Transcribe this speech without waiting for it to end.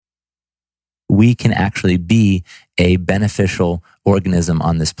we can actually be a beneficial organism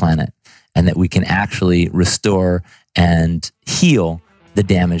on this planet, and that we can actually restore and heal the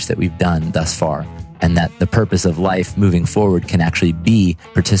damage that we've done thus far, and that the purpose of life moving forward can actually be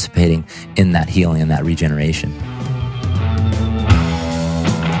participating in that healing and that regeneration.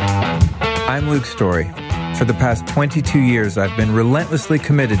 I'm Luke Story. For the past 22 years, I've been relentlessly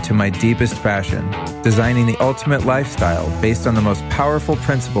committed to my deepest passion, designing the ultimate lifestyle based on the most powerful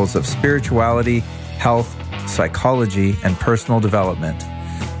principles of spirituality, health, psychology, and personal development.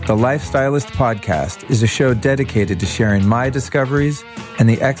 The Lifestylist Podcast is a show dedicated to sharing my discoveries and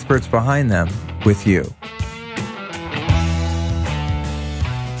the experts behind them with you.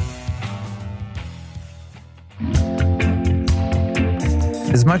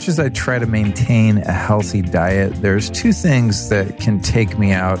 As much as I try to maintain a healthy diet, there's two things that can take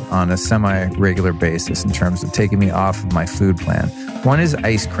me out on a semi-regular basis in terms of taking me off of my food plan. One is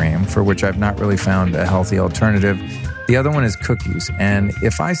ice cream, for which I've not really found a healthy alternative. The other one is cookies. And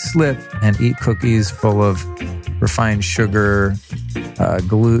if I slip and eat cookies full of refined sugar,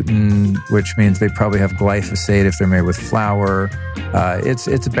 gluten, which means they probably have glyphosate if they're made with flour,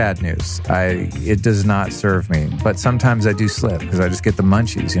 it's bad news. It does not serve me. But sometimes I do slip because I just get the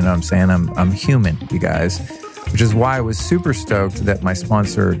munchies. You know what I'm saying? I'm human, you guys. Which is why I was super stoked that my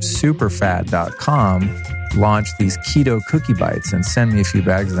sponsor, superfat.com, launched these keto cookie bites and send me a few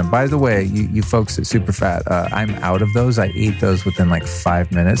bags of them. By the way, you folks at Superfat, I'm out of those. I ate those within like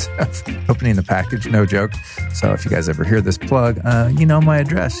 5 minutes of opening the package, no joke. So if you guys ever hear this plug, you know my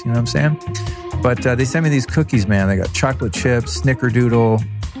address, you know what I'm saying? But they sent me these cookies, man. They got chocolate chips, snickerdoodle,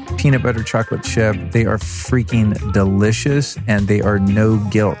 peanut butter chocolate chip. They are freaking delicious, and they are no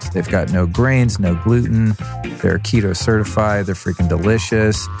guilt. They've got no grains, no gluten. They're keto certified. They're freaking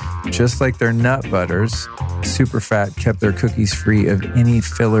delicious. Just like their nut butters, Superfat kept their cookies free of any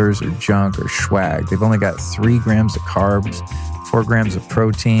fillers or junk or swag. They've only got 3 grams of carbs, 4 grams of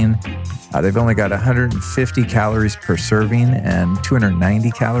protein. They've only got 150 calories per serving and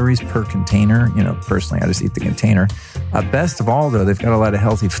 290 calories per container. You know, personally, I just eat the container. Best of all, though, they've got a lot of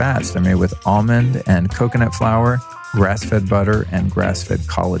healthy fats. They're made with almond and coconut flour, grass-fed butter, and grass-fed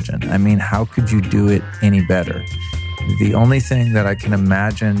collagen. I mean, how could you do it any better? The only thing that I can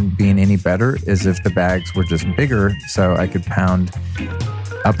imagine being any better is if the bags were just bigger, so I could pound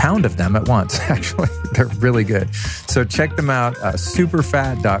a pound of them at once. Actually, they're really good. So check them out.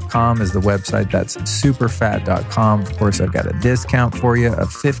 Superfat.com is the website. That's superfat.com. Of course, I've got a discount for you of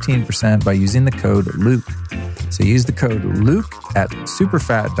 15% by using the code Luke. So use the code Luke at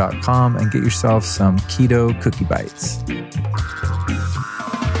superfat.com and get yourself some keto cookie bites.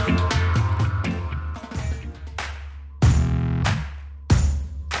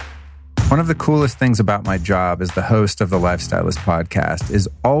 One of the coolest things about my job as the host of the Lifestylist Podcast is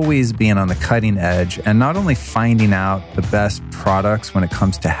always being on the cutting edge and not only finding out the best products when it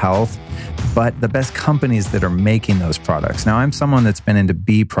comes to health, but the best companies that are making those products. Now, I'm someone that's been into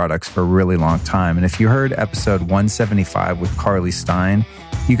bee products for a really long time. And if you heard episode 175 with Carly Stein,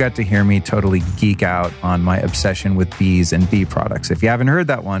 you got to hear me totally geek out on my obsession with bees and bee products. If you haven't heard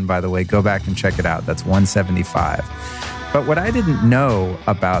that one, by the way, go back and check it out. That's 175. But what I didn't know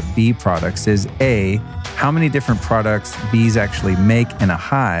about bee products is A, how many different products bees actually make in a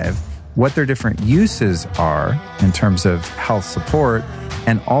hive, what their different uses are in terms of health support,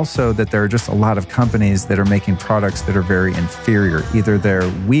 and also that there are just a lot of companies that are making products that are very inferior. Either they're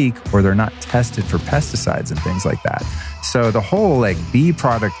weak or they're not tested for pesticides and things like that. So the whole bee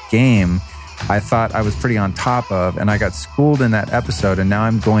product game, I thought I was pretty on top of, and I got schooled in that episode, and now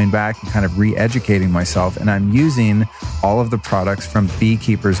I'm going back and kind of re-educating myself, and I'm using all of the products from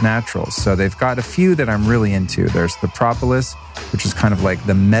Beekeepers Naturals. So they've got a few that I'm really into. There's the propolis, which is kind of like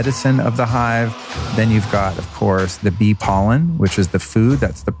the medicine of the hive. Then you've got, of course, the bee pollen, which is the food.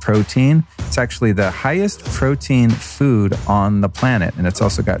 That's the protein. It's actually the highest protein food on the planet, and it's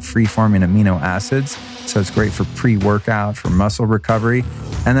also got free-forming amino acids. So it's great for pre-workout, for muscle recovery.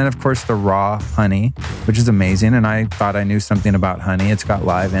 And then, of course, the raw honey, which is amazing. And I thought I knew something about honey. It's got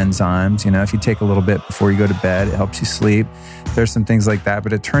live enzymes. You know, if you take a little bit before you go to bed, it helps you sleep. There's some things like that.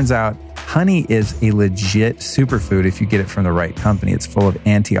 But it turns out honey is a legit superfood if you get it from the right company. It's full of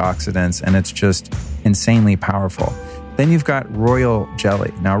antioxidants, and it's just insanely powerful. Then you've got royal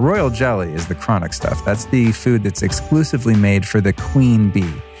jelly. Now, royal jelly is the chronic stuff. That's the food that's exclusively made for the queen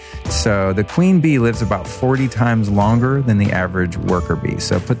bee. So the queen bee lives about 40 times longer than the average worker bee.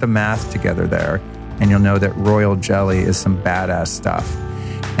 So put the math together there, and you'll know that royal jelly is some badass stuff.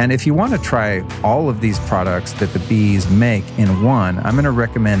 And if you want to try all of these products that the bees make in one, I'm going to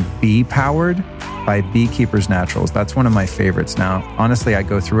recommend Bee Powered by Beekeepers Naturals. That's one of my favorites. Now, honestly, I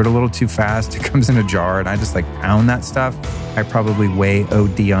go through it a little too fast. It comes in a jar and I just pound that stuff. I probably weigh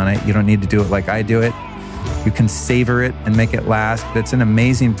OD on it. You don't need to do it like I do it. You can savor it and make it last, but it's an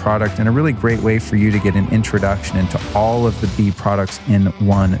amazing product and a really great way for you to get an introduction into all of the bee products in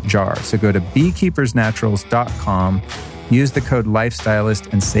one jar. So go to beekeepersnaturals.com, use the code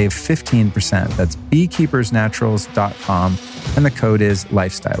LifeStylist and save 15%. That's beekeepersnaturals.com and the code is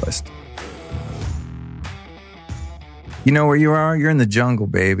LifeStylist. You know where you are? You're in the jungle,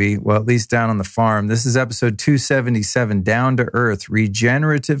 baby. Well, at least down on the farm. This is episode 277, Down to Earth,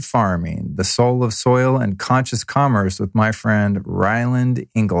 Regenerative Farming, the Soul of Soil and Conscious Commerce with my friend Ryland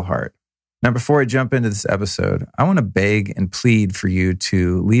Englehart. Now, before I jump into this episode, I want to beg and plead for you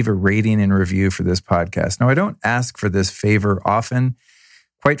to leave a rating and review for this podcast. Now, I don't ask for this favor often,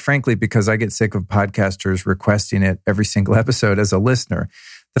 quite frankly, because I get sick of podcasters requesting it every single episode as a listener.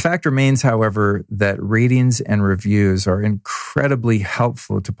 The fact remains, however, that ratings and reviews are incredibly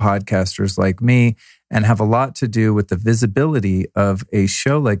helpful to podcasters like me and have a lot to do with the visibility of a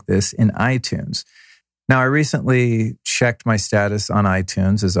show like this in iTunes. Now, I recently checked my status on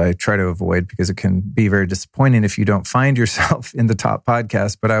iTunes, as I try to avoid because it can be very disappointing if you don't find yourself in the top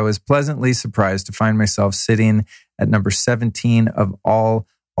podcast, but I was pleasantly surprised to find myself sitting at number 17 of all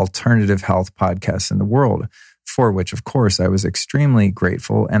alternative health podcasts in the world, for which, of course, I was extremely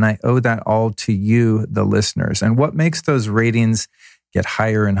grateful. And I owe that all to you, the listeners. And what makes those ratings get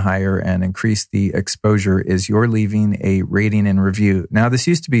higher and higher and increase the exposure is you're leaving a rating and review. Now, this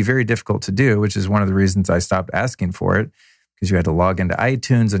used to be very difficult to do, which is one of the reasons I stopped asking for it, because you had to log into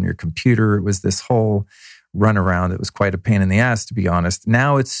iTunes on your computer. It was this whole runaround. It was quite a pain in the ass, to be honest.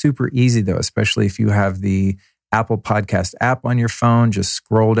 Now it's super easy, though, especially if you have the Apple Podcast app on your phone. Just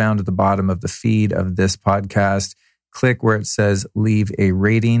scroll down to the bottom of the feed of this podcast, click where it says leave a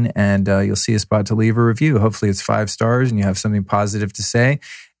rating, and you'll see a spot to leave a review. Hopefully it's 5 stars and you have something positive to say.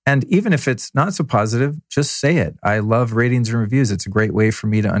 And even if it's not so positive, just say it. I love ratings and reviews. It's a great way for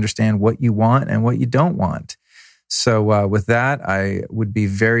me to understand what you want and what you don't want. So with that, I would be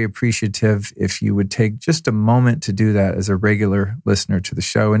very appreciative if you would take just a moment to do that as a regular listener to the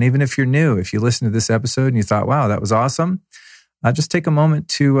show. And even if you're new, if you listen to this episode and you thought, wow, that was awesome, just take a moment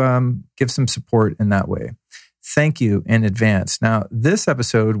to give some support in that way. Thank you in advance. Now, this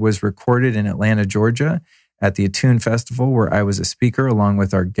episode was recorded in Atlanta, Georgia at the Attune Festival, where I was a speaker along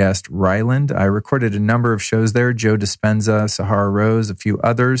with our guest, Ryland. I recorded a number of shows there, Joe Dispenza, Sahara Rose, a few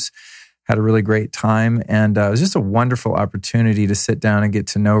others. Had a really great time, and it was just a wonderful opportunity to sit down and get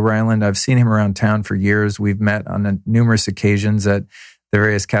to know Ryland. I've seen him around town for years. We've met on numerous occasions at the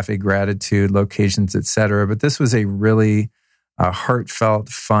various Cafe Gratitude locations, etc. But this was a really heartfelt,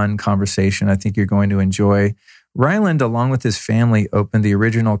 fun conversation I think you're going to enjoy. Ryland, along with his family, opened the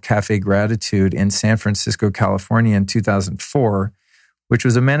original Cafe Gratitude in San Francisco, California in 2004, which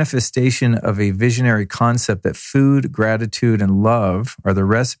was a manifestation of a visionary concept that food, gratitude, and love are the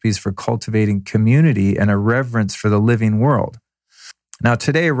recipes for cultivating community and a reverence for the living world. Now,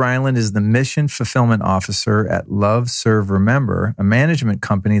 today, Ryland is the Mission Fulfillment Officer at Love, Serve, Remember, a management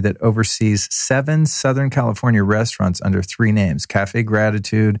company that oversees 7 Southern California restaurants under 3 names, Cafe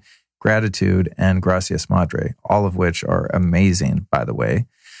Gratitude, Gratitude, and Gracias Madre, all of which are amazing, by the way.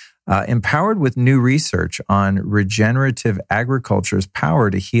 Empowered with new research on regenerative agriculture's power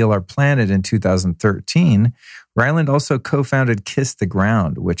to heal our planet in 2013, Ryland also co-founded Kiss the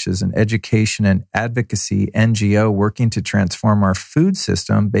Ground, which is an education and advocacy NGO working to transform our food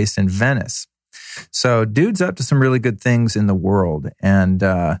system based in Venice. So dude's up to some really good things in the world, and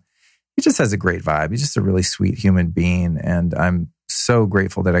he just has a great vibe. He's just a really sweet human being, and I'm so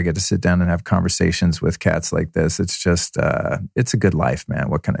grateful that I get to sit down and have conversations with cats like this. It's just, it's a good life, man.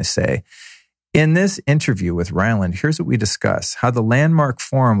 What can I say? In this interview with Ryland, here's what we discuss: how the Landmark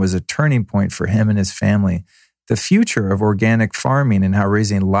Forum was a turning point for him and his family, the future of organic farming, and how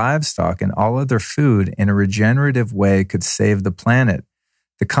raising livestock and all other food in a regenerative way could save the planet,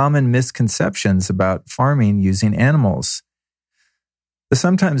 the common misconceptions about farming using animals, the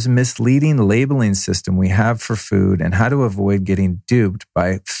sometimes misleading labeling system we have for food, and how to avoid getting duped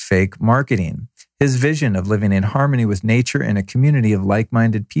by fake marketing. His vision of living in harmony with nature and a community of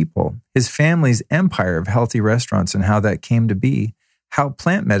like-minded people. His family's empire of healthy restaurants and how that came to be. How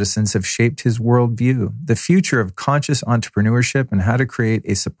plant medicines have shaped his worldview. The future of conscious entrepreneurship and how to create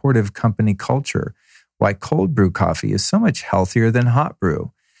a supportive company culture. Why cold brew coffee is so much healthier than hot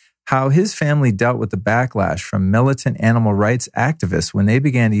brew. How his family dealt with the backlash from militant animal rights activists when they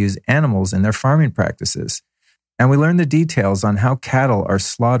began to use animals in their farming practices, And we learn the details on how cattle are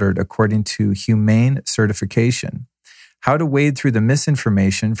slaughtered according to humane certification, how to wade through the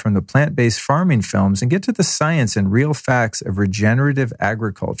misinformation from the plant-based farming films and get to the science and real facts of regenerative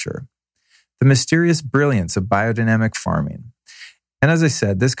agriculture, the mysterious brilliance of biodynamic farming. And as I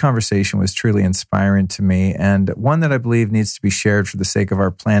said, this conversation was truly inspiring to me and one that I believe needs to be shared for the sake of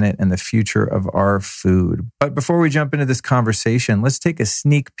our planet and the future of our food. But before we jump into this conversation, let's take a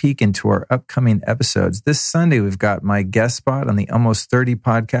sneak peek into our upcoming episodes. This Sunday, we've got my guest spot on the Almost 30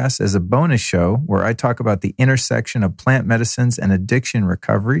 podcast as a bonus show where I talk about the intersection of plant medicines and addiction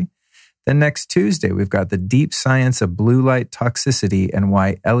recovery. Then next Tuesday, we've got the deep science of blue light toxicity and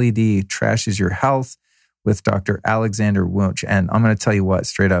why LED trashes your health with Dr. Alexander Wunsch. And I'm going to tell you what,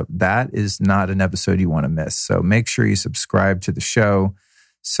 straight up, that is not an episode you want to miss. So make sure you subscribe to the show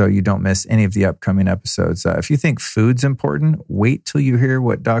so you don't miss any of the upcoming episodes. If you think food's important, wait till you hear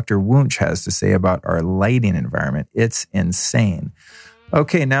what Dr. Wunsch has to say about our lighting environment. It's insane.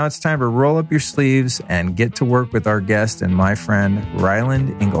 Okay, now it's time to roll up your sleeves and get to work with our guest and my friend,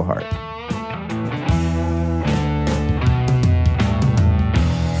 Ryland Englehart.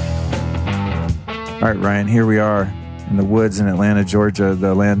 All right, Ryan, here we are in the woods in Atlanta, Georgia,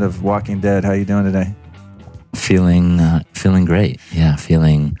 the land of Walking Dead. How you doing today? Feeling great. Yeah,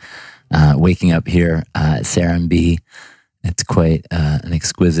 waking up here at Serenbe. It's quite an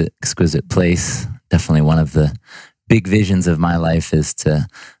exquisite place. Definitely one of the big visions of my life is to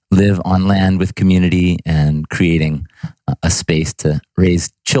live on land with community and creating a space to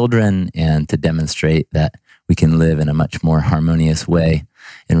raise children and to demonstrate that we can live in a much more harmonious way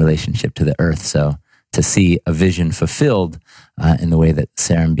in relationship to the earth. So to see a vision fulfilled in the way that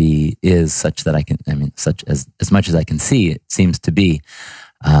Serenbe is, such that as much as I can see, it seems to be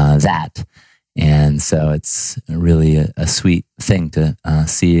that. And so it's really a sweet thing to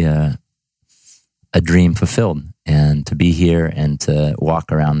see a dream fulfilled and to be here and to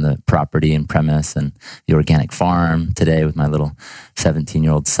walk around the property and premise and the organic farm today with my little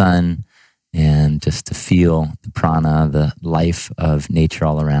 17-year-old son and just to feel the prana, the life of nature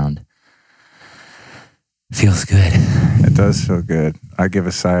all around. Feels good. It does feel good. I give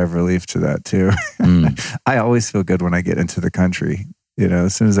a sigh of relief to that too. I always feel good when I get into the country. You know,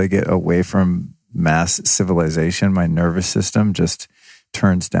 as soon as I get away from mass civilization, my nervous system just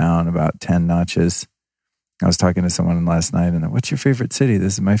turns down about 10 notches. I was talking to someone last night and what's your favorite city?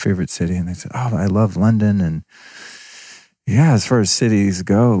 This is my favorite city. And they said, oh, I love London. And yeah, as far as cities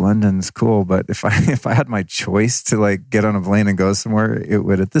go, London's cool. But if I had my choice to like get on a plane and go somewhere, it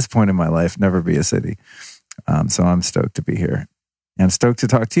would at this point in my life never be a city. So I'm stoked to be here. And I'm stoked to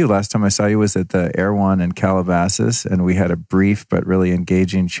talk to you. Last time I saw you was at the Erewhon in Calabasas, and we had a brief but really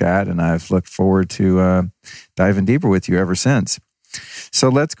engaging chat, and I've looked forward to diving deeper with you ever since. So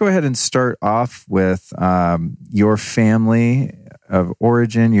let's go ahead and start off with your family of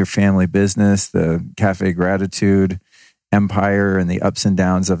origin, your family business, the Cafe Gratitude empire and the ups and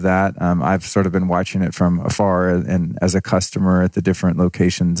downs of that. I've sort of been watching it from afar and as a customer at the different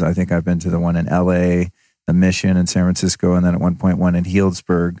locations. I think I've been to the one in LA, the Mission in San Francisco, and then at one point one in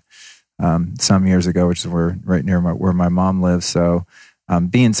Healdsburg some years ago, which is right near where my mom lives. So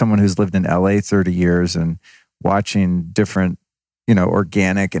being someone who's lived in LA 30 years and watching different,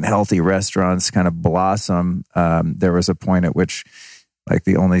 organic and healthy restaurants kind of blossom, there was a point at which like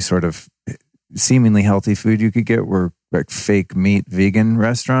the only sort of seemingly healthy food you could get were like fake meat vegan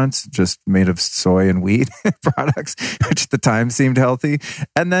restaurants just made of soy and wheat products, which at the time seemed healthy.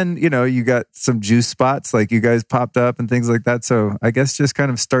 And then, you got some juice spots like you guys popped up and things like that. So I guess just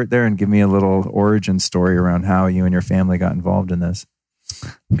kind of start there and give me a little origin story around how you and your family got involved in this.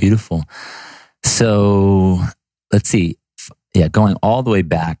 Beautiful. So let's see. Yeah, going all the way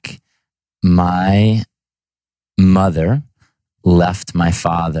back, my mother left my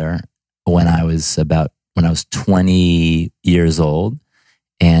father when I was 20 years old,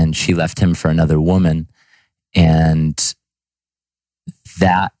 and she left him for another woman. And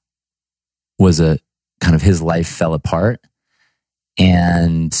that was a kind of his life fell apart.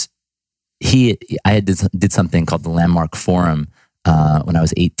 And I did something called the Landmark Forum when I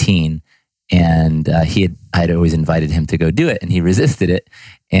was 18. And I had always invited him to go do it, and he resisted it.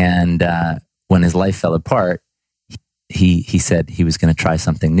 And when his life fell apart, he said he was going to try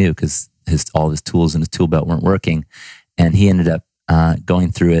something new because all his tools in his tool belt weren't working. And he ended up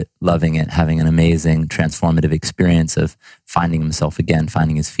going through it, loving it, having an amazing transformative experience of finding himself again,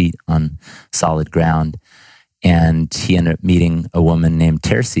 finding his feet on solid ground. And he ended up meeting a woman named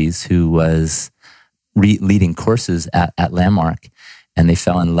Terces who was leading courses at Landmark, and they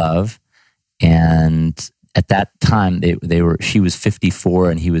fell in love. And at that time, she was 54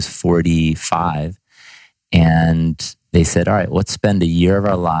 and he was 45. And they said, all right, let's spend a year of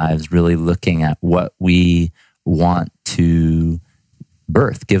our lives really looking at what we want to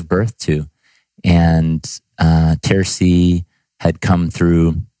give birth to. And Tercy had come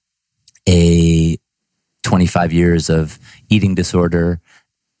through a 25 years of eating disorder,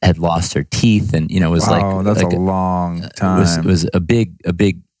 had lost her teeth, and it was that's a long time. It was a big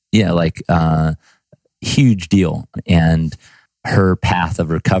huge deal. And her path of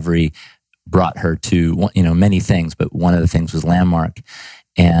recovery brought her to many things, but one of the things was Landmark.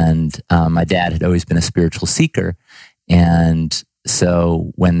 And my dad had always been a spiritual seeker, and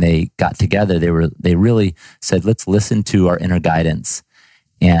so when they got together, they really said, let's listen to our inner guidance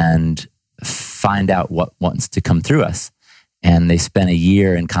and find out what wants to come through us. And they spent a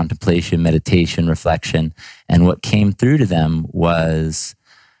year in contemplation, meditation, reflection. And what came through to them was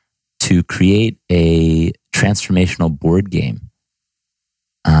to create a transformational board game,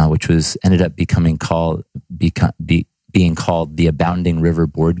 which ended up being called the Abounding River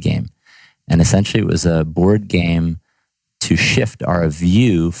board game. And essentially it was a board game to shift our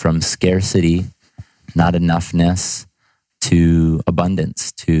view from scarcity, not enoughness, to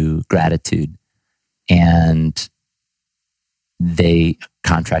abundance, to gratitude. And they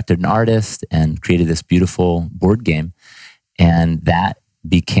contracted an artist and created this beautiful board game. And that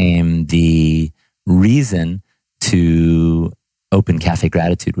became the reason to open Cafe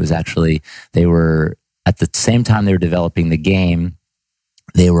Gratitude. Was actually, they were, at the same time they were developing the game,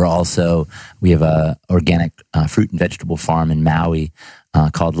 we have a organic fruit and vegetable farm in Maui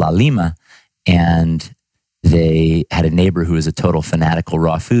called La Lima. And they had a neighbor who was a total fanatical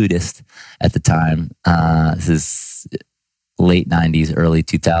raw foodist at the time. This is late 90s, early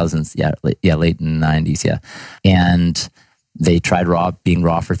 2000s. Late in the 90s, yeah. And they tried being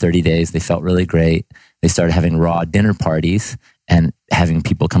raw for 30 days. They felt really great. They started having raw dinner parties and having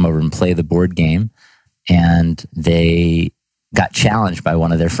people come over and play the board game. And they got challenged by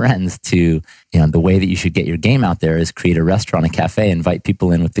one of their friends to, the way that you should get your game out there is create a restaurant, a cafe, invite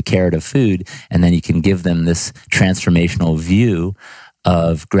people in with the carrot of food, and then you can give them this transformational view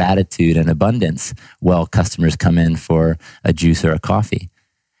of gratitude and abundance while customers come in for a juice or a coffee.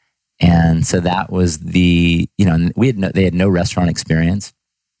 And so that was they had no restaurant experience.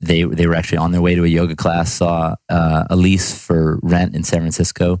 They were actually on their way to a yoga class, saw a lease for rent in San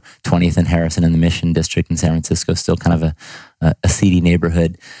Francisco, 20th and Harrison in the Mission District in San Francisco, still kind of a seedy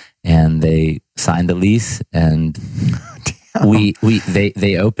neighborhood. And they signed the lease, and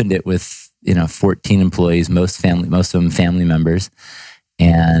they opened it with 14 employees, most of them family members.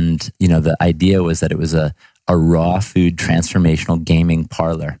 And the idea was that it was a raw food transformational gaming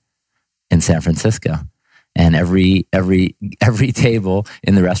parlor in San Francisco. And every table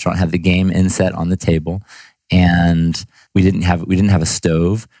in the restaurant had the game inset on the table, and we didn't have a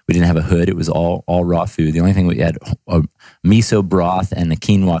stove, we didn't have a hood. It was all raw food. The only thing we had a miso broth and a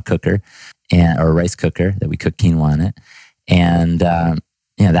quinoa cooker, or a rice cooker that we cooked quinoa in it. And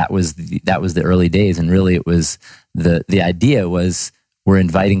that was the early days. And really, it was the idea was we're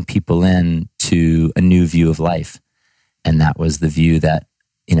inviting people in to a new view of life, and that was the view that,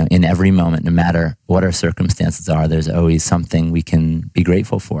 in every moment, no matter what our circumstances are, there's always something we can be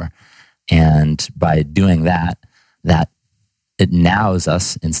grateful for. And by doing that it nows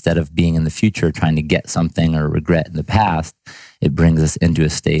us, instead of being in the future trying to get something or regret in the past, it brings us into a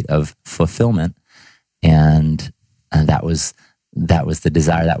state of fulfillment. And that was the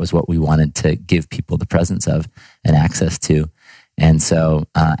desire. That was what we wanted to give people the presence of and access to. And so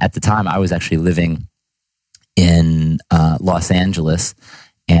at the time, I was actually living in Los Angeles.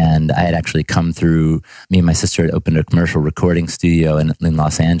 And I had actually come through, me and my sister had opened a commercial recording studio in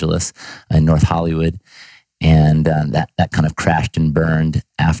Los Angeles, in North Hollywood. And that kind of crashed and burned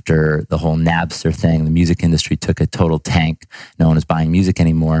after the whole Napster thing. The music industry took a total tank. No one was buying music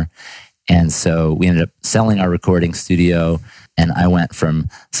anymore. And so we ended up selling our recording studio. And I went from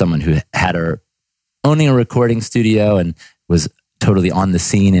someone who had owning a recording studio and was totally on the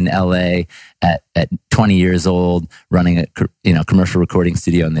scene in LA at 20 years old, running a commercial recording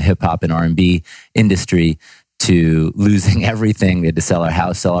studio in the hip hop and R&B industry, to losing everything. We had to sell our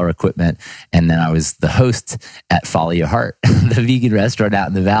house, sell our equipment. And then I was the host at Follow Your Heart, the vegan restaurant out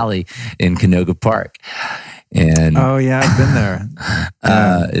in the valley in Canoga Park. And oh yeah, I've been there.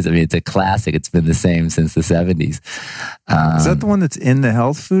 It's a classic. It's been the same since the 70s. Is that the one that's in the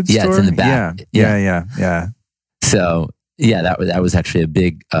health food store? Yeah, it's in the back. Yeah. So yeah, that was actually a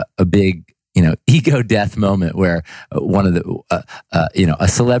big ego death moment where one of the a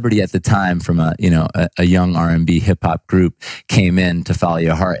celebrity at the time from a young R&B hip hop group came in to Follow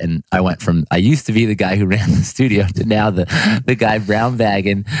Your Heart, and I used to be the guy who ran the studio to now the guy brown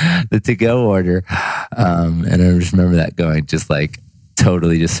bagging the to-go order. And I just remember that going, just like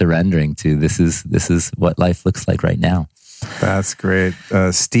totally just surrendering to this is what life looks like right now. That's great.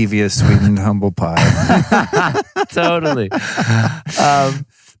 Stevia sweetened humble pie. Totally.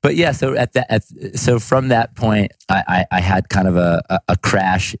 But yeah, so from that point, I had kind of a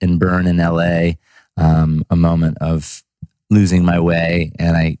crash and burn in LA, a moment of losing my way.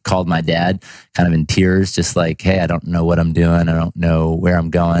 And I called my dad kind of in tears, just like, hey, I don't know what I'm doing. I don't know where I'm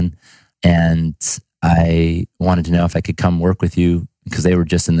going. And I wanted to know if I could come work with you, because they were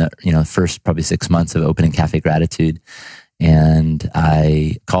just in the first probably 6 months of opening Cafe Gratitude. And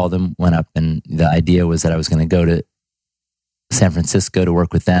I called them, went up, and the idea was that I was going to go to San Francisco to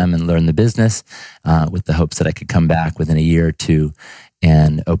work with them and learn the business, with the hopes that I could come back within a year or two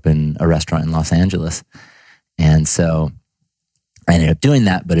and open a restaurant in Los Angeles. And so I ended up doing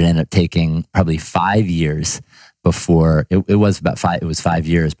that, but it ended up taking probably 5 years before it was 5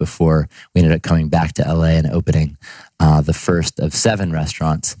 years before we ended up coming back to LA and opening the first of 7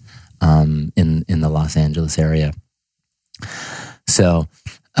 restaurants in the Los Angeles area. So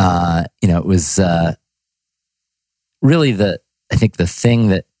it was really I think the thing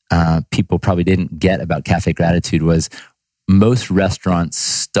that people probably didn't get about Cafe Gratitude was most restaurants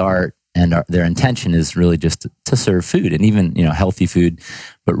start and their intention is really just to serve food, and even healthy food,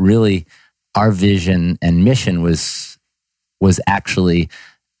 but really our vision and mission was actually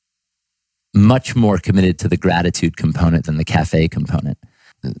much more committed to the gratitude component than the cafe component.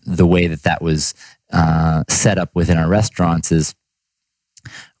 The way that was set up within our restaurants is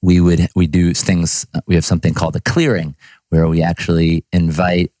we do things. We have something called a clearing, where we actually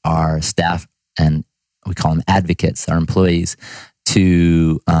invite our staff, and we call them advocates, our employees,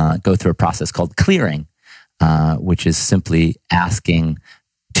 to go through a process called clearing, which is simply asking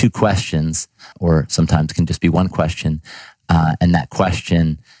 2 questions, or sometimes can just be 1 question. And that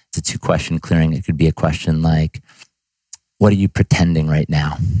question, it's a 2-question clearing. It could be a question like, what are you pretending right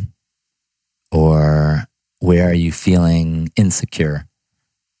now? Or where are you feeling insecure?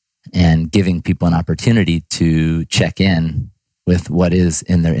 And giving people an opportunity to check in with what is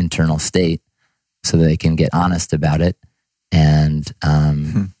in their internal state so that they can get honest about it and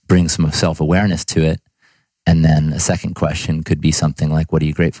bring some self-awareness to it. And then a second question could be something like, what are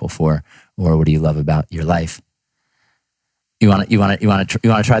you grateful for? Or what do you love about your life? You want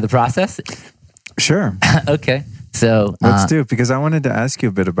to try the process? Sure. Okay. So let's do it, because I wanted to ask you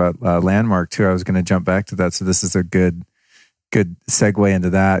a bit about Landmark too. I was going to jump back to that. So this is a good segue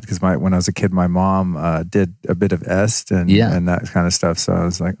into that, because when I was a kid, my mom did a bit of est and that kind of stuff. So I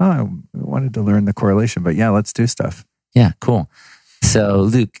was like, I wanted to learn the correlation, but yeah, let's do stuff. Yeah, cool. So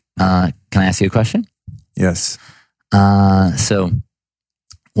Luke, can I ask you a question? Yes. So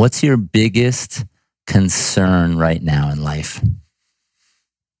what's your biggest concern right now in life?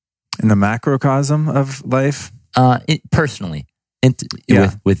 In the macrocosm of life? Personally.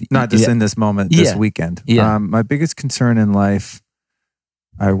 With not just in this moment, this weekend. Yeah. My biggest concern in life,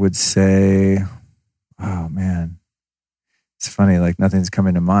 I would say, oh man, it's funny, like nothing's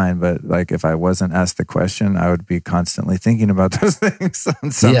coming to mind, but like if I wasn't asked the question, I would be constantly thinking about those things on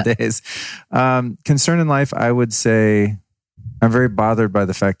some days. Concern in life, I would say I'm very bothered by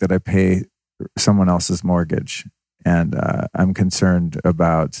the fact that I pay someone else's mortgage, and I'm concerned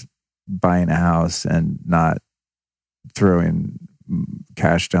about buying a house and not throwing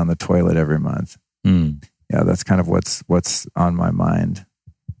cash down the toilet every month. Yeah, that's kind of what's on my mind.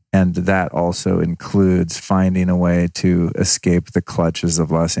 And that also includes finding a way to escape the clutches of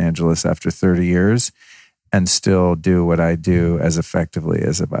Los Angeles after 30 years and still do what I do as effectively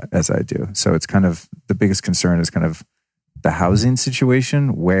as I do. So it's kind of, the biggest concern is kind of the housing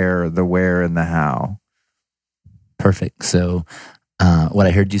situation, where, and the how. Perfect. So what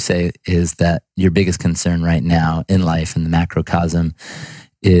I heard you say is that your biggest concern right now in life, in the macrocosm,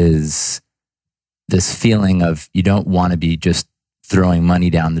 is this feeling of you don't want to be just throwing money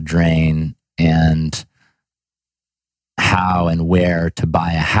down the drain, and how and where to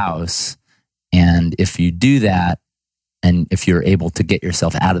buy a house. And if you do that, and if you're able to get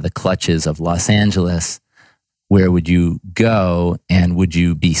yourself out of the clutches of Los Angeles, where would you go? And would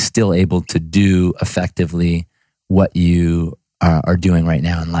you be still able to do effectively what you are doing right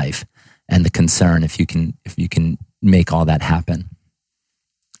now in life? And the concern, if you can make all that happen.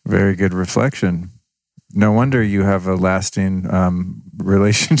 Very good reflection. No wonder you have a lasting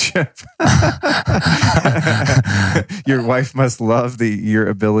relationship. Your wife must love your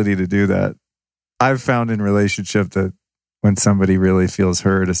ability to do that. I've found in relationship that when somebody really feels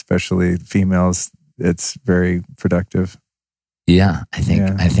heard, especially females, it's very productive. Yeah, I think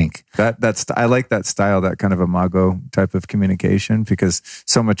I like that style, that kind of imago type of communication, because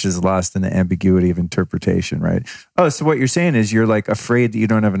so much is lost in the ambiguity of interpretation, right? Oh, so what you're saying is you're like afraid that you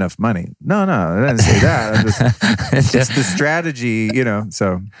don't have enough money. No, I didn't say that. It's the strategy,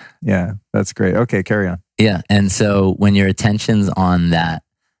 so yeah, that's great. Okay, carry on. Yeah. And so when your attention's on that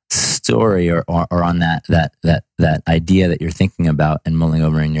story or on that idea that you're thinking about and mulling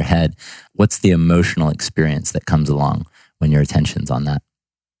over in your head, what's the emotional experience that comes along when your attention's on that?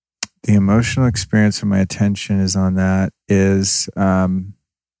 The emotional experience when my attention is on that is, I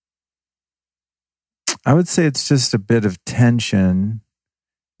would say it's just a bit of tension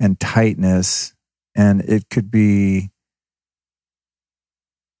and tightness, and it could be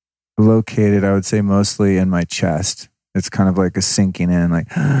located, I would say, mostly in my chest. It's kind of like a sinking in, like,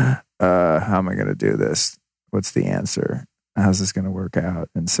 how am I going to do this? What's the answer? How's this going to work out?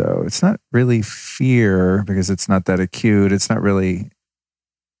 And so it's not really fear because it's not that acute. It's not really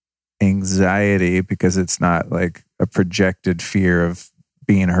anxiety because it's not like a projected fear of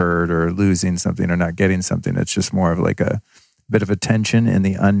being hurt or losing something or not getting something. It's just more of like a bit of a tension in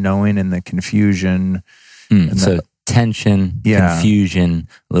the unknowing and the confusion. So tension, confusion,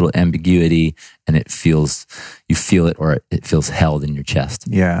 a little ambiguity, and you feel it, or it feels held in your chest.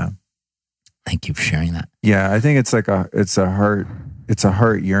 Yeah. Thank you for sharing that. Yeah, I think it's a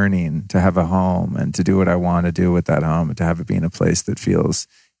heart yearning to have a home and to do what I want to do with that home and to have it be in a place that feels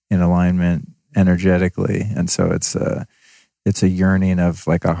in alignment energetically. And so it's a yearning of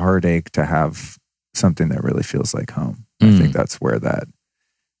like a heartache to have something that really feels like home. I think that's where the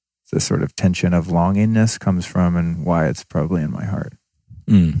sort of tension of longingness comes from and why it's probably in my heart.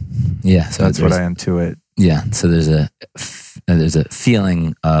 Yeah. So that's what I intuit. Yeah. So there's a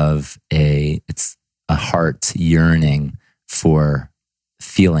feeling of it's a heart yearning for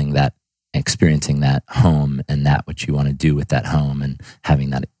feeling that, experiencing that home and that what you want to do with that home and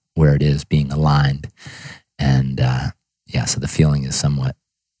having that where it is being aligned. And so the feeling is somewhat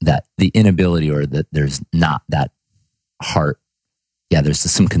that the inability or that there's not that heart. Yeah, there's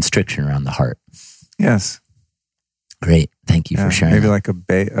some constriction around the heart. Yes. Great. Thank you for sharing. Maybe like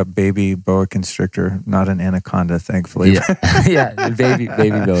a baby boa constrictor, not an anaconda, thankfully. Yeah, baby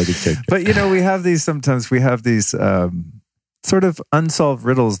boa constrictor. But we have these sort of unsolved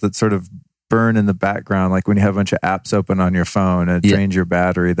riddles that sort of burn in the background, like when you have a bunch of apps open on your phone and it drains your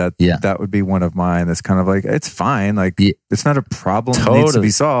battery. That would be one of mine. That's kind of like, it's fine. Like it's not a problem that needs to be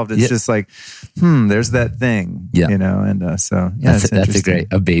solved. It's just like, there's that thing, and so that's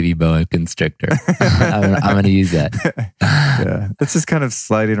a baby boa constrictor. I'm going to use that. Yeah. It's just kind of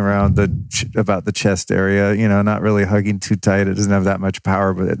sliding around about the chest area, not really hugging too tight. It doesn't have that much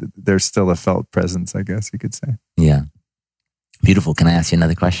power, but there's still a felt presence, I guess you could say. Yeah. Beautiful. Can I ask you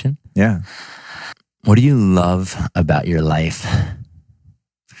another question? Yeah. What do you love about your life?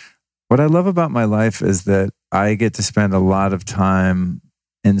 What I love about my life is that I get to spend a lot of time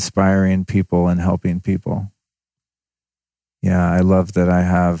inspiring people and helping people. Yeah, I love that I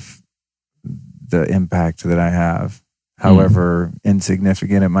have the impact that I have. However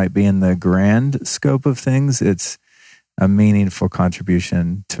insignificant it might be in the grand scope of things, it's a meaningful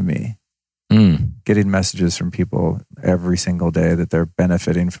contribution to me. Getting messages from people every single day that they're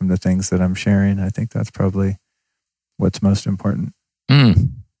benefiting from the things that I'm sharing. I think that's probably what's most important.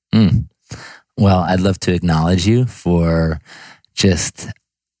 Well, I'd love to acknowledge you for just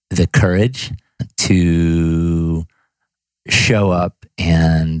the courage to show up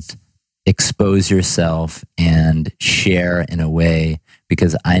and expose yourself and share in a way,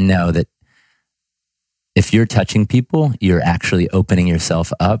 because I know that if you're touching people, you're actually opening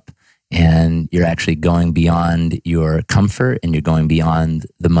yourself up. And you're actually going beyond your comfort and you're going beyond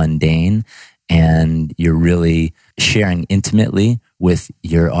the mundane and you're really sharing intimately with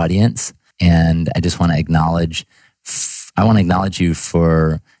your audience. And I just want to acknowledge you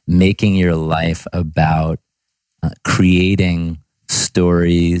for making your life about creating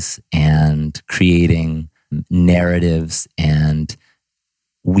stories and creating narratives and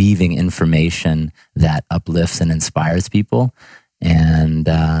weaving information that uplifts and inspires people. And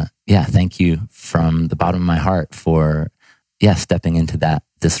thank you from the bottom of my heart for stepping into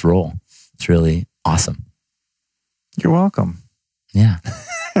this role. It's really awesome. You're welcome. Yeah.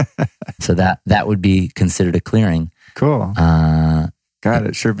 So that would be considered a clearing. Cool. God,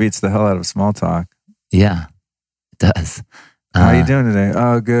 it sure beats the hell out of small talk. Yeah, it does. How you doing today?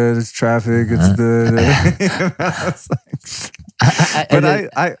 Oh, good. It's traffic. It's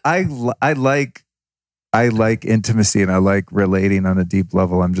I like intimacy and I like relating on a deep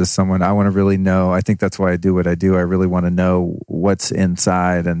level. I'm just someone, I want to really know. I think that's why I do what I do. I really want to know what's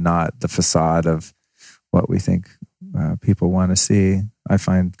inside and not the facade of what we think people want to see. I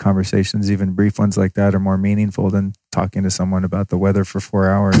find conversations, even brief ones like that, are more meaningful than talking to someone about the weather for 4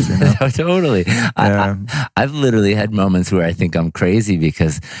 hours. You know? Totally. Yeah. I've literally had moments where I think I'm crazy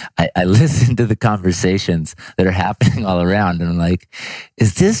because I listen to the conversations that are happening all around, and I'm like,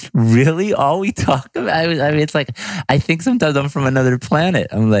 is this really all we talk about? I mean, it's like, I think sometimes I'm from another planet.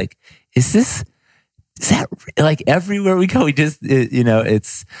 I'm like, is that like everywhere we go? We just,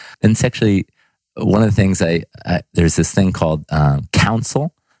 it's actually one of the things there's this thing called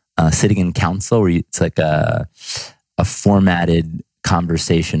council, sitting in council, where it's like a formatted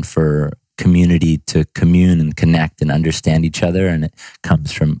conversation for community to commune and connect and understand each other. And it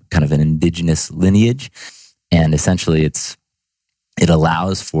comes from kind of an indigenous lineage. And essentially it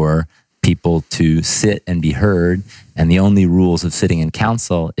allows for people to sit and be heard. And the only rules of sitting in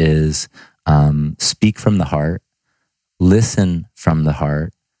council is speak from the heart, listen from the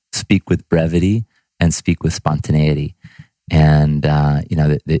heart, speak with brevity, and speak with spontaneity. And,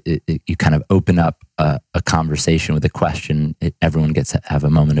 you kind of open up a conversation with a question. Everyone gets to have a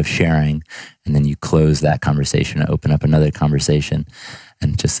moment of sharing. And then you close that conversation and open up another conversation.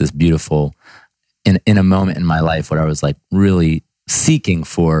 And just this beautiful, in a moment in my life where I was like really seeking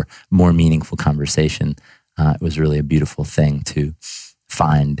for more meaningful conversation, it was really a beautiful thing to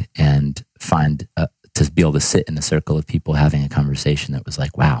find to be able to sit in a circle of people having a conversation that was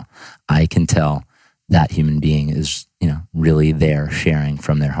like, wow, I can tell that human being is, really there sharing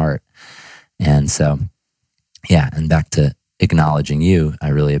from their heart. And so, yeah, and back to acknowledging you, I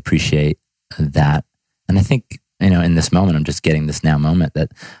really appreciate that. And I think, in this moment, I'm just getting this now moment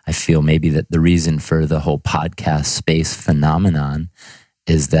that I feel maybe that the reason for the whole podcast space phenomenon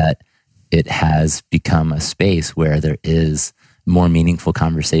is that it has become a space where there is more meaningful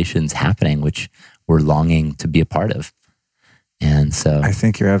conversations happening, which we're longing to be a part of. And so I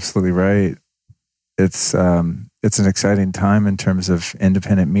think you're absolutely right. It's an exciting time in terms of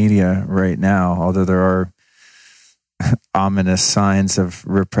independent media right now, although there are ominous signs of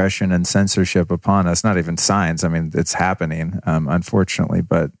repression and censorship upon us. Not even signs. I mean, it's happening, unfortunately.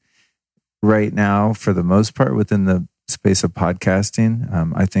 But right now, for the most part, within the space of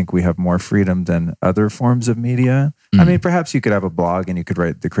podcasting, I think we have more freedom than other forms of media. I mean, perhaps you could have a blog and you could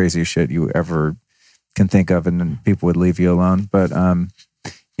write the craziest shit you ever can think of, and then people would leave you alone. But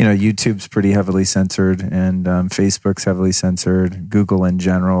YouTube's pretty heavily censored, and Facebook's heavily censored. Google in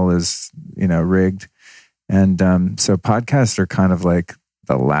general is rigged, and so podcasts are kind of like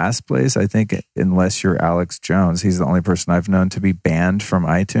the last place, I think, unless you're Alex Jones. He's the only person I've known to be banned from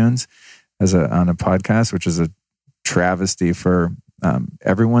iTunes on a podcast, which is a travesty for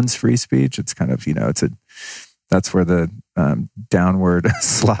everyone's free speech. It's kind of that's where the downward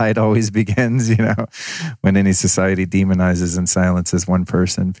slide always begins, when any society demonizes and silences one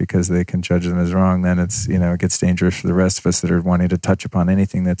person because they can judge them as wrong, then it gets dangerous for the rest of us that are wanting to touch upon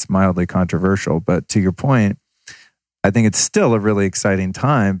anything that's mildly controversial. But to your point, I think it's still a really exciting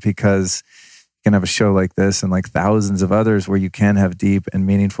time because you can have a show like this and like thousands of others where you can have deep and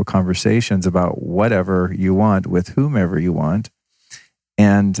meaningful conversations about whatever you want with whomever you want.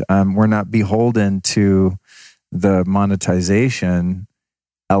 And we're not beholden to the monetization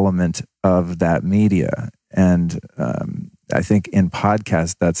element of that media. And I think in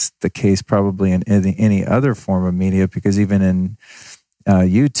podcasts, that's the case probably in any other form of media, because even in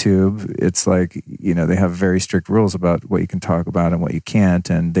YouTube, it's like, they have very strict rules about what you can talk about and what you can't.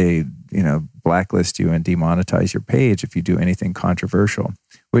 And they, blacklist you and demonetize your page if you do anything controversial,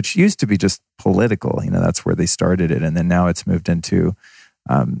 which used to be just political. That's where they started it. And then now it's moved into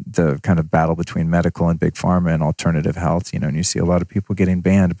the kind of battle between medical and big pharma and alternative health, and you see a lot of people getting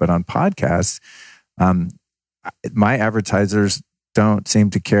banned. But on podcasts, my advertisers don't seem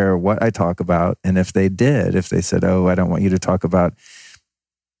to care what I talk about. And if they said, oh, I don't want you to talk about,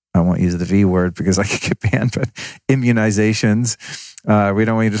 I won't use the V word because I could get banned, but immunizations, we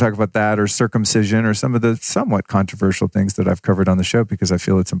don't want you to talk about that, or circumcision, or some of the somewhat controversial things that I've covered on the show because I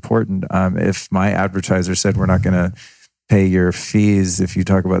feel it's important. If my advertiser said, we're not going to pay your fees if you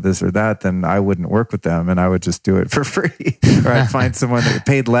talk about this or that, then I wouldn't work with them and I would just do it for free, or I'd find someone that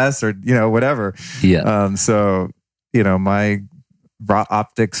paid less, or whatever. Yeah. So my Raw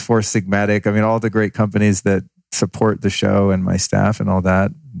Optics, Four Sigmatic, I mean, all the great companies that support the show and my staff and all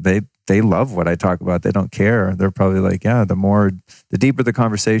that, they love what I talk about. They don't care. They're probably like, yeah, the deeper the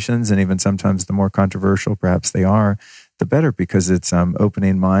conversations, and even sometimes the more controversial perhaps they are, the better, because it's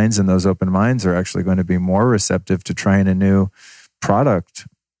opening minds, and those open minds are actually going to be more receptive to trying a new product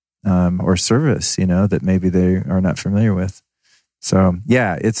or service, that maybe they are not familiar with. So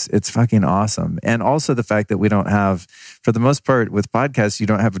yeah, it's fucking awesome. And also the fact that we don't have, for the most part with podcasts, you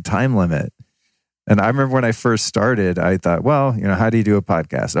don't have a time limit. And I remember when I first started, I thought, well, how do you do a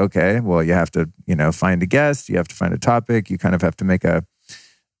podcast? Okay, well, you have to, find a guest, you have to find a topic, you kind of have to make a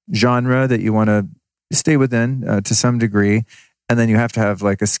genre that you want to stay within to some degree. And then you have to have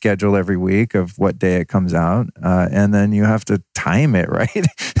like a schedule every week of what day it comes out. And then you have to time it, right?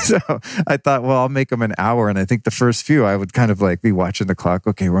 So I thought, well, I'll make them an hour. And I think the first few, I would kind of like be watching the clock.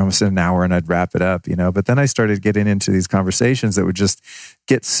 Okay, we're almost at an hour, and I'd wrap it up, But then I started getting into these conversations that would just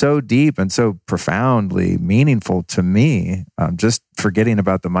get so deep and so profoundly meaningful to me. Just forgetting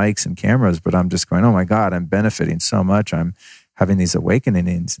about the mics and cameras, but I'm just going, oh my God, I'm benefiting so much. I'm having these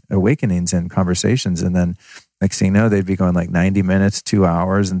awakenings in conversations. And then next thing you know, they'd be going like 90 minutes, 2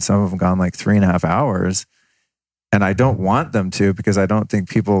 hours, and some of them gone like 3.5 hours. And I don't want them to, because I don't think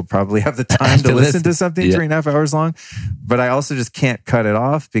people probably have the time to listen to something 3.5 hours long. But I also just can't cut it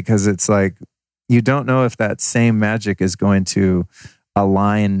off, because it's like, you don't know if that same magic is going to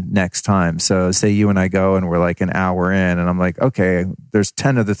align next time. So say you and I go and we're like an hour in, and I'm like, okay, there's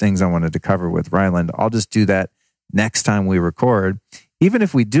 10 other things I wanted to cover with Ryland. I'll just do that next time we record. Even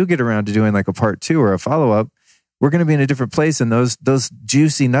if we do get around to doing like a part 2 or a follow-up, we're going to be in a different place, and those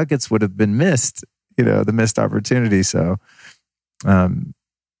juicy nuggets would have been missed, the missed opportunity. So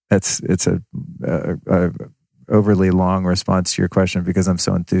it's a overly long response to your question, because I'm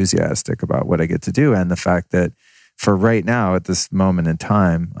so enthusiastic about what I get to do, and the fact that for right now, at this moment in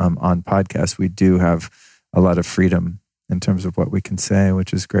time, on podcasts, we do have a lot of freedom in terms of what we can say,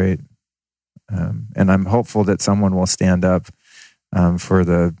 which is great. And I'm hopeful that someone will stand up for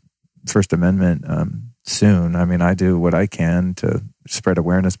the First Amendment soon. I mean, I do what I can to spread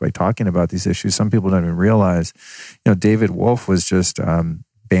awareness by talking about these issues. Some people don't even realize, David Wolf was just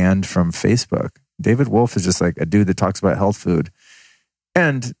banned from Facebook. David Wolf is just like a dude that talks about health food.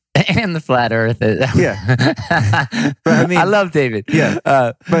 And the flat earth. Yeah. But I mean, I love David. Yeah.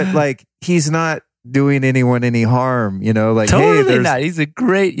 But like, he's not doing anyone any harm, like, totally hey, not. He's a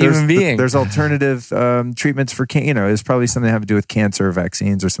great human being. There's alternative treatments for it's probably something to have to do with cancer or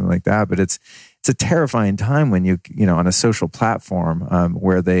vaccines or something like that. But it's a terrifying time when you on a social platform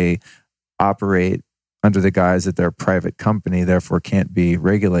where they operate under the guise that they're a private company, therefore can't be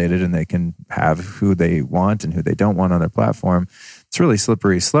regulated, and they can have who they want and who they don't want on their platform. It's really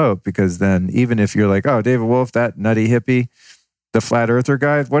slippery slope, because then even if you're like, oh, David Wolf, that nutty hippie, the flat earther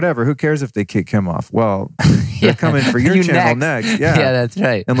guy, whatever, who cares if they kick him off? Well, they're coming for your channel next. Yeah. Yeah, that's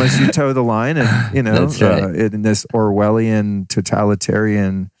right. Unless you toe the line and, that's right. In this Orwellian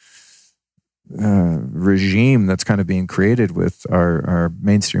totalitarian regime that's kind of being created with our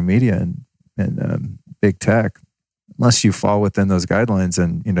mainstream media and big tech. Unless you fall within those guidelines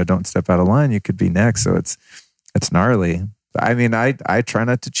and, don't step out of line, you could be next. So it's gnarly. I mean, I try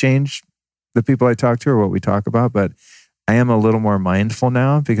not to change the people I talk to or what we talk about, but I am a little more mindful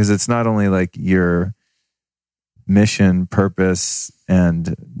now, because it's not only like your mission, purpose,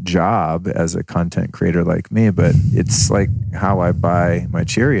 and job as a content creator like me, but it's like how I buy my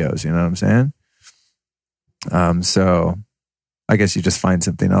Cheerios. You know what I'm saying? So I guess you just find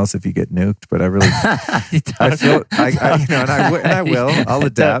something else if you get nuked. But I really, I feel, and I will. I'll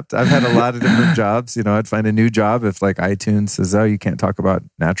adapt. I've had a lot of different jobs. I'd find a new job if like iTunes says, "Oh, you can't talk about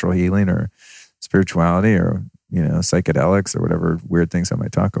natural healing or spirituality or psychedelics or whatever weird things I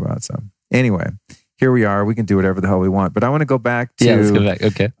might talk about." So anyway, here we are. We can do whatever the hell we want. But I want to go back to let's go back.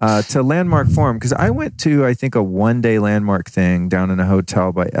 Okay. To Landmark Forum, because I went to, I think, a one-day Landmark thing down in a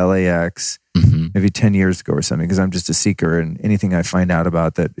hotel by LAX maybe 10 years ago or something, because I'm just a seeker, and anything I find out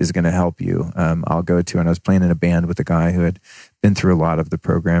about that is going to help you, I'll go to. And I was playing in a band with a guy who had been through a lot of the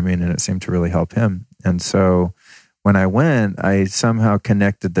programming, and it seemed to really help him. And so when I went, I somehow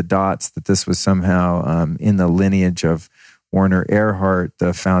connected the dots that this was somehow in the lineage of Werner Erhard,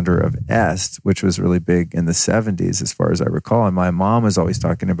 the founder of EST, which was really big in the 70s, as far as I recall. And my mom was always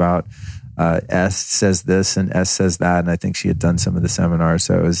talking about EST says this and EST says that. And I think she had done some of the seminars.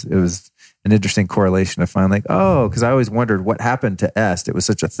 So it was an interesting correlation to find, like, oh, because I always wondered what happened to EST. It was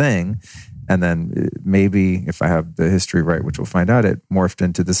such a thing. And then maybe if I have the history right, which we'll find out, it morphed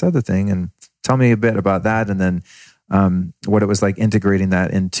into this other thing. And tell me a bit about that. And then what it was like integrating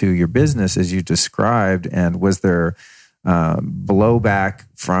that into your business as you described. And was there blowback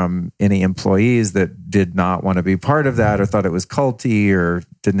from any employees that did not want to be part of that, or thought it was culty, or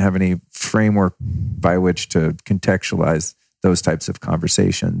didn't have any framework by which to contextualize those types of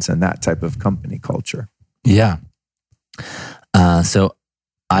conversations and that type of company culture? Yeah. So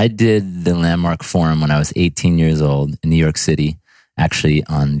I did the Landmark Forum when I was 18 years old in New York City, actually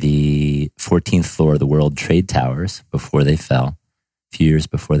on the 14th floor of the World Trade Towers before they fell, a few years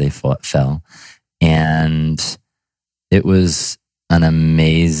before they fell. And it was an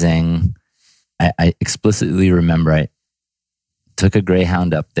amazing I explicitly remember I took a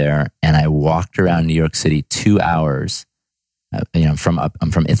Greyhound up there and I walked around New York City 2 hours. I'm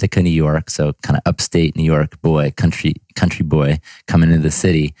from Ithaca, New York, so kind of upstate New York boy, country boy coming into the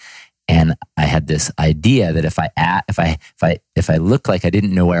city. And I had this idea that if I looked like I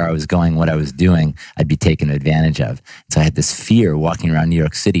didn't know where I was going, what I was doing, I'd be taken advantage of. So I had this fear walking around New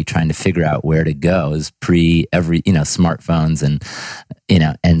York City trying to figure out where to go. It was pre every smartphones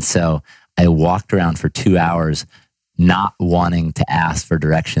and so I walked around for 2 hours, not wanting to ask for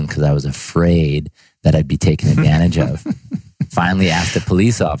direction because I was afraid that I'd be taken advantage of. Finally asked a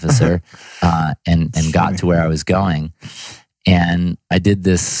police officer and got to where I was going. And I did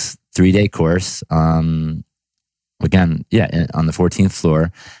this 3-day course, again, on the 14th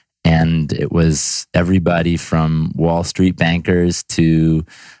floor. And it was everybody from Wall Street bankers to,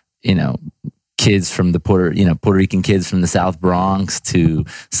 kids from the Puerto Rican kids from the South Bronx to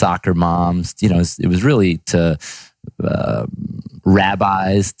soccer moms. It was really to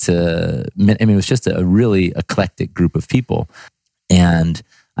rabbis it was just a really eclectic group of people. And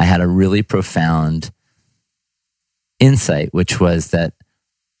I had a really profound insight, which was that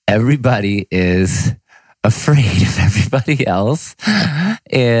everybody is afraid of everybody else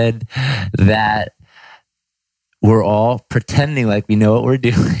and that we're all pretending like we know what we're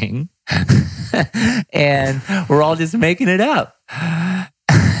doing and we're all just making it up.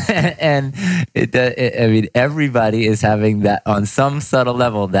 And everybody is having that on some subtle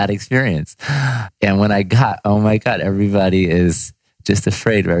level, that experience. And when I got, oh my God, everybody is just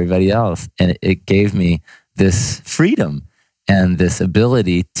afraid of everybody else. And it gave me this freedom and this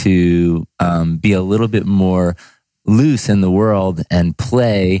ability to be a little bit more loose in the world and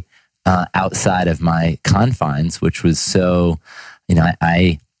play outside of my confines, which was so,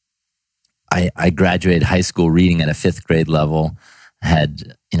 I graduated high school reading at a 5th grade level,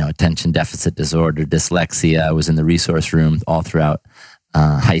 had, attention deficit disorder, dyslexia. I was in the resource room all throughout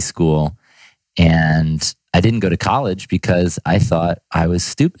high school. And I didn't go to college because I thought I was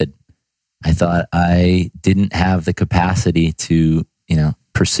stupid. I thought I didn't have the capacity to,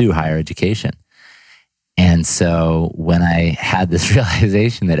 pursue higher education. And so when I had this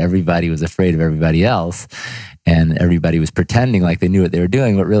realization that everybody was afraid of everybody else and everybody was pretending like they knew what they were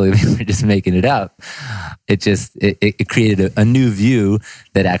doing, but really they were just making it up, it created a new view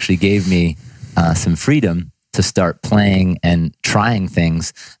that actually gave me some freedom to start playing and trying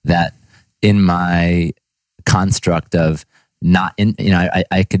things that in my construct of not in,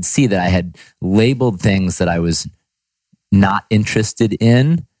 I could see that I had labeled things that I was not interested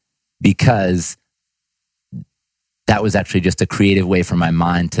in because that was actually just a creative way for my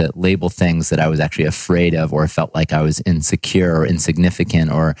mind to label things that I was actually afraid of or felt like I was insecure or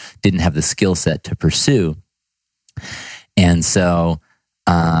insignificant or didn't have the skill set to pursue. And so,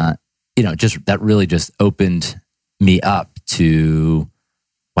 just that really just opened me up to,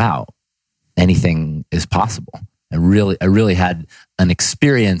 wow, anything is possible. I really had an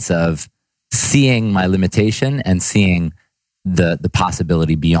experience of seeing my limitation and seeing the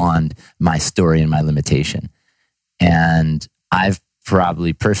possibility beyond my story and my limitation. And I've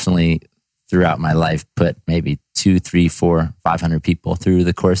probably personally throughout my life put maybe 2, 3, 4, 500 people through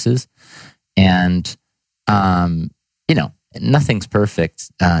the courses. And, nothing's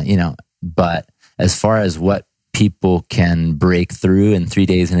perfect, but as far as what people can break through in 3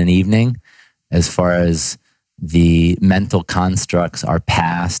 days and an evening, as far as the mental constructs, our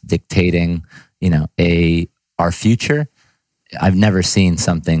past dictating, our future, I've never seen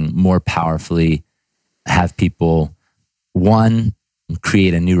something more powerfully have people, one,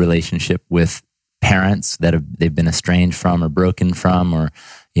 create a new relationship with parents that they've been estranged from or broken from, or,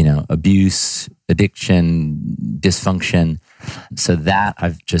 abuse, addiction, dysfunction. So that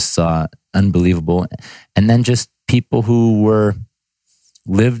I've just saw unbelievable. And then just people who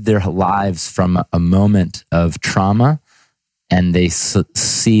lived their lives from a moment of trauma, and they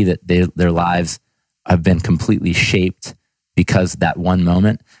see that their lives have been completely shaped because that one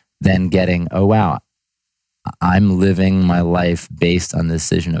moment, then getting, oh wow, I'm living my life based on the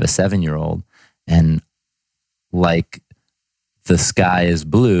decision of a 7-year-old. And like the sky is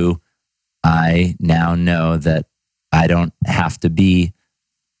blue, I now know that I don't have to be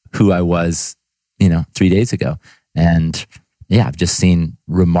who I was, 3 days ago. And yeah, I've just seen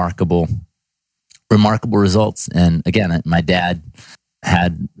remarkable results. And again, my dad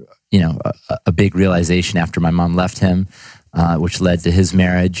had, a big realization after my mom left him, which led to his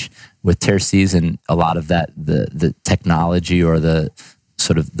marriage with Terces, and a lot of that, the technology or the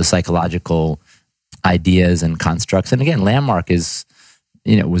sort of the psychological ideas and constructs. And again, Landmark is,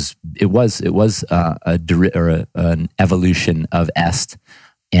 it was an evolution of Est,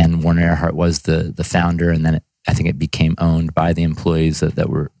 and Warner Englehart was the founder, and then I think it became owned by the employees that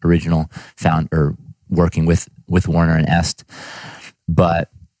were original or working with Warner and Est. But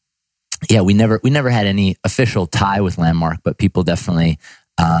yeah, we never had any official tie with Landmark, but people definitely,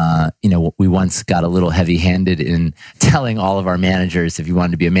 we once got a little heavy-handed in telling all of our managers, if you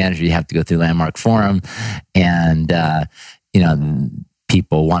wanted to be a manager, you have to go through Landmark Forum. And,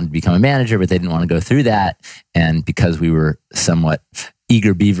 people wanted to become a manager, but they didn't want to go through that. And because we were somewhat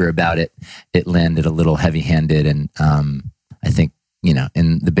eager beaver about it, it landed a little heavy-handed. And I think,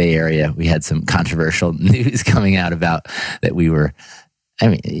 in the Bay Area, we had some controversial news coming out about that we were... I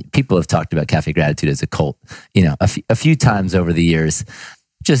mean, people have talked about Cafe Gratitude as a cult, a few times over the years,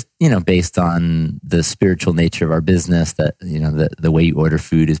 just, based on the spiritual nature of our business, that, the way you order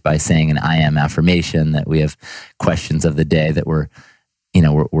food is by saying an I am affirmation, that we have questions of the day that we're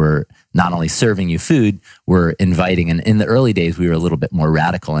not only serving you food, we're inviting. And in the early days, we were a little bit more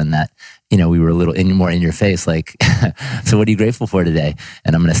radical in that, we were a little more in your face, like, so what are you grateful for today?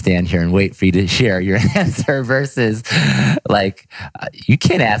 And I'm going to stand here and wait for you to share your answer versus like, you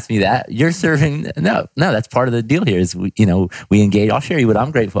can't ask me that. You're serving. No, that's part of the deal here is, we engage. I'll share you what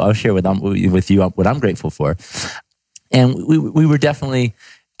I'm grateful. I'll share with you what I'm grateful for. And we were definitely,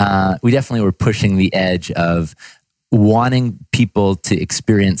 were pushing the edge of wanting people to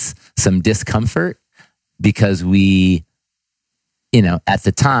experience some discomfort because we, at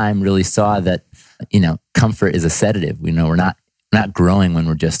the time really saw that, comfort is a sedative. We're not growing when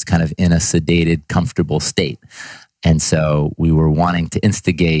we're just kind of in a sedated, comfortable state. And so we were wanting to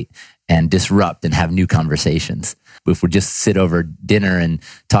instigate and disrupt and have new conversations. If we just sit over dinner and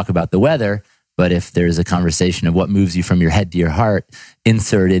talk about the weather, but if there's a conversation of what moves you from your head to your heart,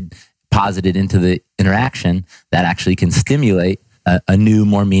 posited into the interaction, that actually can stimulate a new,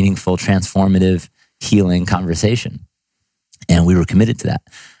 more meaningful, transformative, healing conversation. And we were committed to that.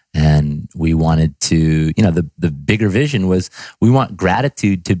 And we wanted to, the bigger vision was we want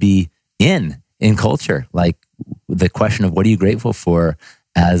gratitude to be in culture. Like the question of what are you grateful for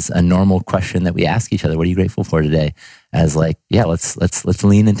as a normal question that we ask each other. What are you grateful for today? As like, yeah, let's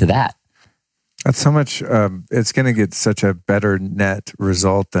lean into that. That's so much. It's going to get such a better net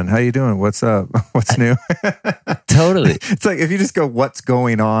result than how you doing? What's up? What's new? Totally. It's like if you just go, what's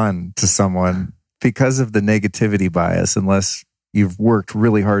going on to someone because of the negativity bias, unless you've worked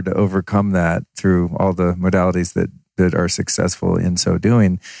really hard to overcome that through all the modalities that are successful in so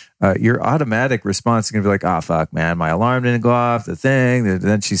doing, your automatic response is going to be like, oh, fuck, man, my alarm didn't go off, the thing.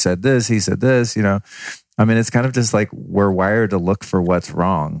 Then she said this, he said this, I mean, it's kind of just like we're wired to look for what's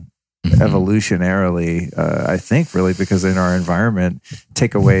wrong. Mm-hmm. Evolutionarily, I think really because in our environment,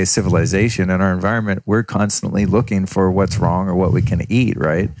 take away civilization, in our environment, we're constantly looking for what's wrong or what we can eat,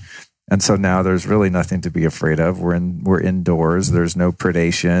 right? And so now there's really nothing to be afraid of. We're indoors. There's no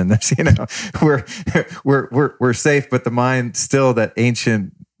predation. We're safe, but the mind still, that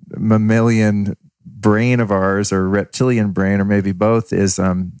ancient mammalian brain of ours or reptilian brain or maybe both is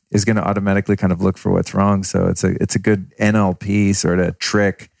going to automatically kind of look for what's wrong. So it's a good NLP sort of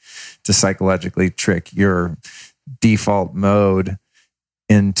trick to psychologically trick your default mode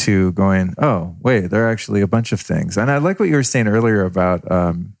into going, oh, wait, there are actually a bunch of things. And I like what you were saying earlier about,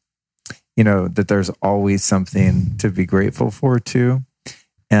 that there's always something to be grateful for too.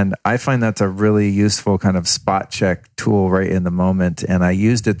 And I find that's a really useful kind of spot check tool right in the moment. And I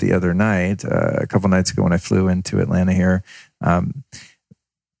used it the other night, a couple nights ago when I flew into Atlanta here,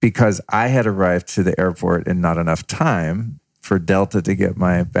 because I had arrived to the airport in not enough time for Delta to get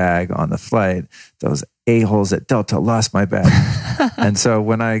my bag on the flight. Those a-holes at Delta lost my bag. And so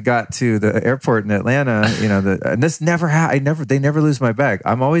when I got to the airport in Atlanta, and this never they never lose my bag.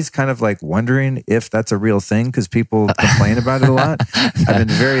 I'm always kind of like wondering if that's a real thing because people complain about it a lot. I've been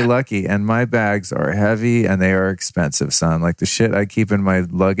very lucky, and my bags are heavy and they are expensive, son. Like the shit I keep in my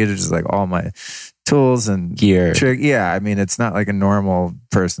luggage is like all my tools and gear. Yeah, I mean, it's not like a normal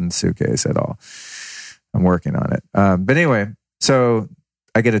person's suitcase at all. I'm working on it. But anyway, so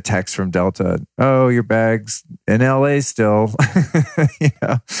I get a text from Delta. Oh, your bag's in LA still.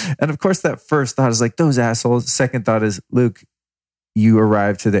 And of course, that first thought is like, those assholes. Second thought is, Luke, you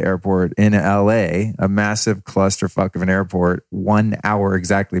arrived to the airport in LA, a massive clusterfuck of an airport, 1 hour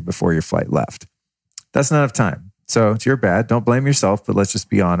exactly before your flight left. That's not enough time. So it's your bad. Don't blame yourself, but let's just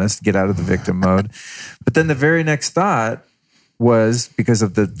be honest. Get out of the victim mode. But then the very next thought was, because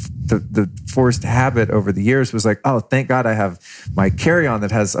of the forced habit over the years, was like, oh, thank God I have my carry-on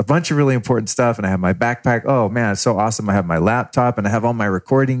that has a bunch of really important stuff, and I have my backpack. Oh man, it's so awesome. I have my laptop and I have all my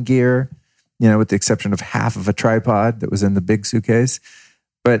recording gear, with the exception of half of a tripod that was in the big suitcase.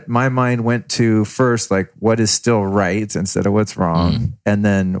 But my mind went to first, like, what is still right instead of what's wrong. And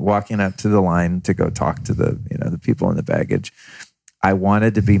then walking up to the line to go talk to the people in the baggage. I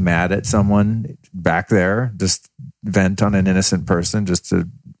wanted to be mad at someone back there, just vent on an innocent person just to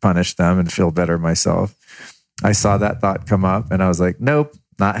punish them and feel better myself. I saw that thought come up and I was like, nope,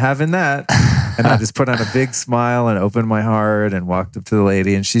 not having that. And I just put on a big smile and opened my heart and walked up to the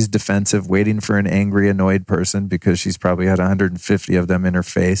lady, and she's defensive, waiting for an angry, annoyed person because she's probably had 150 of them in her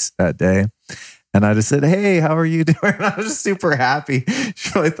face that day. And I just said, hey, how are you doing? And I was just super happy. She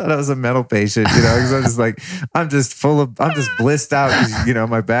probably thought I was a mental patient, because I'm just like, I'm just blissed out because,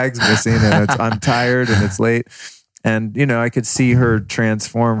 my bag's missing and I'm tired and it's late. And, I could see her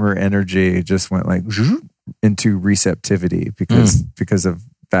transform. Her energy just went like into receptivity because of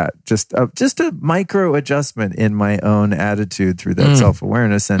that. Just a micro adjustment in my own attitude through that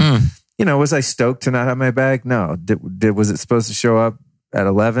self-awareness. And, was I stoked to not have my bag? No. Was it supposed to show up at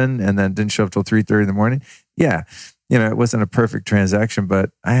 11 and then didn't show up till 3:30 in the morning? Yeah. It wasn't a perfect transaction, but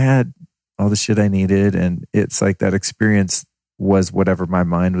I had all the shit I needed. And it's like that experience was whatever my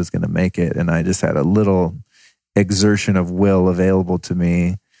mind was going to make it. And I just had a little exertion of will available to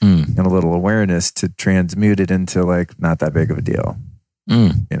me and a little awareness to transmute it into like, not that big of a deal,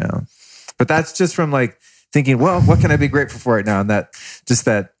 but that's just from like thinking, well, what can I be grateful for right now? And that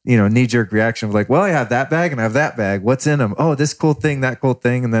knee-jerk reaction of like, well, I have that bag and I have that bag. What's in them? Oh, this cool thing, that cool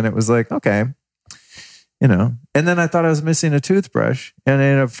thing. And then it was like, okay, and then I thought I was missing a toothbrush, and I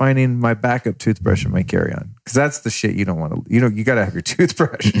ended up finding my backup toothbrush in my carry-on. Cause that's the shit you don't want to, you got to have your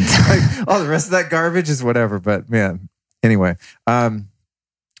toothbrush. Like, all the rest of that garbage is whatever. But man, anyway,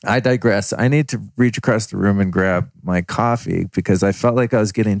 I digress. I need to reach across the room and grab my coffee because I felt like I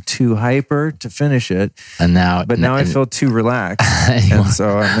was getting too hyper to finish it. But now I feel too relaxed. And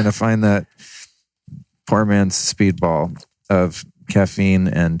so I'm going to find that poor man's speedball of caffeine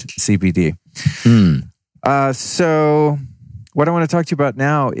and CBD. So what I want to talk to you about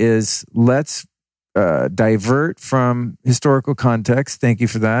now is let's divert from historical context. Thank you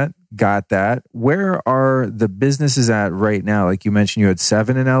for that. Got that. Where are the businesses at right now? Like you mentioned, you had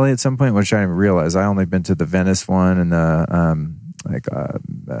 7 in LA at some point, which I didn't realize. I only been to the Venice one and the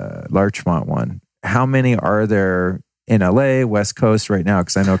Larchmont one. How many are there in LA, West Coast right now?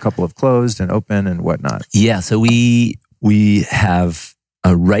 Because I know a couple have closed and open and whatnot. Yeah, so we have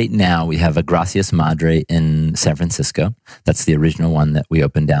right now we have a Gracias Madre in San Francisco. That's the original one that we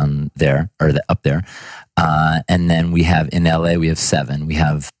opened down there up there. And then we have in LA, we have 7. We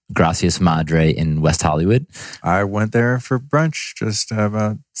have Gracias Madre in West Hollywood. I went there for brunch just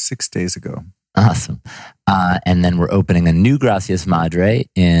about 6 days ago. Awesome. And then we're opening a new Gracias Madre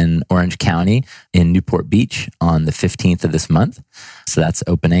in Orange County in Newport Beach on the 15th of this month. So that's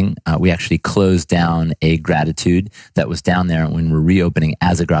opening. We actually closed down a Gratitude that was down there when we're reopening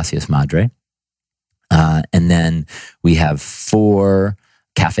as a Gracias Madre. And then we have 4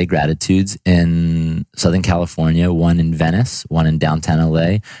 Cafe Gratitudes in Southern California, 1 in Venice, 1 in downtown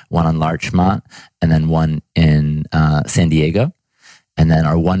LA, 1 on Larchmont, and then 1 in San Diego. And then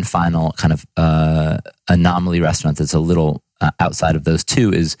our one final kind of anomaly restaurant that's a little outside of those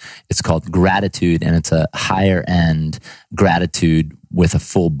 2 it's called Gratitude, and it's a higher end Gratitude with a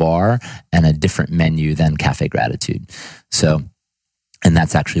full bar and a different menu than Cafe Gratitude. So, and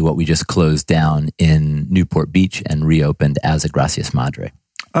that's actually what we just closed down in Newport Beach and reopened as a Gracias Madre.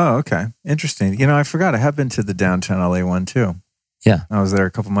 Oh, okay. Interesting. I forgot. I have been to the downtown LA one too. Yeah. I was there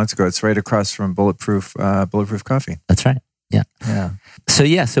a couple months ago. It's right across from Bulletproof Coffee. That's right. Yeah. Yeah.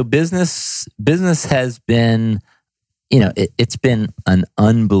 So business has been, it's been an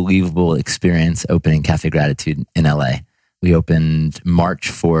unbelievable experience opening Cafe Gratitude in LA. We opened March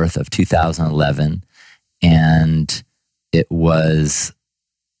 4th of 2011, and it was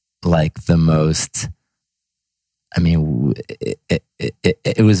like the most, it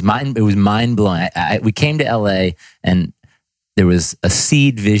was mind blowing. We came to LA, and there was a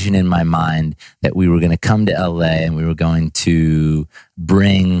seed vision in my mind that we were going to come to LA and we were going to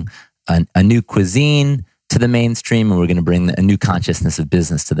bring a new cuisine to the mainstream, and we're going to bring a new consciousness of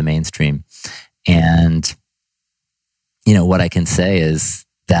business to the mainstream. And, what I can say is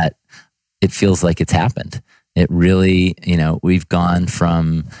that it feels like it's happened. It really, we've gone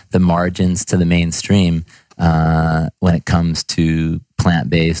from the margins to the mainstream when it comes to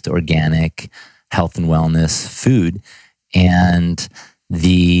plant-based, organic, health and wellness food. And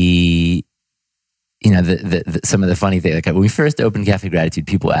some of the funny things, like when we first opened Cafe Gratitude,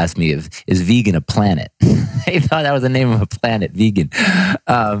 people asked me is vegan a planet? They thought that was the name of a planet, vegan.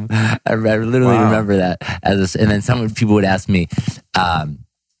 I literally remember that and then people would ask me,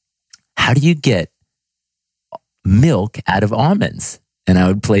 how do you get milk out of almonds? And I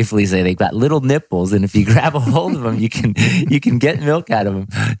would playfully say they've got little nipples, and if you grab a hold of them, you can get milk out of them.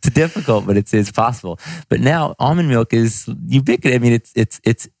 It's difficult, but it's possible. But now almond milk is ubiquitous. I mean,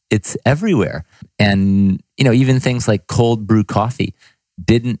 it's everywhere. And even things like cold brew coffee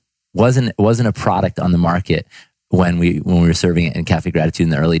wasn't a product on the market when we were serving it in Cafe Gratitude in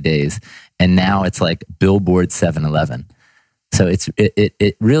the early days, and now it's like Billboard 7-Eleven. So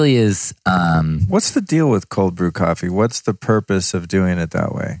it really is. What's the deal with cold brew coffee? What's the purpose of doing it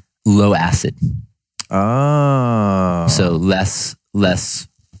that way? Low acid. Oh, so less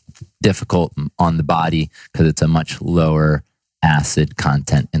difficult on the body because it's a much lower acid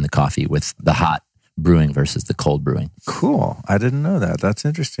content in the coffee with the hot brewing versus the cold brewing. Cool. I didn't know that. That's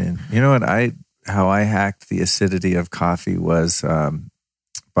interesting. You know what? How I hacked the acidity of coffee was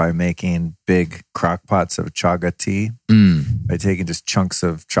by making big crock pots of chaga tea. By taking just chunks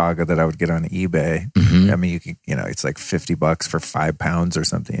of chaga that I would get on eBay. I mean, you can, it's like $50 for 5 pounds or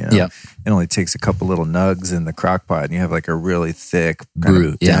something. Yeah. It only takes a couple little nugs in the crock pot, and you have like a really thick,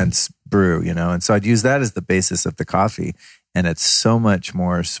 brew, dense brew. And so I'd use that as the basis of the coffee, and it's so much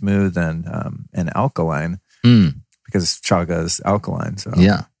more smooth and alkaline because chaga is alkaline. So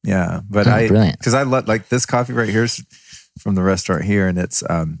yeah. But because I love like this coffee right here is from the restaurant here, and it's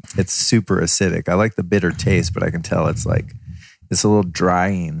super acidic. I like the bitter taste, but I can tell it's a little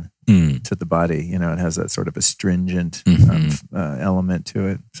drying to the body. It has that sort of astringent element to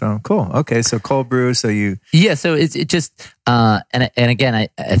it. So cool. Okay, so cold brew. So so it just and again,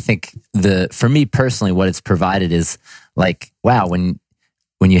 I think for me personally, what it's provided is like, wow, when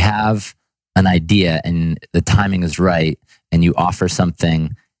you have an idea and the timing is right, and you offer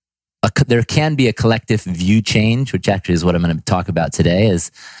something. There can be a collective view change, which actually is what I'm going to talk about today,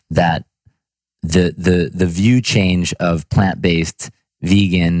 is that the view change of plant-based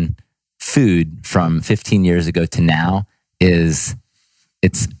vegan food from 15 years ago to now it's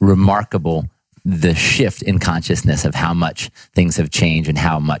remarkable, the shift in consciousness of how much things have changed and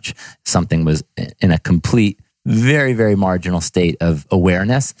how much something was in a complete, very, very marginal state of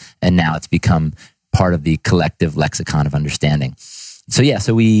awareness, and now it's become part of the collective lexicon of understanding. So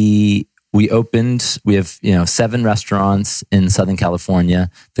we opened. We have 7 restaurants in Southern California.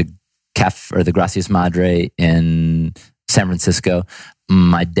 The Gracias Madre in San Francisco.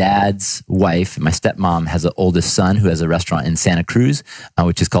 My dad's wife, my stepmom, has an oldest son who has a restaurant in Santa Cruz,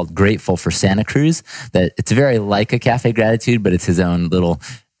 which is called Grateful for Santa Cruz. That it's very like a Cafe Gratitude, but it's his own little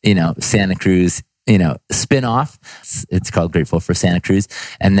Santa Cruz spin-off. It's called Grateful for Santa Cruz.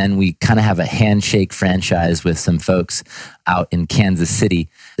 And then we kind of have a handshake franchise with some folks out in Kansas City.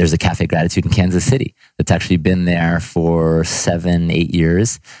 There's a Cafe Gratitude in Kansas City that's actually been there for 7-8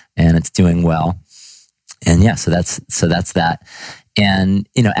 years, and it's doing well. And so that's that. And,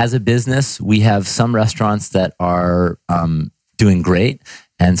 as a business, we have some restaurants that are doing great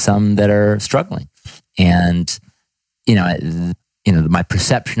and some that are struggling. And, my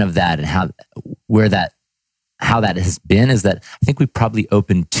perception of that and how that has been is that I think we probably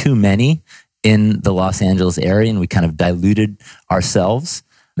opened too many in the Los Angeles area, and we kind of diluted ourselves.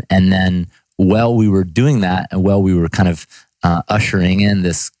 And then while we were doing that, and while we were kind of ushering in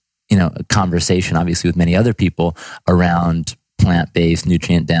this, conversation, obviously with many other people around plant-based,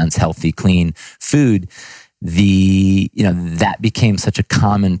 nutrient-dense, healthy, clean food, that became such a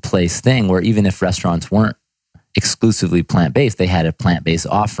commonplace thing where even if restaurants weren't exclusively plant-based, they had a plant-based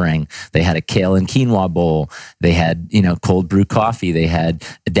offering. They had a kale and quinoa bowl. They had, cold brew coffee. They had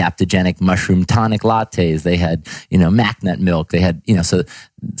adaptogenic mushroom tonic lattes. They had, mac nut milk. They had,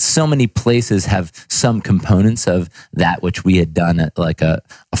 so many places have some components of that, which we had done like a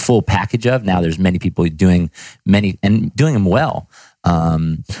full package of. Now there's many people doing many and doing them well.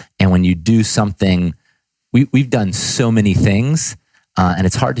 And when you do something, we've done so many things. And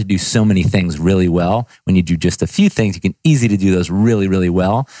it's hard to do so many things really well. When you do just a few things, you can easily do those really, really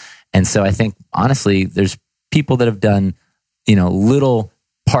well. And so I think, honestly, there's people that have done, little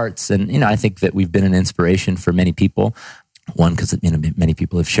parts. And, I think that we've been an inspiration for many people. One, because, many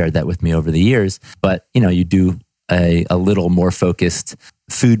people have shared that with me over the years. But, you do a little more focused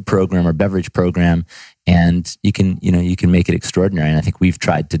food program or beverage program, and you can make it extraordinary. And I think we've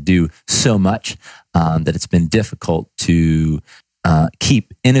tried to do so much that it's been difficult to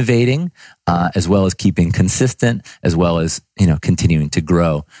keep innovating, as well as keeping consistent, as well as, continuing to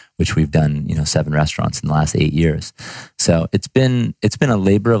grow, which we've done, 7 restaurants in the last 8 years. So it's been a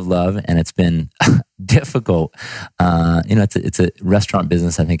labor of love, and it's been difficult. It's a restaurant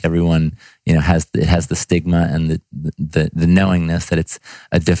business. I think everyone, has the stigma and the knowingness that it's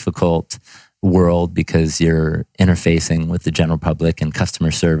a difficult world because you're interfacing with the general public and customer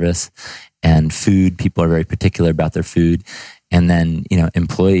service and food. People are very particular about their food. and then,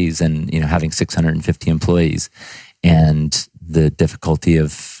 employees and, having 650 employees and the difficulty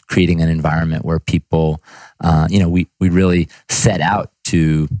of creating an environment where people, we really set out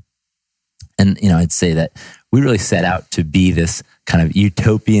to, and, I'd say that we really set out to be this kind of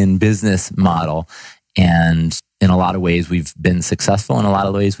utopian business model. And in a lot of ways, we've been successful. In a lot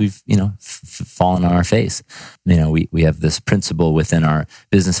of ways, we've, fallen on our face. We have this principle within our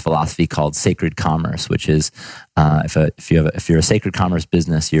business philosophy called sacred commerce, which is if you're a sacred commerce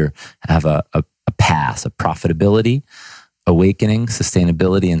business, you have a path of profitability, awakening,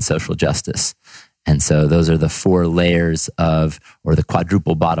 sustainability, and social justice. And so those are the 4 layers or the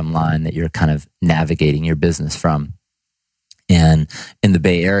quadruple bottom line that you're kind of navigating your business from. And in the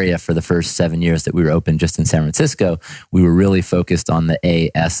Bay Area, for the first 7 years that we were open just in San Francisco, we were really focused on the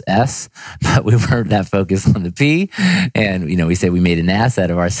ASS, but we weren't that focused on the P. And, we say we made an ass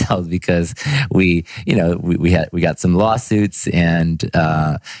out of ourselves because we got some lawsuits and,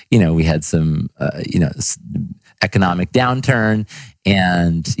 we had some, economic downturn.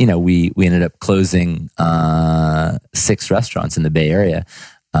 And, we ended up closing 6 restaurants in the Bay Area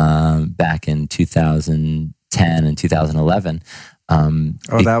back in 2010 and 2011.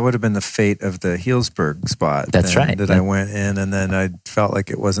 That would have been the fate of the Healdsburg spot. That's right. That I went in, and then I felt like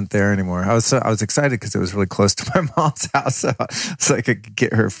it wasn't there anymore. I was excited because it was really close to my mom's house, so I could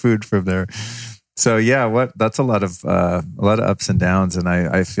get her food from there. So yeah, that's a lot of ups and downs, and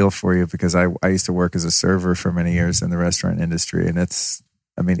I feel for you because I used to work as a server for many years in the restaurant industry, and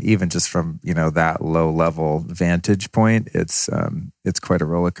even just from that low level vantage point, it's quite a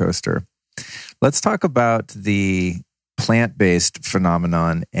roller coaster. Let's talk about the plant-based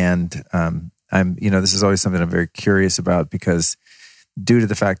phenomenon, and this is always something I'm very curious about because due to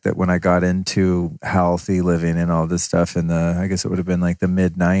the fact that when I got into healthy living and all this stuff in I guess it would have been like the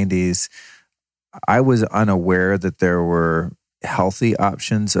mid 90s, I was unaware that there were healthy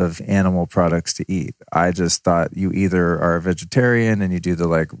options of animal products to eat. I just thought you either are a vegetarian and you do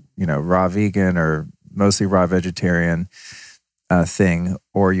the raw vegan or mostly raw vegetarian thing,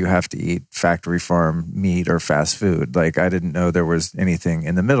 or you have to eat factory farm meat or fast food. Like I didn't know there was anything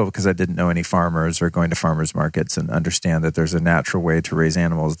in the middle because I didn't know any farmers or going to farmers markets and understand that there's a natural way to raise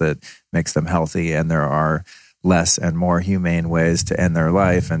animals that makes them healthy, and there are less and more humane ways to end their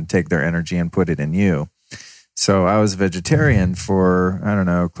life and take their energy and put it in you. So I was vegetarian for,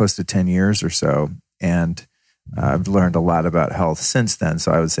 close to 10 years or so. And I've learned a lot about health since then.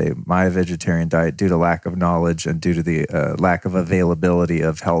 So I would say my vegetarian diet, due to lack of knowledge and due to the lack of availability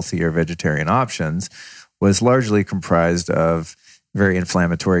of healthier vegetarian options, was largely comprised of very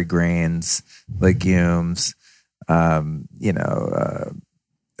inflammatory grains, legumes, what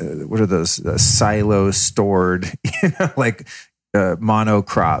are those silo stored,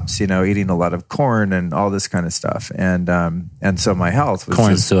 monocrops, eating a lot of corn and all this kind of stuff. And so my health was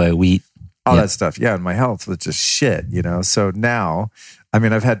corn, soy, wheat, all that stuff. Yeah. And my health was just shit, So now,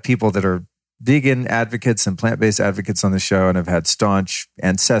 I've had people that are vegan advocates and plant-based advocates on the show, and I've had staunch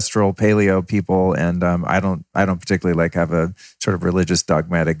ancestral paleo people. And I don't particularly have a sort of religious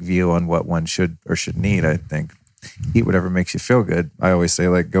dogmatic view on what one should or shouldn't eat. I think eat whatever makes you feel good. I always say,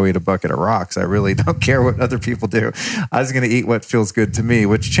 go eat a bucket of rocks. I really don't care what other people do. I was going to eat what feels good to me,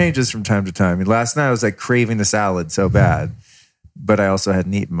 which changes from time to time. Last night I was craving a salad so bad, but I also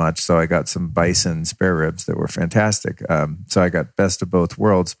hadn't eaten much. So I got some bison spare ribs that were fantastic. So I got best of both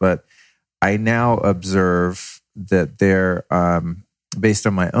worlds. But I now observe that they're, based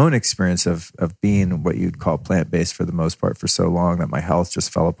on my own experience of being what you'd call plant-based for the most part for so long, that my health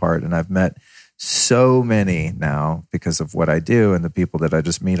just fell apart. And I've met so many now because of what I do and the people that I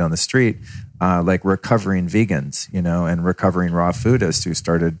just meet on the street, recovering vegans, and recovering raw foodists who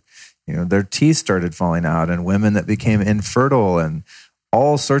started, their teeth started falling out, and women that became infertile and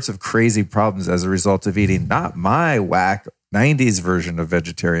all sorts of crazy problems as a result of eating not my whack 90s version of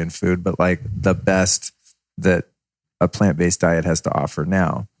vegetarian food, but the best that a plant-based diet has to offer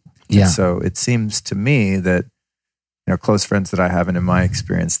now. Yeah. And so it seems to me that, close friends that I have, and in my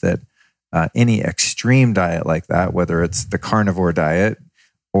experience, that any extreme diet like that, whether it's the carnivore diet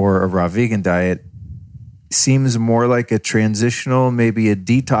or a raw vegan diet, seems more like a transitional, maybe a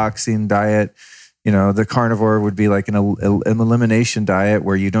detoxing diet. The carnivore would be like an elimination diet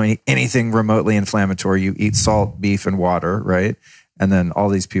where you don't eat anything remotely inflammatory. You eat salt, beef, and water, right? And then all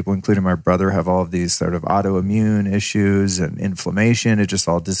these people, including my brother, have all of these sort of autoimmune issues and inflammation. It just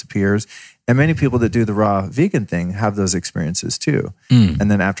all disappears. And many people that do the raw vegan thing have those experiences too. And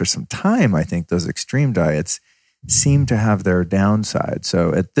then after some time, I think those extreme diets seem to have their downside.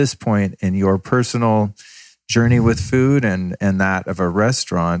 So at this point in your personal journey with food and that of a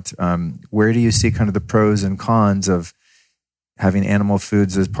restaurant, where do you see kind of the pros and cons of having animal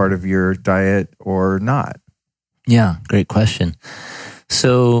foods as part of your diet or not? Yeah, great question.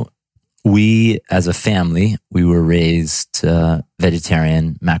 So we, as a family, we were raised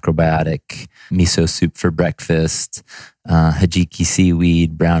vegetarian, macrobiotic, miso soup for breakfast, hajiki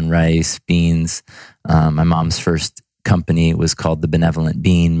seaweed, brown rice, beans. My mom's first company was called The Benevolent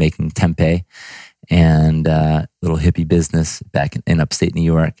Bean, making tempeh, and little hippie business back in upstate New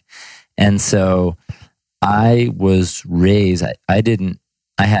York. And so I was raised, I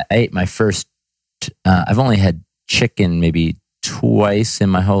ate my first, I've only had chicken maybe twice in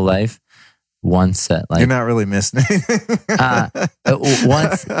my whole life. Once at You're not really missing anything.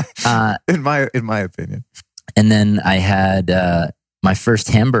 Once, in my opinion. And then I had my first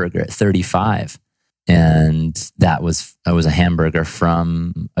hamburger at 35, and that was a hamburger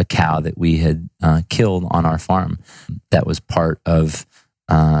from a cow that we had killed on our farm. That was part of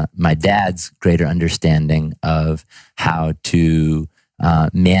my dad's greater understanding of how to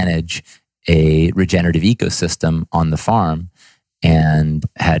manage a regenerative ecosystem on the farm. And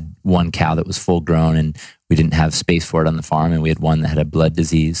had one cow that was full grown, and we didn't have space for it on the farm, and we had one that had a blood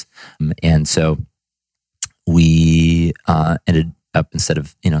disease. And so we ended up, instead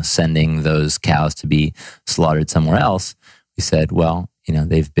of sending those cows to be slaughtered somewhere else, we said, well,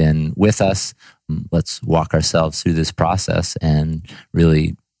 they've been with us. Let's walk ourselves through this process and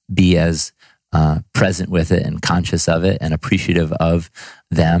really be as present with it and conscious of it and appreciative of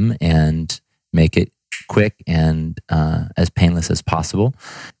them, and make it quick and as painless as possible.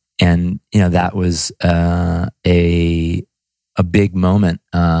 And that was a big moment.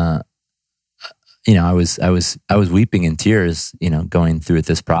 I was weeping in tears, going through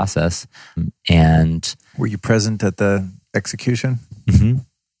this process. And were you present at the execution? Mm-hmm.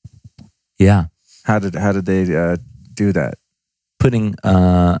 Yeah. How did they do that? Putting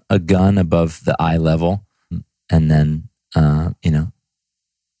a gun above the eye level, and then and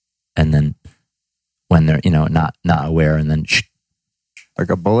then when they're not aware, and then like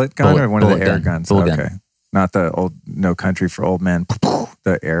a bullet gun or one of the air guns. Bullet okay, gun. Not the old No Country for Old Men,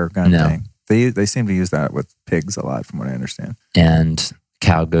 the air gun thing. They seem to use that with pigs a lot, from what I understand. And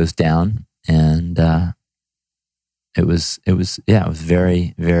cow goes down, and it was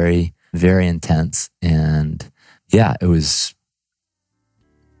very, very, very intense, and it was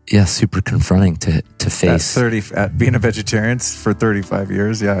super confronting to face. At being a vegetarian for 35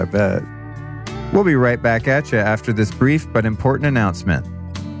 years, I bet. We'll be right back at you after this brief but important announcement.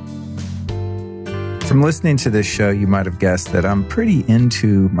 From listening to this show, you might have guessed that I'm pretty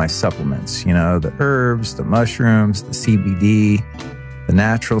into my supplements. The herbs, the mushrooms, the CBD, the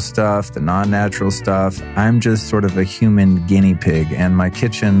natural stuff, the non-natural stuff. I'm just sort of a human guinea pig, and my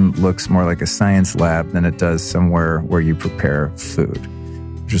kitchen looks more like a science lab than it does somewhere where you prepare food.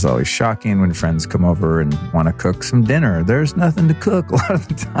 Which is always shocking when friends come over and want to cook some dinner. There's nothing to cook a lot of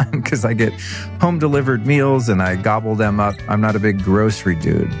the time because I get home delivered meals and I gobble them up. I'm not a big grocery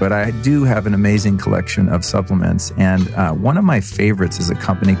dude, but I do have an amazing collection of supplements. And one of my favorites is a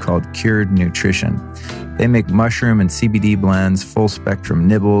company called Cured Nutrition. They make mushroom and CBD blends, full spectrum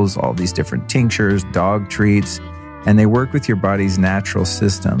nibbles, all these different tinctures, dog treats. And they work with your body's natural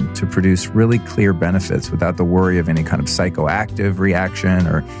system to produce really clear benefits without the worry of any kind of psychoactive reaction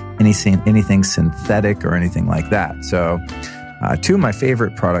or anything synthetic or anything like that. So two of my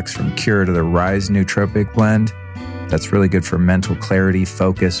favorite products from Cured are the Rise Nootropic Blend. That's really good for mental clarity,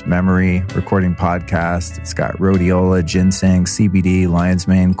 focus, memory, recording podcasts. It's got rhodiola, ginseng, CBD, lion's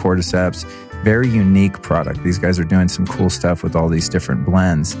mane, cordyceps. Very unique product. These guys are doing some cool stuff with all these different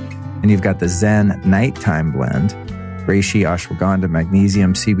blends. And you've got the Zen Nighttime Blend, reishi, ashwagandha,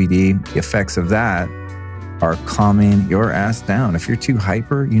 magnesium, CBD. The effects of that are calming your ass down. If you're too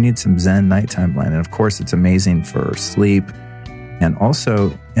hyper, you need some Zen Nighttime Blend. And of course, it's amazing for sleep and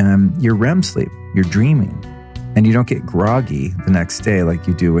also your REM sleep, your dreaming. And you don't get groggy the next day like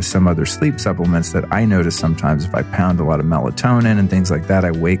you do with some other sleep supplements that I notice sometimes. If I pound a lot of melatonin and things like that,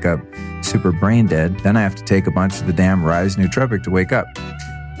 I wake up super brain dead. Then I have to take a bunch of the damn Rise Nootropic to wake up.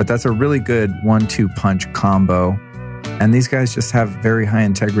 But that's a really good 1-2 punch combo. And these guys just have very high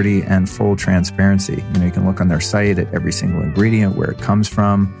integrity and full transparency. You can look on their site at every single ingredient, where it comes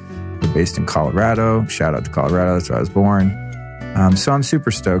from. They're based in Colorado. Shout out to Colorado. That's where I was born. So I'm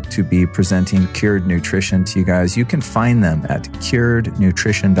super stoked to be presenting Cured Nutrition to you guys. You can find them at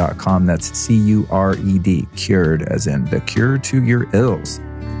curednutrition.com. That's C-U-R-E-D, cured as in the cure to your ills.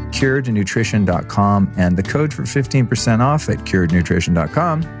 curednutrition.com, and the code for 15% off at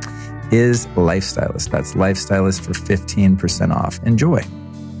curednutrition.com is Lifestylist. That's Lifestylist for 15% off. Enjoy.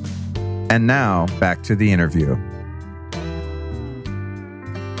 And now back to the interview.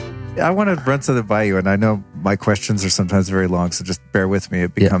 I want to run something by you, and I know my questions are sometimes very long, so just bear with me.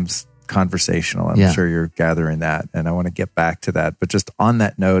 It becomes conversational. I'm sure you're gathering that, and I want to get back to that. But just on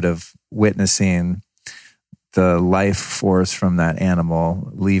that note of witnessing the life force from that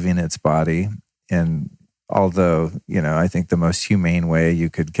animal leaving its body, and although, I think the most humane way you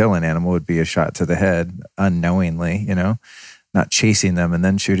could kill an animal would be a shot to the head unknowingly, not chasing them and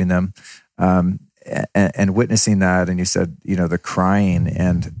then shooting them. And witnessing that, and you said, the crying,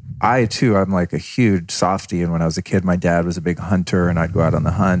 and I too, I'm like a huge softie. And when I was a kid, my dad was a big hunter, and I'd go out on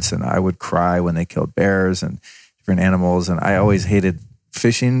the hunts, and I would cry when they killed bears and different animals. And I always hated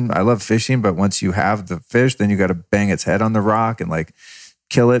fishing. I love fishing, but once you have the fish, then you got to bang its head on the rock and like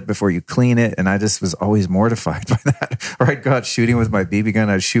kill it before you clean it. And I just was always mortified by that. Or I'd go out shooting with my BB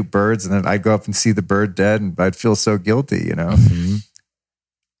gun, I'd shoot birds, and then I'd go up and see the bird dead, and I'd feel so guilty, Mm-hmm.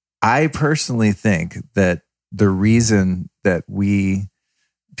 I personally think that the reason that we,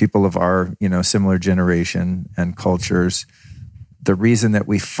 people of our, similar generation and cultures, the reason that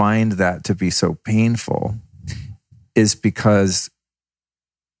we find that to be so painful is because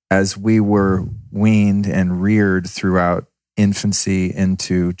as we were weaned and reared throughout infancy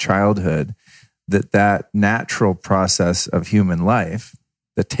into childhood, that natural process of human life,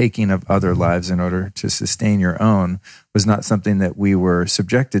 the taking of other lives in order to sustain your own, was not something that we were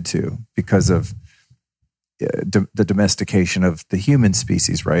subjected to because of the domestication of the human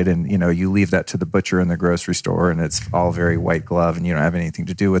species, right? And, you leave that to the butcher in the grocery store, and it's all very white glove, and you don't have anything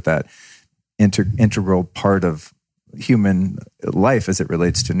to do with that integral part of human life as it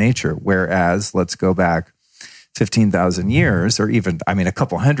relates to nature. Whereas, let's go back 15,000 years, or even, a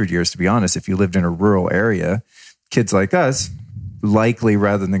couple hundred years, to be honest, if you lived in a rural area, kids like us, likely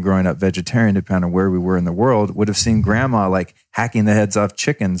rather than growing up vegetarian, depending on where we were in the world, would have seen grandma like hacking the heads off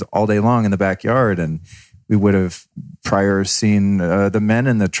chickens all day long in the backyard. And we would have prior seen the men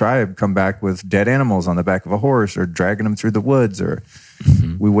in the tribe come back with dead animals on the back of a horse or dragging them through the woods. Or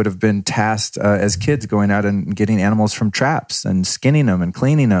we would have been tasked as kids going out and getting animals from traps and skinning them and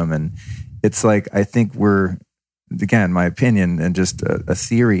cleaning them. And it's like, I think we're, again, my opinion and just a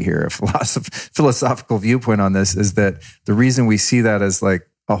theory here, a philosophical viewpoint on this, is that the reason we see that as like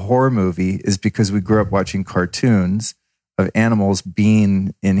a horror movie is because we grew up watching cartoons of animals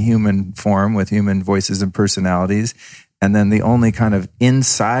being in human form with human voices and personalities. And then the only kind of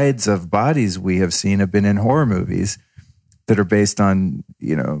insides of bodies we have seen have been in horror movies that are based on,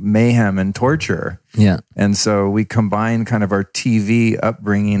 mayhem and torture. Yeah. And so we combine kind of our TV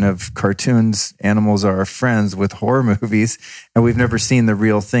upbringing of cartoons, animals are our friends, with horror movies. And we've never seen the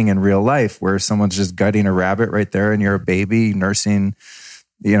real thing in real life where someone's just gutting a rabbit right there and you're a baby nursing,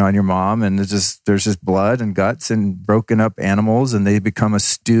 on your mom, and there's just blood and guts and broken up animals, and they become a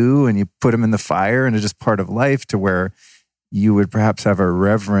stew, and you put them in the fire, and it's just part of life, to where you would perhaps have a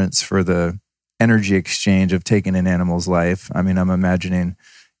reverence for the energy exchange of taking an animal's life. I'm imagining,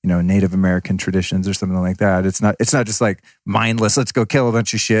 Native American traditions or something like that. It's not just like mindless, let's go kill a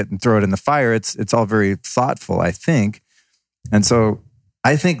bunch of shit and throw it in the fire. It's all very thoughtful, I think. And so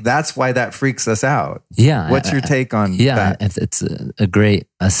I think that's why that freaks us out. Yeah. What's your take on that? It's a great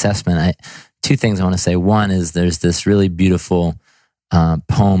assessment. Two things I want to say. One is there's this really beautiful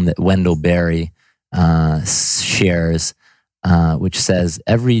poem that Wendell Berry shares, which says,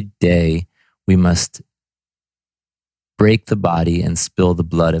 every day we must break the body and spill the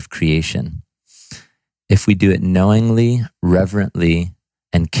blood of creation. If we do it knowingly, reverently,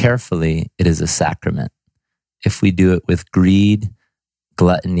 and carefully, it is a sacrament. If we do it with greed,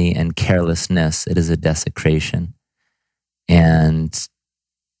 gluttony, and carelessness, it is a desecration. And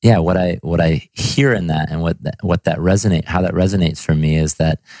yeah, what I hear in that, and how that resonates for me, is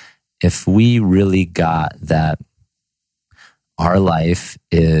that if we really got that our life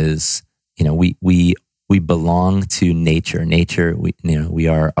is, we belong to nature. Nature, we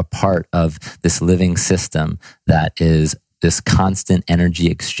are a part of this living system that is this constant energy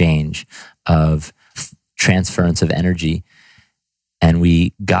exchange of transference of energy. And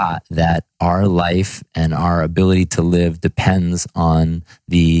we got that our life and our ability to live depends on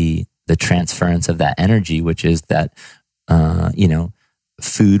the transference of that energy, which is that,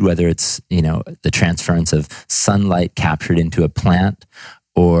 food, whether it's, the transference of sunlight captured into a plant,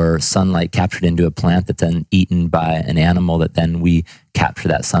 or sunlight captured into a plant that's then eaten by an animal, that then we capture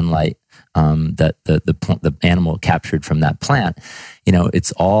that sunlight, that the animal captured from that plant.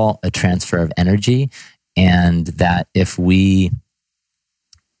 It's all a transfer of energy. And that if we're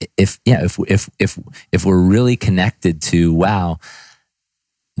really connected to, wow,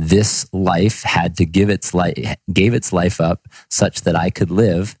 this life had to gave its life up such that I could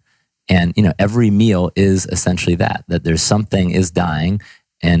live. And, every meal is essentially that there's something is dying,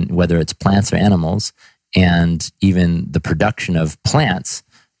 and whether it's plants or animals, and even the production of plants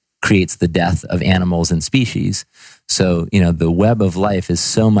creates the death of animals and species. So, the web of life is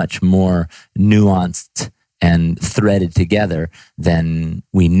so much more nuanced and threaded together than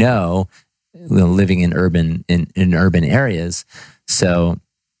we know, living in urban areas. So,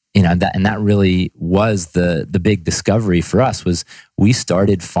 that really was the big discovery for us. Was we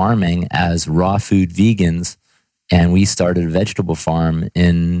started farming as raw food vegans, and we started a vegetable farm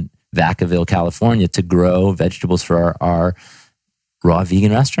in Vacaville, California, to grow vegetables for our raw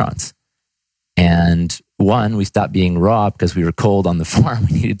vegan restaurants. And we stopped being raw because we were cold on the farm.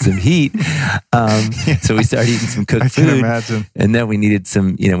 We needed some heat. So we started eating some cooked food. I can imagine. And then we needed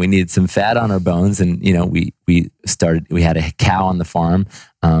some fat on our bones. And, we had a cow on the farm,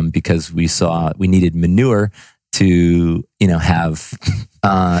 because we saw we needed manure to, have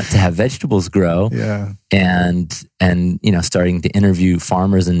vegetables grow. Yeah. And, starting to interview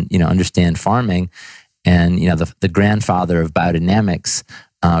farmers and, understand farming. And, the grandfather of biodynamics,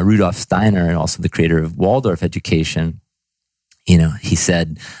 Rudolf Steiner, also the creator of Waldorf education, he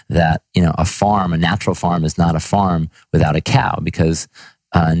said that, a natural farm is not a farm without a cow, because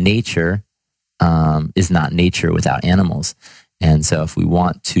nature is not nature without animals. And so if we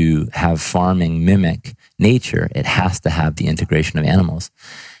want to have farming mimic nature, it has to have the integration of animals.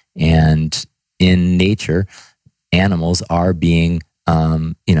 And in nature, animals are being,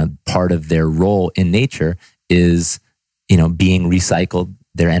 part of their role in nature is, being recycled,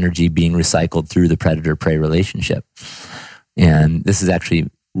 their energy being recycled through the predator-prey relationship. And this is actually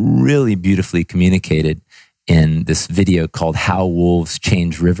really beautifully communicated in this video called How Wolves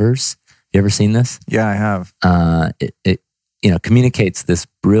Change Rivers. You ever seen this? Yeah, I have. It communicates this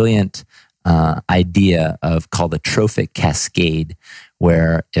brilliant idea called a trophic cascade,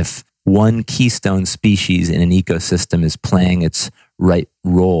 where if one keystone species in an ecosystem is playing its right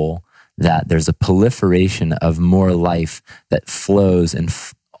role, that there's a proliferation of more life that flows and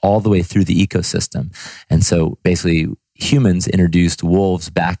all the way through the ecosystem. And so basically humans introduced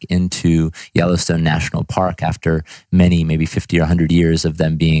wolves back into Yellowstone National Park after maybe 50 or 100 years of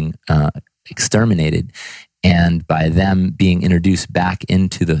them being exterminated. And by them being introduced back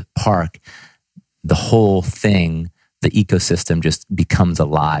into the park, the whole thing, the ecosystem just becomes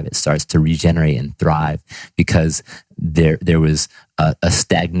alive. It starts to regenerate and thrive, because there was a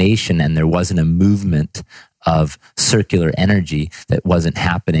stagnation and there wasn't a movement of circular energy that wasn't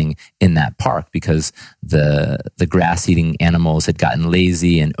happening in that park, because the grass-eating animals had gotten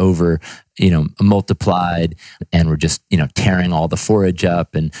lazy and multiplied, and were just tearing all the forage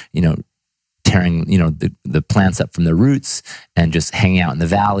up, and tearing the plants up from the roots and just hanging out in the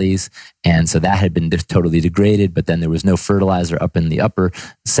valleys. And so that had been totally degraded, but then there was no fertilizer up in the upper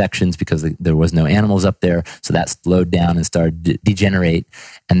sections because there was no animals up there. So that slowed down and started to degenerate.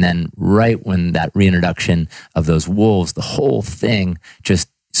 And then right when that reintroduction of those wolves, the whole thing, just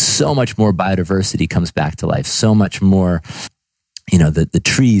so much more biodiversity comes back to life, so much more. The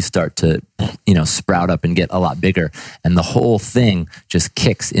trees start to, sprout up and get a lot bigger. And the whole thing just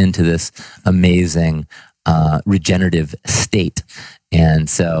kicks into this amazing regenerative state. And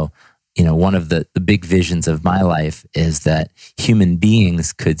so, one of the big visions of my life is that human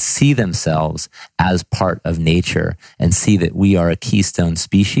beings could see themselves as part of nature and see that we are a keystone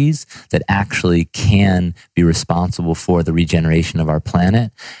species that actually can be responsible for the regeneration of our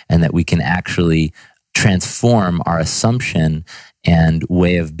planet, and that we can actually transform our assumption and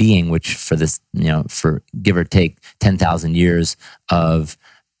way of being, which for this, for give or take 10,000 years of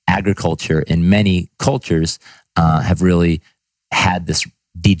agriculture in many cultures, have really had this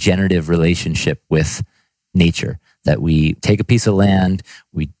degenerative relationship with nature, that we take a piece of land,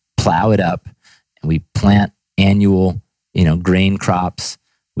 we plow it up, and we plant annual, grain crops.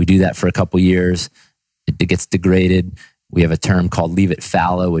 We do that for a couple years. It gets degraded. We have a term called leave it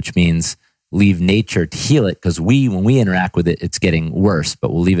fallow, which means leave nature to heal it, because when we interact with it, it's getting worse,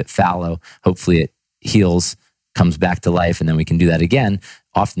 but we'll leave it fallow. Hopefully it heals, comes back to life, and then we can do that again.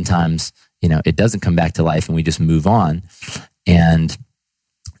 Oftentimes, it doesn't come back to life and we just move on. And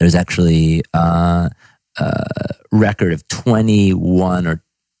there's actually a record of 21 or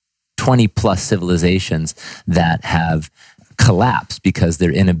 20 plus civilizations that have collapsed because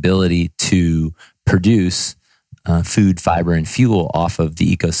their inability to produce food, fiber, and fuel off of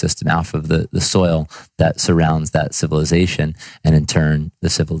the ecosystem, off of the soil that surrounds that civilization. And in turn, the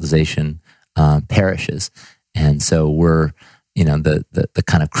civilization perishes. And so we're, the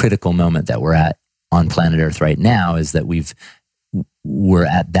kind of critical moment that we're at on planet Earth right now is that we're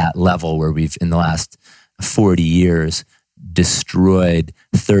at that level where we've, in the last 40 years, destroyed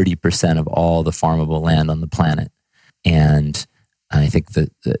 30% of all the farmable land on the planet. And I think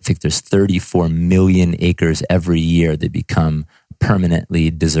there's 34 million acres every year that become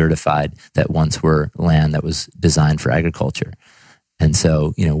permanently desertified that once were land that was designed for agriculture. And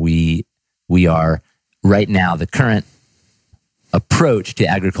so, we are right now, the current approach to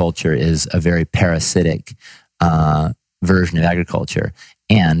agriculture is a very parasitic version of agriculture.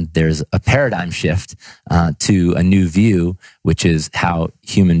 And there's a paradigm shift to a new view, which is how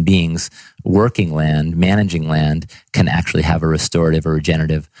human beings working land, managing land, can actually have a restorative or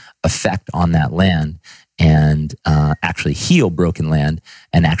regenerative effect on that land and actually heal broken land.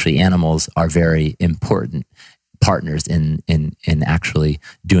 And actually animals are very important partners in actually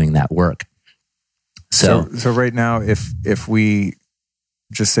doing that work. So right now, if we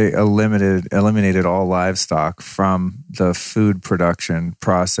just say eliminated all livestock from the food production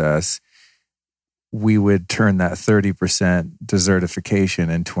process, we would turn that 30% desertification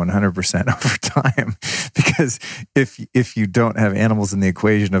into 100% over time. Because if you don't have animals in the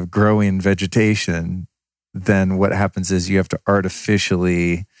equation of growing vegetation, then what happens is you have to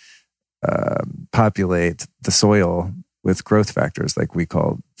artificially populate the soil with growth factors, like we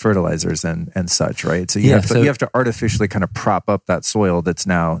call fertilizers and such, right? So you have to artificially kind of prop up that soil that's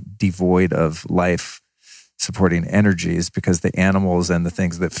now devoid of life supporting energies, because the animals and the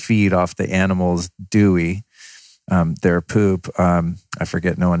things that feed off the animals' dewy, their poop. I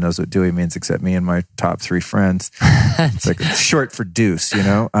forget, no one knows what dewy means except me and my top 3 friends. It's like short for deuce,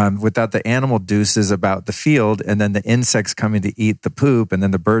 without the animal deuce is about the field, and then the insects coming to eat the poop, and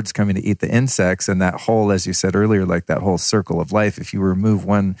then the birds coming to eat the insects, and that whole, as you said earlier, like that whole circle of life. If you remove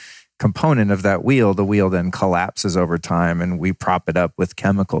one component of that wheel, the wheel then collapses over time, and we prop it up with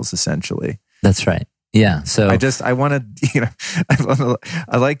chemicals, essentially. That's right. Yeah. So I like to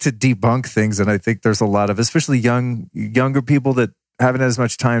debunk things. And I think there's a lot of, especially younger people that haven't had as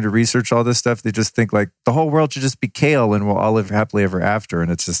much time to research all this stuff. They just think like the whole world should just be kale and we'll all live happily ever after. And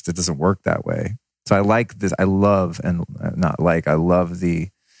it doesn't work that way. So I like this. I love the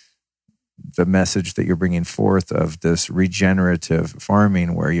message that you're bringing forth of this regenerative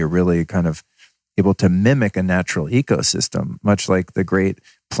farming, where you're really kind of able to mimic a natural ecosystem, much like the Great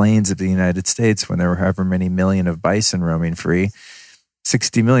Plains of the United States, when there were however many million of bison roaming free.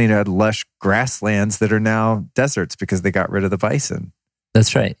 60 million had lush grasslands that are now deserts because they got rid of the bison.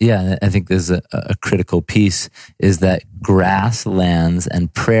 That's right. Yeah, I think there's a critical piece is that grasslands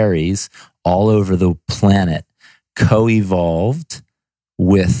and prairies all over the planet co-evolved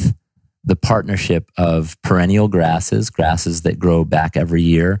with the partnership of perennial grasses that grow back every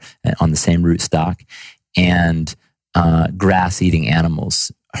year on the same rootstock, and grass-eating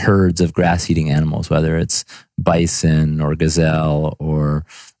animals, herds of grass-eating animals, whether it's bison or gazelle or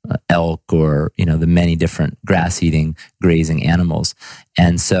elk or, the many different grass-eating, grazing animals.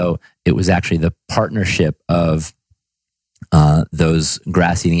 And so it was actually the partnership of those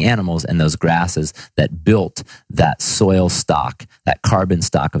grass-eating animals and those grasses that built that soil stock, that carbon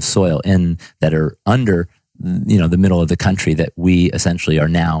stock of soil that are under, the middle of the country, that we essentially are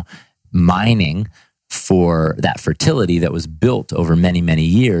now mining for that fertility that was built over many, many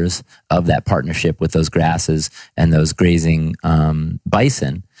years of that partnership with those grasses and those grazing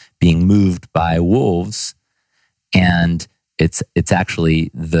bison being moved by wolves. And it's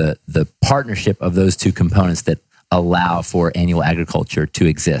actually the partnership of those two components that allow for annual agriculture to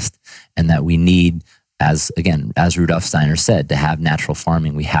exist, and that we need, as Rudolf Steiner said, to have natural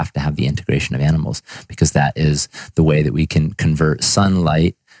farming, we have to have the integration of animals, because that is the way that we can convert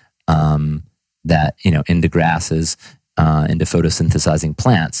sunlight into grasses, into photosynthesizing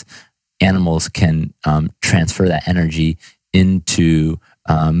plants. Animals can transfer that energy into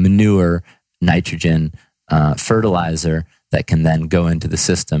manure, nitrogen, fertilizer that can then go into the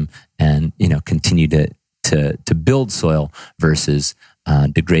system and continue to build soil versus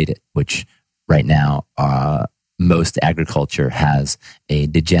degrade it, which right now most agriculture has a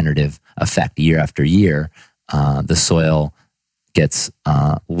degenerative effect year after year. The soil gets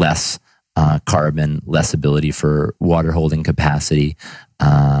less carbon, less ability for water holding capacity,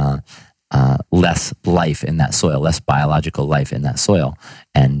 less life in that soil, less biological life in that soil.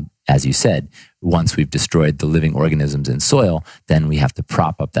 And as you said, once we've destroyed the living organisms in soil, then we have to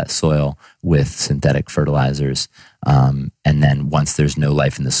prop up that soil with synthetic fertilizers. And then once there's no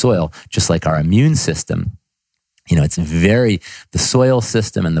life in the soil, just like our immune system, the soil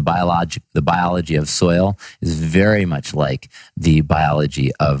system and the biology of soil is very much like the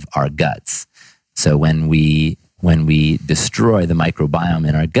biology of our guts. So when we destroy the microbiome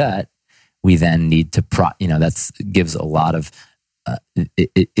in our gut, we then need to gives a lot of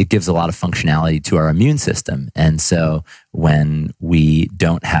it gives a lot of functionality to our immune system. And so when we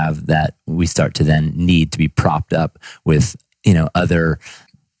don't have that, we start to then need to be propped up with other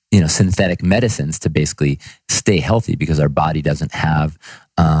synthetic medicines to basically stay healthy, because our body doesn't have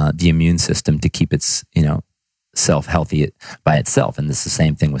the immune system to keep its self healthy by itself. And this is the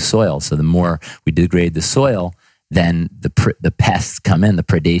same thing with soil. So the more we degrade the soil, then the pests come in, the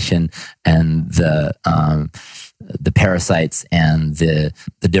predation and the parasites and the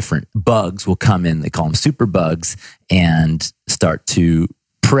different bugs will come in. They call them super bugs, and start to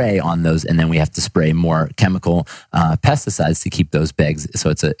prey on those, and then we have to spray more chemical pesticides to keep those bugs. So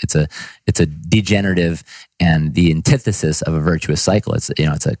it's a degenerative and the antithesis of a virtuous cycle. It's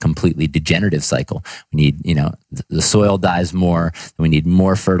a completely degenerative cycle. We need the soil dies more, then we need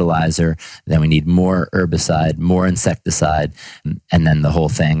more fertilizer, then we need more herbicide, more insecticide, and then the whole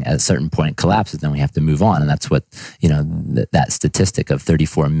thing at a certain point collapses. Then we have to move on, and that's what that statistic of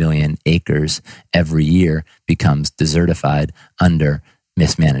 34 million acres every year becomes desertified under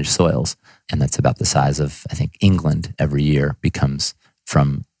mismanaged soils. And that's about the size of, I think, England every year becomes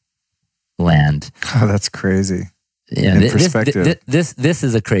from land. Oh, that's crazy. Perspective. This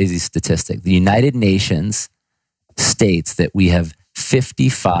is a crazy statistic. The United Nations states that we have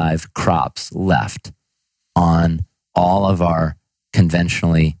 55 crops left on all of our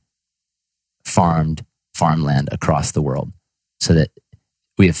conventionally farmland across the world. So that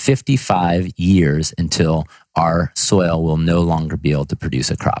we have 55 years until our soil will no longer be able to produce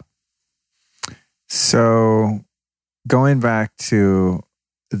a crop. So going back to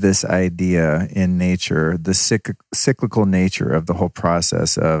this idea in nature, the cyclical nature of the whole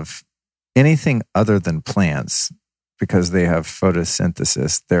process of anything other than plants, because they have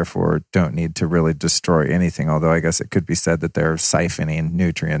photosynthesis, therefore don't need to really destroy anything. Although I guess it could be said that they're siphoning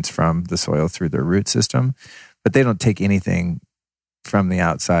nutrients from the soil through their root system, but they don't take anything from the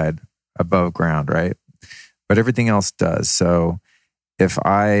outside above ground, right? But everything else does. So if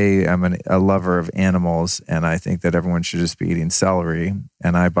I am a lover of animals and I think that everyone should just be eating celery,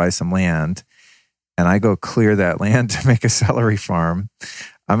 and I buy some land and I go clear that land to make a celery farm,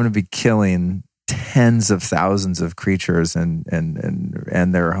 I'm going to be killing tens of thousands of creatures and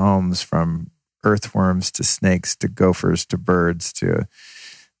their homes, from earthworms to snakes to gophers to birds to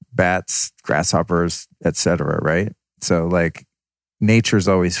bats, grasshoppers, etc. Right? So nature's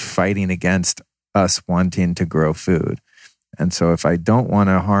always fighting against us wanting to grow food. And so if I don't want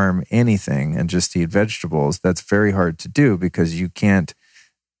to harm anything and just eat vegetables, that's very hard to do, because you can't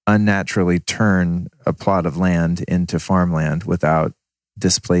unnaturally turn a plot of land into farmland without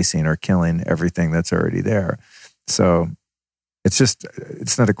displacing or killing everything that's already there. So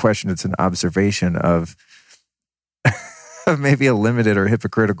it's not a question, it's an observation of maybe a limited or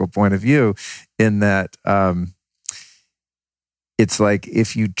hypocritical point of view, in that it's like,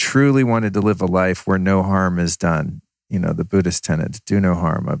 if you truly wanted to live a life where no harm is done, the Buddhist tenet, do no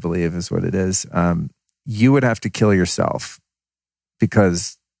harm, I believe is what it is, you would have to kill yourself,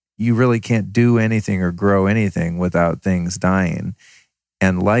 because you really can't do anything or grow anything without things dying.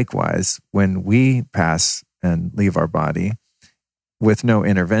 And likewise, when we pass and leave our body with no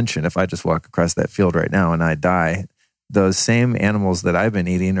intervention, if I just walk across that field right now and I die, those same animals that I've been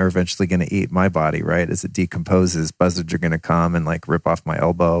eating are eventually going to eat my body, right? As it decomposes, buzzards are going to come and rip off my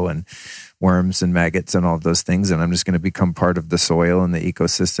elbow, and worms and maggots and all of those things. And I'm just going to become part of the soil and the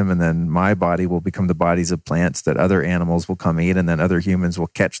ecosystem. And then my body will become the bodies of plants that other animals will come eat. And then other humans will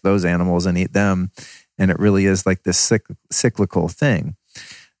catch those animals and eat them. And it really is like this cyclical thing.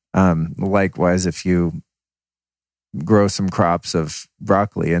 Likewise, if you grow some crops of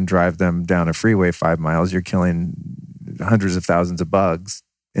broccoli and drive them down a freeway 5 miles, you're killing hundreds of thousands of bugs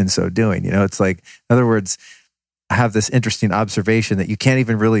in so doing. It's like, in other words, I have this interesting observation that you can't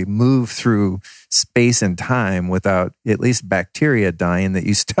even really move through space and time without at least bacteria dying that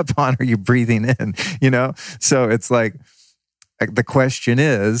you step on or you're breathing in, So it's like the question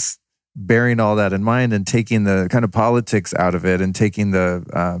is, bearing all that in mind and taking the kind of politics out of it and taking the,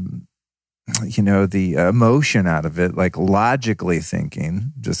 the emotion out of it, like logically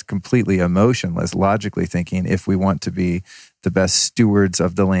thinking, just completely emotionless, logically thinking, if we want to be the best stewards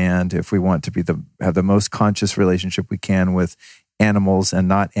of the land, if we want to be have the most conscious relationship we can with animals, and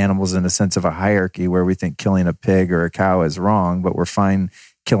not animals in a sense of a hierarchy where we think killing a pig or a cow is wrong, but we're fine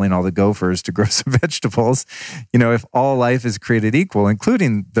killing all the gophers to grow some vegetables. If all life is created equal,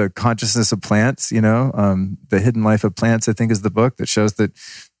 including the consciousness of plants, The Hidden Life of Plants, I think, is the book that shows that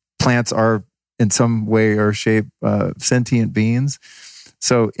plants are in some way or shape sentient beings.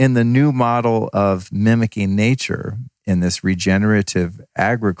 So in the new model of mimicking nature, in this regenerative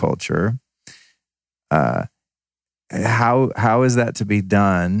agriculture, how is that to be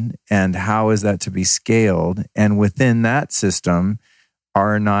done, and how is that to be scaled? And within that system,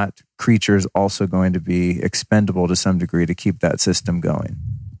 are not creatures also going to be expendable to some degree to keep that system going?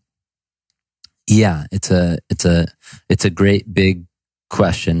 Yeah, it's a great big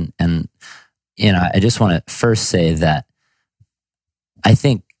question. And, I just want to first say that I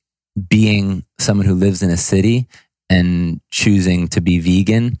think being someone who lives in a city and choosing to be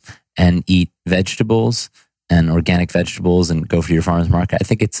vegan and eat vegetables and organic vegetables and go for your farmer's market, I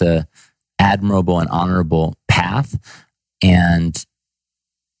think it's a admirable and honorable path. And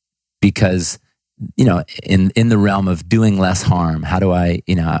because, in the realm of doing less harm, how do I,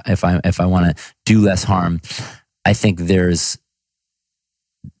 if I want to do less harm, I think there's,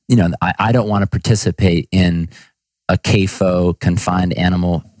 I don't want to participate in a CAFO, confined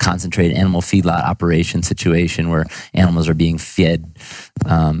animal, concentrated animal feedlot operation situation where animals are being fed,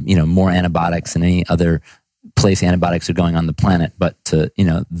 more antibiotics than any other place antibiotics are going on the planet, but to,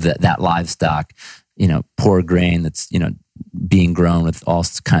 that livestock, poor grain that's, being grown with all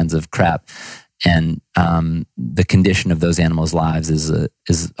kinds of crap. And the condition of those animals' lives is a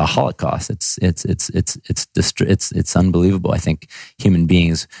holocaust. It's unbelievable. I think human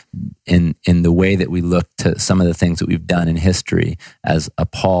beings, in the way that we look to some of the things that we've done in history, as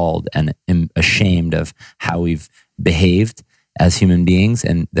appalled and ashamed of how we've behaved as human beings,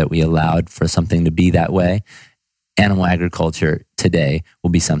 and that we allowed for something to be that way. Animal agriculture today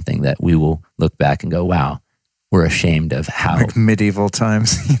will be something that we will look back and go, wow, we're ashamed of how... Like medieval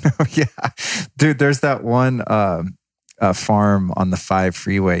times, Yeah. Dude, there's that one farm on the 5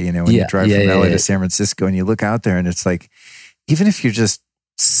 freeway, when you drive from LA to San Francisco and you look out there and it's like, even if you're just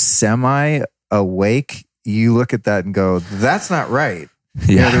semi-awake, you look at that and go, that's not right.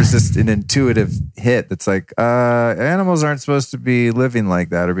 Yeah. There's just an intuitive hit that's like, animals aren't supposed to be living like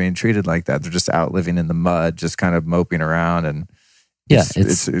that or being treated like that. They're just out living in the mud, just kind of moping around. And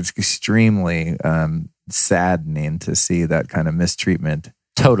it's extremely saddening to see that kind of mistreatment.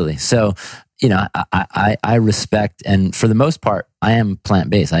 Totally. So, I respect, and for the most part, I am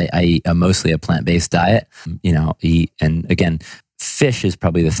plant-based. I eat mostly a plant-based diet, and again, fish is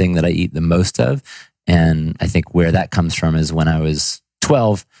probably the thing that I eat the most of. And I think where that comes from is when I was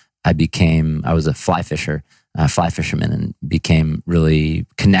 12, I was a fly fisherman, and became really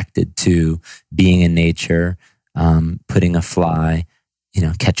connected to being in nature, putting a fly,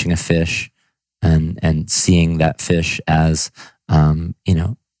 catching a fish, and seeing that fish as,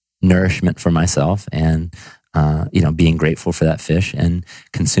 nourishment for myself, and, being grateful for that fish and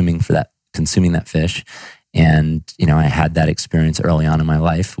consuming that fish. And, I had that experience early on in my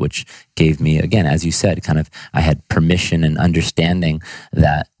life, which gave me, again, as you said, I had permission and understanding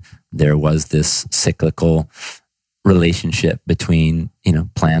that there was this cyclical relationship between,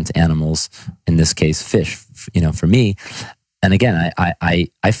 plants, animals, in this case, fish, for me. And again,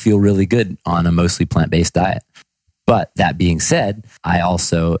 I feel really good on a mostly plant-based diet. But that being said, I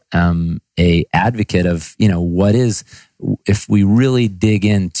also am a advocate of, if we really dig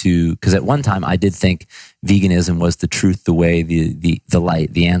into, because at one time I did think veganism was the truth, the way, the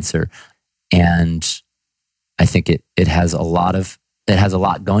light, the answer. And I think it has a lot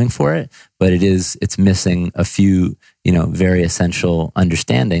going for it, but it's missing a few, very essential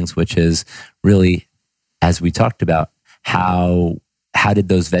understandings, which is really, as we talked about, how did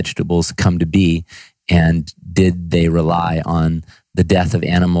those vegetables come to be? And did they rely on the death of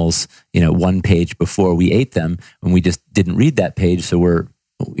animals, one page before we ate them, and we just didn't read that page? So we're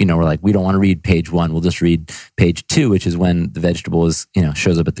like, we don't want to read page 1. We'll just read page 2, which is when the vegetable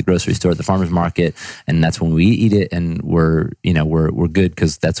shows up at the grocery store, at the farmer's market, and that's when we eat it, and we're good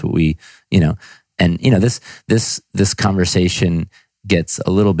because that's what we, and this conversation gets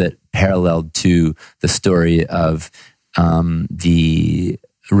a little bit paralleled to the story of the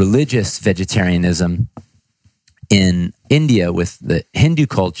religious vegetarianism in India with the Hindu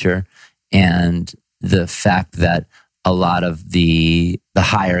culture, and the fact that a lot of the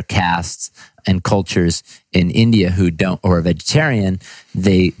higher castes and cultures in India who don't, or are vegetarian,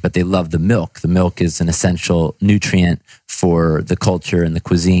 but they love the milk. The milk is an essential nutrient for the culture and the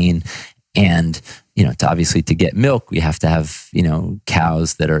cuisine. And, to get milk, we have to have,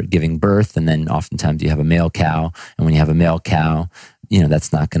 cows that are giving birth. And then oftentimes you have a male cow. And when you have a male cow,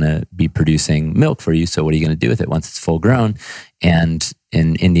 that's not going to be producing milk for you. So what are you going to do with it once it's full grown? And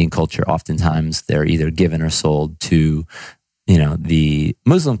in Indian culture, oftentimes they're either given or sold to, the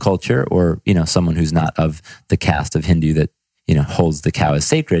Muslim culture, or, someone who's not of the caste of Hindu that, holds the cow as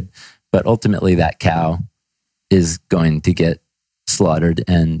sacred. But ultimately that cow is going to get slaughtered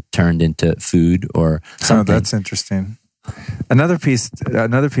and turned into food or something. Oh, that's interesting. Another piece to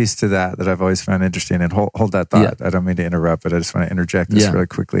that I've always found interesting, and hold that thought. Yeah. I don't mean to interrupt, but I just want to interject this really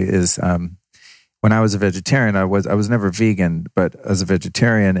quickly, is when I was a vegetarian, I was never vegan, but as a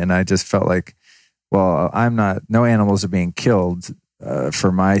vegetarian, and I just felt like, well, no animals are being killed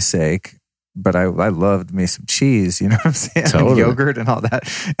for my sake, but I loved me some cheese, you know what I'm saying? Totally. And yogurt and all that,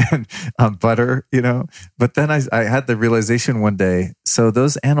 and butter, you know. But then I had the realization one day, so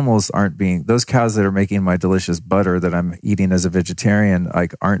those animals those cows that are making my delicious butter that I'm eating as a vegetarian,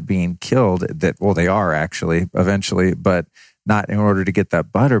 like, aren't being killed. Well, they are actually eventually, but not in order to get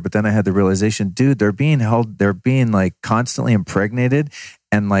that butter. But then I had the realization, dude, they're being like constantly impregnated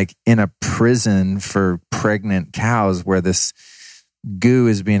and like in a prison for pregnant cows where this goo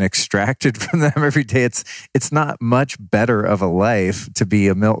is being extracted from them every day. It's not much better of a life to be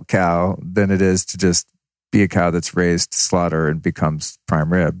a milk cow than it is to just be a cow that's raised to slaughter and becomes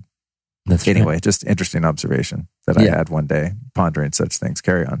prime rib. Anyway, just interesting observation that I had one day pondering such things.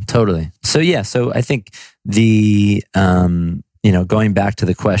 Carry on. Totally. So I think the, going back to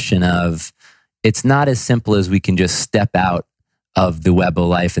the question of, it's not as simple as we can just step out of the web of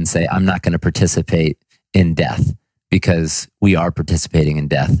life and say, I'm not going to participate in death, because we are participating in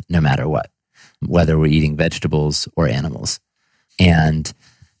death no matter what, whether we're eating vegetables or animals. And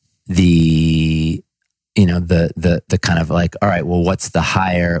the kind of like, all right, well, what's the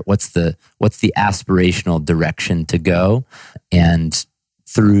aspirational direction to go? And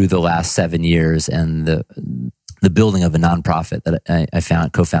through the last 7 years and the building of a nonprofit that I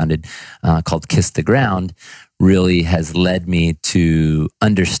co-founded called Kiss the Ground really has led me to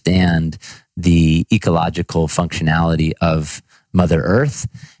understand the ecological functionality of Mother Earth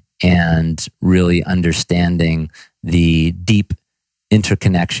and really understanding the deep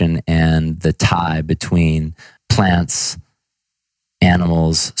interconnection and the tie between plants,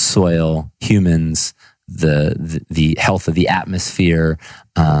 animals, soil, humans, the health of the atmosphere,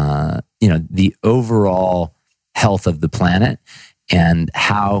 the overall health of the planet, and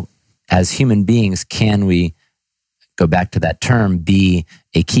how, as human beings, can we, go back to that term, be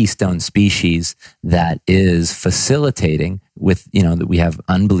a keystone species that is facilitating with, that we have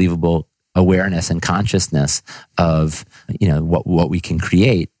unbelievable awareness and consciousness of, what we can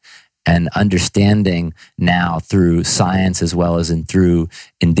create, and understanding now through science as well as through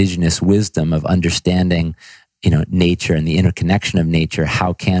indigenous wisdom of understanding, nature and the interconnection of nature.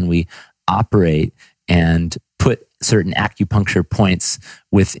 How can we operate and put certain acupuncture points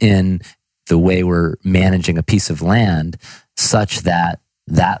within the way we're managing a piece of land such that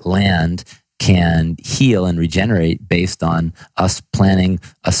that land can heal and regenerate based on us planting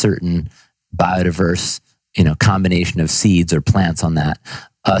a certain biodiverse, combination of seeds or plants on that,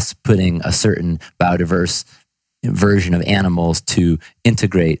 us putting a certain biodiverse version of animals to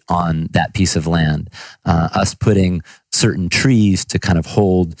integrate on that piece of land, us putting certain trees to kind of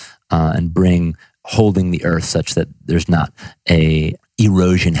hold and holding the earth such that there's not a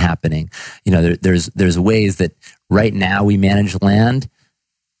erosion happening. There's ways that right now we manage land,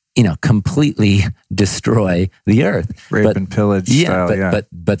 completely destroy the earth. Rape and pillage style,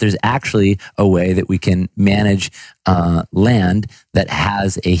 but there's actually a way that we can manage land that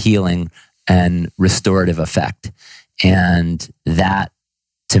has a healing and restorative effect. And that,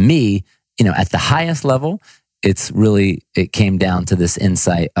 to me, at the highest level, it came down to this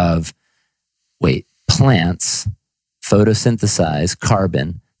insight of, plants photosynthesize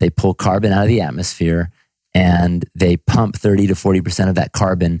carbon. They pull carbon out of the atmosphere and they pump 30 to 40% of that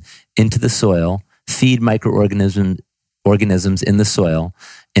carbon into the soil, feed microorganisms in the soil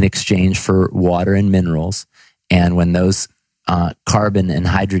in exchange for water and minerals. And when those carbon and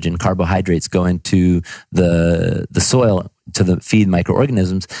hydrogen carbohydrates go into the soil to feed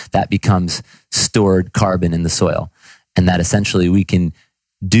microorganisms, that becomes stored carbon in the soil. And that essentially we can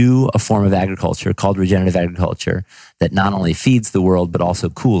do a form of agriculture called regenerative agriculture that not only feeds the world, but also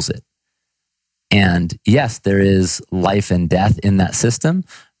cools it. And yes, there is life and death in that system,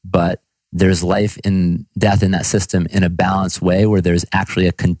 but there's life and death in that system in a balanced way where there's actually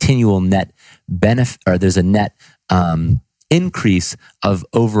a continual net benefit, or there's a net increase of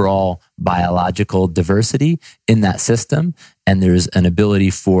overall biological diversity in that system. And there's an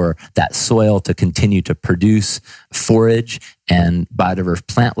ability for that soil to continue to produce forage and biodiverse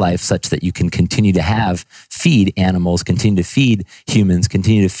plant life such that you can continue to feed animals, continue to feed humans,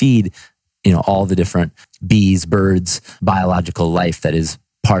 continue to feed, all the different bees, birds, biological life that is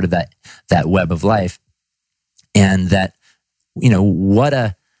part of that web of life. And that, what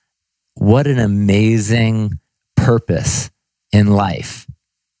an amazing purpose in life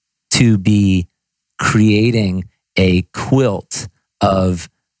to be creating a quilt of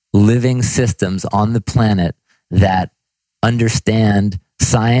living systems on the planet that understand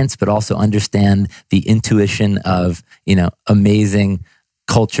science, but also understand the intuition of, amazing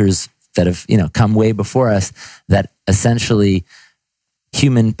cultures that have, come way before us, that essentially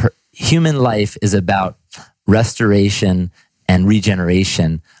human life is about restoration and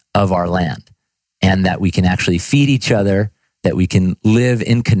regeneration of our land, and that we can actually feed each other, that we can live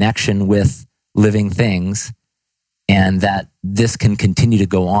in connection with living things, and that this can continue to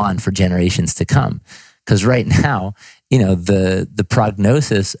go on for generations to come. Because right now, the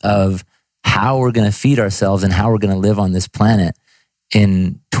prognosis of how we're going to feed ourselves and how we're going to live on this planet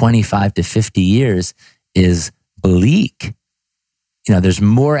in 25 to 50 years is bleak. There's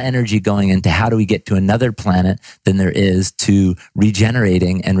more energy going into how do we get to another planet than there is to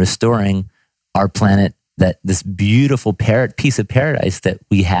regenerating and restoring our planet, that this beautiful piece of paradise that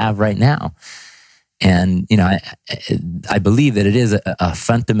we have right now. And, I believe that it is a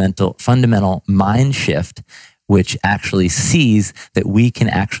fundamental mind shift, which actually sees that we can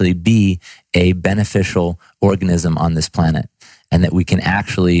actually be a beneficial organism on this planet, and that we can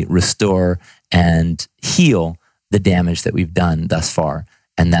actually restore and heal the damage that we've done thus far,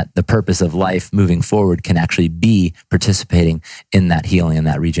 and that the purpose of life moving forward can actually be participating in that healing and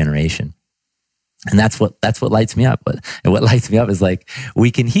that regeneration. And that's what lights me up. And what lights me up is like, we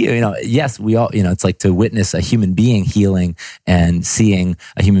can heal, yes, we all, it's like to witness a human being healing and seeing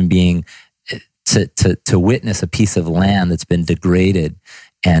a human being, to witness a piece of land that's been degraded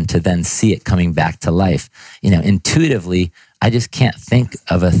and to then see it coming back to life. Intuitively, I just can't think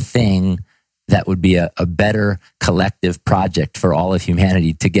of a thing that would be a better collective project for all of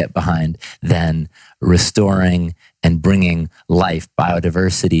humanity to get behind than restoring and bringing life,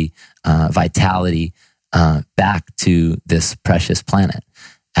 biodiversity, vitality back to this precious planet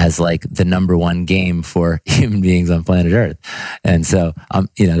as like the number one game for human beings on planet Earth. And so,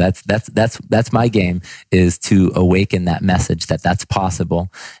 that's my game, is to awaken that message that that's possible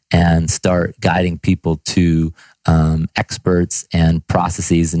and start guiding people to experts and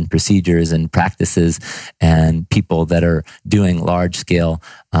processes and procedures and practices and people that are doing large scale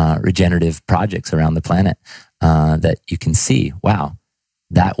regenerative projects around the planet, that you can see, wow,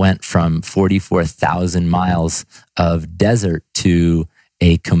 that went from 44,000 miles of desert to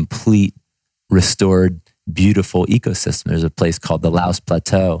a complete restored, beautiful ecosystem. There's a place called the Laos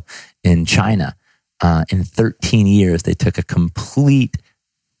Plateau in China. In 13 years, they took a complete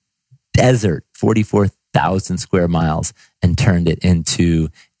desert, 44,000 square miles, and turned it into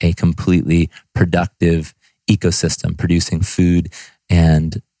a completely productive ecosystem, producing food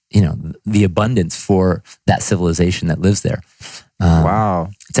and, the abundance for that civilization that lives there. Wow.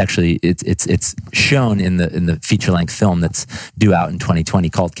 It's actually, it's shown in the feature length film that's due out in 2020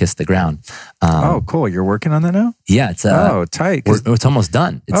 called Kiss the Ground. Oh, cool. You're working on that now? Yeah. It's tight. It's almost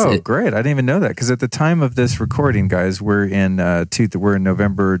done. Great. I didn't even know that. Because at the time of this recording, guys, we're in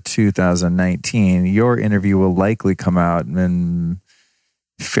November 2019. Your interview will likely come out in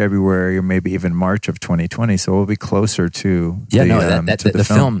February or maybe even March of 2020. So we'll be closer to the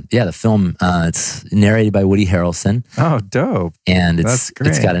film. Yeah, the film. It's narrated by Woody Harrelson. Oh, dope! And that's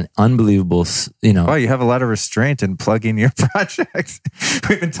great. It's got an unbelievable, Wow, you have a lot of restraint in plugging your projects.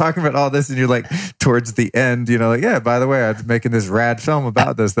 We've been talking about all this, and you're like towards the end, yeah. By the way, I'm making this rad film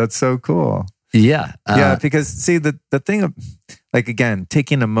about this. That's so cool. Yeah. Because see, the thing of, like, again,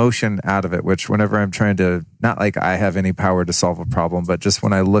 taking emotion out of it, which whenever I'm trying to, not like I have any power to solve a problem, but just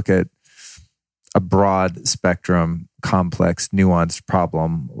when I look at a broad spectrum, complex, nuanced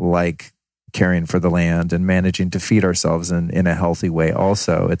problem, like caring for the land and managing to feed ourselves in a healthy way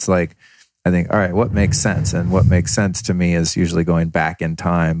also, it's like, I think, all right, what makes sense? And what makes sense to me is usually going back in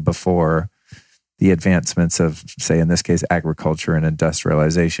time before the advancements of, say, in this case, agriculture and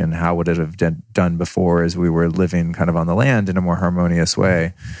industrialization. How would it have done before as we were living kind of on the land in a more harmonious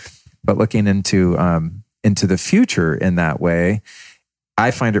way? But looking into the future in that way, I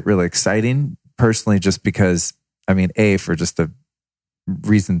find it really exciting personally, just because, for just the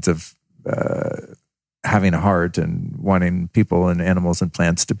reasons of having a heart and wanting people and animals and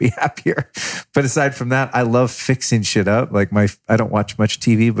plants to be happier. But aside from that, I love fixing shit up. Like I don't watch much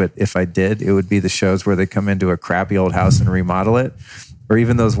TV, but if I did, it would be the shows where they come into a crappy old house and remodel it. Or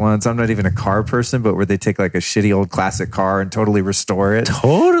even those ones, I'm not even a car person, but where they take like a shitty old classic car and totally restore it.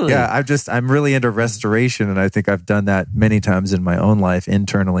 Totally. Yeah, I'm really into restoration, and I think I've done that many times in my own life,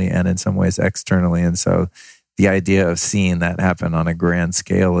 internally and in some ways externally. And so the idea of seeing that happen on a grand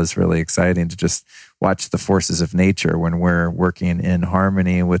scale is really exciting, to just watch the forces of nature when we're working in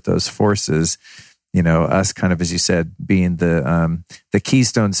harmony with those forces. Us kind of, as you said, being the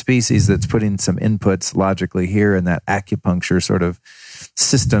keystone species that's putting some inputs logically here in that acupuncture sort of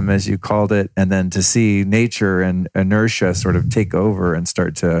system, as you called it, and then to see nature and inertia sort of take over and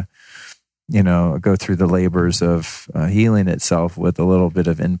start to, go through the labors of healing itself with a little bit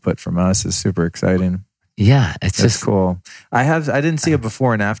of input from us is super exciting. Yeah, it's just cool. I didn't see it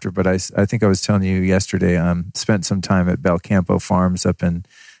before and after, but I think I was telling you yesterday, spent some time at Belcampo Farms up in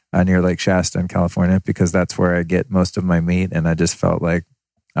near Lake Shasta in California, because that's where I get most of my meat. And I just felt like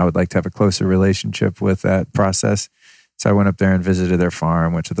I would like to have a closer relationship with that process. So I went up there and visited their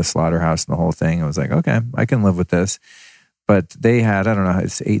farm, went to the slaughterhouse and the whole thing. I was like, okay, I can live with this. But they had, I don't know,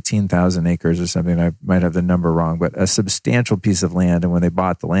 it's 18,000 acres or something. I might have the number wrong, but a substantial piece of land. And when they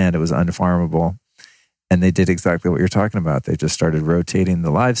bought the land, it was unfarmable. And they did exactly what you're talking about. They just started rotating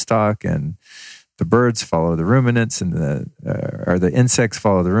the livestock, and the birds follow the ruminants, and the insects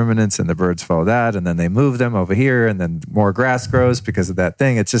follow the ruminants, and the birds follow that. And then they move them over here, and then more grass grows because of that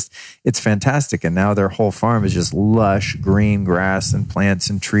thing. It's fantastic. And now their whole farm is just lush green grass and plants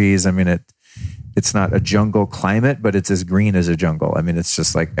and trees. I mean, it's not a jungle climate, but it's as green as a jungle. I mean, it's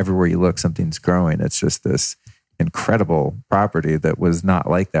just like everywhere you look, something's growing. It's just this incredible property that was not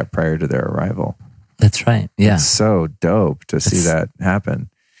like that prior to their arrival. That's right. Yeah. It's so dope to see that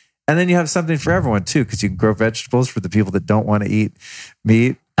happen. And then you have something for everyone too, because you can grow vegetables for the people that don't want to eat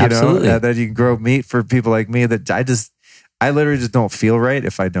meat. Absolutely. And then you can grow meat for people like me that I literally just don't feel right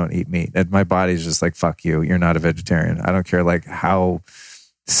if I don't eat meat. And my body's just like, fuck you. You're not a vegetarian. I don't care like how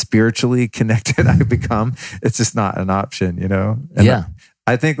spiritually connected I become. It's just not an option, And yeah.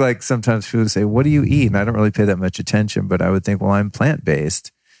 I think like sometimes people say, what do you eat? And I don't really pay that much attention, but I would think, well, I'm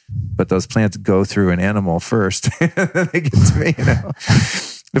plant-based. But those plants go through an animal first, and then they get to me.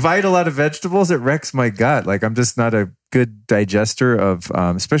 If I eat a lot of vegetables, it wrecks my gut. Like I'm just not a good digester of,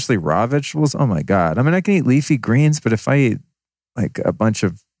 especially raw vegetables. Oh my God! I mean, I can eat leafy greens, but if I eat like a bunch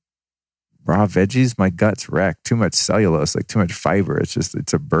of raw veggies, my gut's wrecked. Too much cellulose, like too much fiber.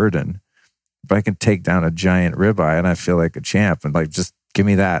 It's a burden. If I can take down a giant ribeye and I feel like a champ, and like just give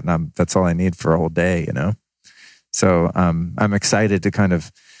me that, and that's all I need for a whole day. So I'm excited to kind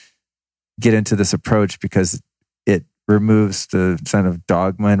of get into this approach because it removes the kind of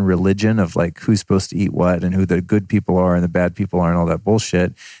dogma and religion of like who's supposed to eat what and who the good people are and the bad people are and all that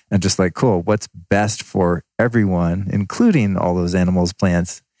bullshit. And just like, cool, what's best for everyone, including all those animals,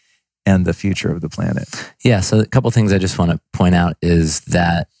 plants, and the future of the planet. Yeah. So a couple of things I just want to point out is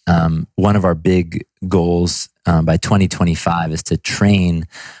that one of our big goals by 2025 is to train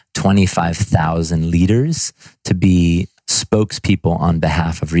 25,000 leaders to be spokespeople on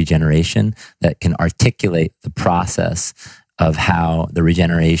behalf of regeneration that can articulate the process of how the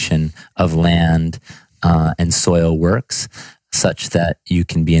regeneration of land and soil works, such that you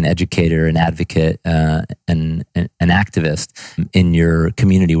can be an educator, an advocate, an activist in your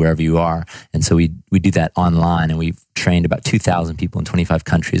community wherever you are. And so we do that online, and we've trained about 2,000 people in 25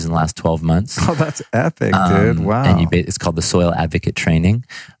 countries in the last 12 months. Oh, that's epic, dude! Wow. And it's called the Soil Advocate Training.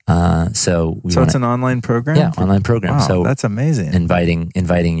 So it's an online program? Yeah, online program. Wow, so that's amazing.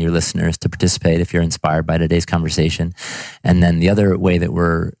 Inviting your listeners to participate if you're inspired by today's conversation. And then the other way that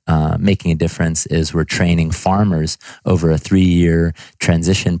we're making a difference is we're training farmers over a 3-year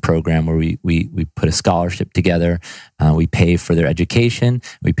transition program where we put a scholarship together. We pay for their education.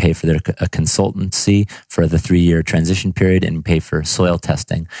 We pay for their consultancy for the 3-year transition period, and we pay for soil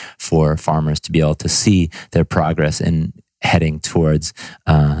testing for farmers to be able to see their progress in heading towards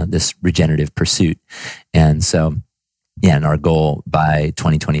this regenerative pursuit. And so, yeah, and our goal by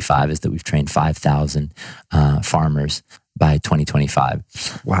 2025 is that we've trained 5,000 farmers by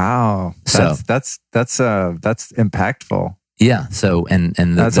 2025. Wow. So that's impactful. Yeah. So, and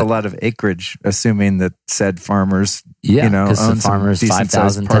that's a lot of acreage, assuming that said farmers, because own the farmers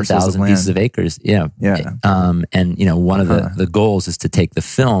 5,000, 10,000 pieces of acres. Yeah. And one of the goals is to take the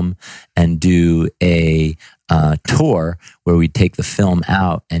film and do a tour where we take the film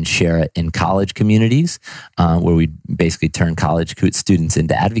out and share it in college communities, where we basically turn college students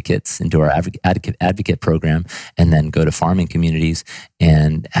into advocates, into our advocate program, and then go to farming communities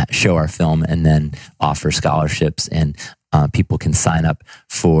and show our film, and then offer scholarships, and people can sign up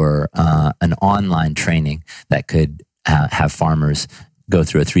for an online training that could have farmers go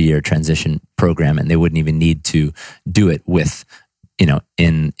through a 3-year transition program, and they wouldn't even need to do it with,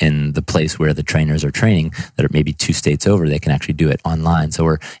 in the place where the trainers are training that are maybe 2 states over. They can actually do it online. So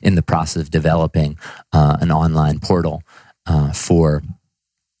we're in the process of developing an online portal for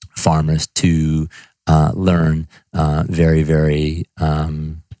farmers to learn very, very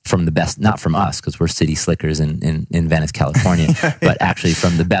from the best, not from us, because we're city slickers in Venice, California, but actually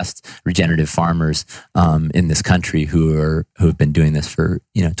from the best regenerative farmers in this country who have been doing this for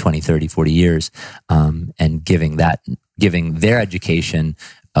 20, 30, 40 years, and giving their education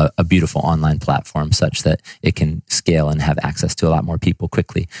a beautiful online platform such that it can scale and have access to a lot more people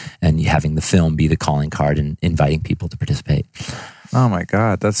quickly. And having the film be the calling card and inviting people to participate. Oh my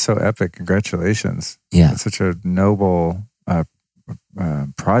God, that's so epic. Congratulations. Yeah. That's such a noble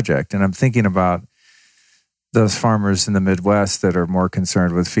project. And I'm thinking about those farmers in the Midwest that are more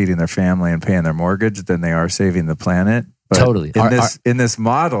concerned with feeding their family and paying their mortgage than they are saving the planet. But totally. In this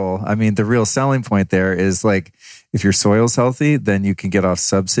model, I mean, the real selling point there is like, if your soil's healthy, then you can get off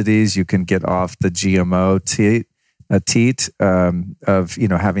subsidies. You can get off the GMO teat of,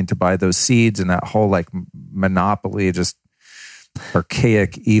 having to buy those seeds and that whole like monopoly, just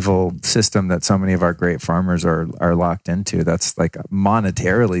archaic, evil system that so many of our great farmers are locked into. That's like,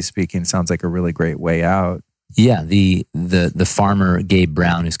 monetarily speaking, sounds like a really great way out. Yeah, the farmer Gabe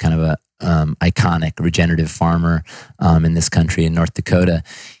Brown, who's kind of a iconic regenerative farmer in this country in North Dakota,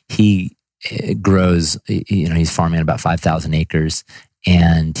 he grows. He's farming on about 5,000 acres,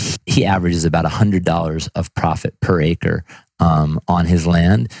 and he averages about $100 of profit per acre on his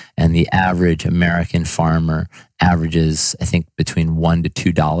land. And the average American farmer averages, I think, between $1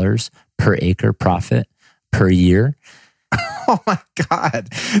 to $2 per acre profit per year. Oh my God,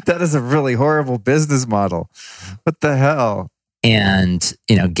 that is a really horrible business model. What the hell? And,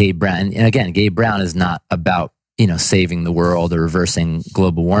 Gabe Brown, and again, Gabe Brown is not about, saving the world or reversing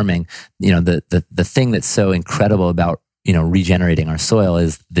global warming. The thing that's so incredible about, regenerating our soil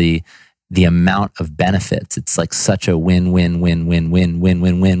is the amount of benefits. It's like such a win, win, win, win, win, win,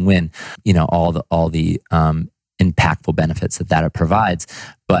 win, win, win, all the impactful benefits that it provides.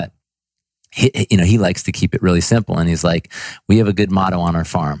 But he likes to keep it really simple. And he's like, we have a good motto on our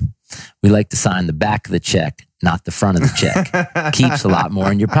farm. We like to sign the back of the check, not the front of the check. Keeps a lot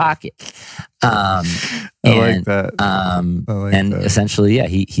more in your pocket. I like that. Essentially, yeah,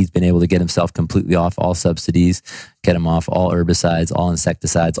 he's been able to get himself completely off all subsidies, get him off all herbicides, all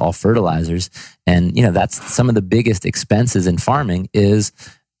insecticides, all fertilizers. And, that's some of the biggest expenses in farming is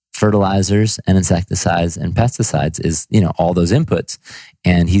fertilizers and insecticides and pesticides is, all those inputs.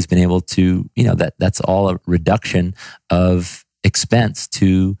 And he's been able to, that's all a reduction of expense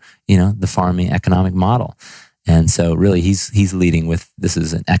to, the farming economic model. And so really he's leading with, this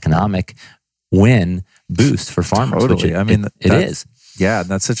is an economic win boost for farmers. Totally. It is. Yeah.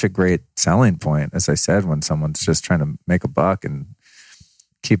 That's such a great selling point. As I said, when someone's just trying to make a buck and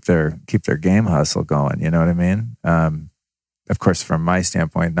keep their game hustle going, you know what I mean? Of course, from my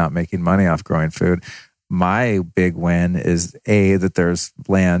standpoint, not making money off growing food, my big win is that there's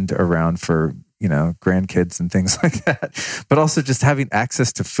land around for, grandkids and things like that, but also just having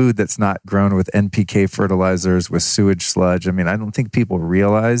access to food that's not grown with NPK fertilizers, with sewage sludge. I don't think people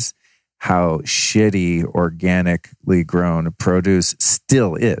realize how shitty organically grown produce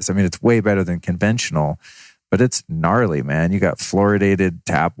still is. It's way better than conventional, but it's gnarly, man. You got fluoridated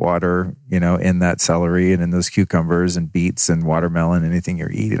tap water, in that celery and in those cucumbers and beets and watermelon, anything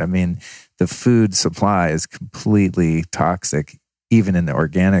you're eating. The food supply is completely toxic, even in the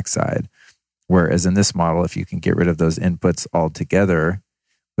organic side. Whereas in this model, if you can get rid of those inputs altogether,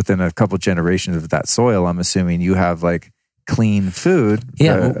 within a couple generations of that soil, I'm assuming you have like clean food.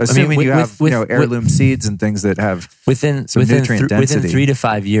 Yeah, assuming you have heirloom seeds and things that have within nutrient density. Within 3 to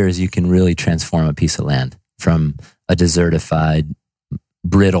 5 years, you can really transform a piece of land from a desertified,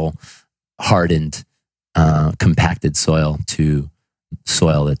 brittle, hardened, compacted soil to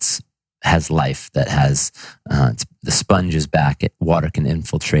soil that's has life, that has the sponge is back. Water can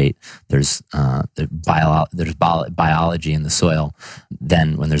infiltrate. There's biology in the soil.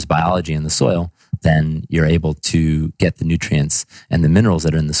 Then when there's biology in the soil, then you're able to get the nutrients and the minerals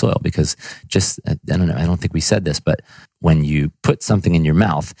that are in the soil. Because I don't think we said this, but when you put something in your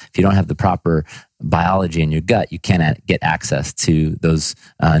mouth, if you don't have the proper biology in your gut, you can't get access to those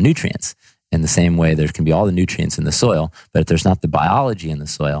nutrients. In the same way, there can be all the nutrients in the soil, but if there's not the biology in the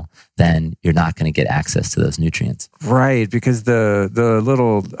soil, then you're not going to get access to those nutrients. Right, because the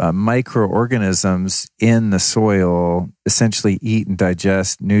little microorganisms in the soil essentially eat and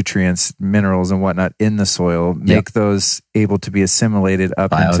digest nutrients, minerals, and whatnot in the soil, make those able to be assimilated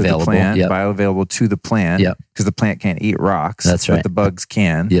up into the plant, bioavailable to the plant, because the plant can't eat rocks. That's right. But the bugs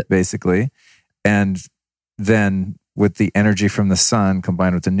can, basically. And then with the energy from the sun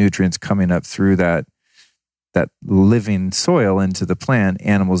combined with the nutrients coming up through that living soil into the plant,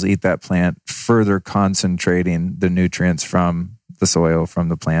 animals eat that plant, further concentrating the nutrients from the soil, from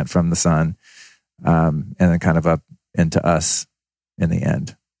the plant, from the sun, and then kind of up into us in the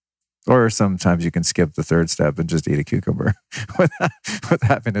end. Or sometimes you can skip the third step and just eat a cucumber with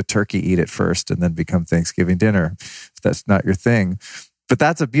having a turkey eat it first and then become Thanksgiving dinner, if that's not your thing. But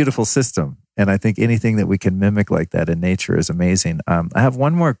that's a beautiful system. And I think anything that we can mimic like that in nature is amazing. I have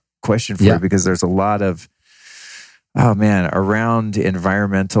one more question for you, because there's a lot of, around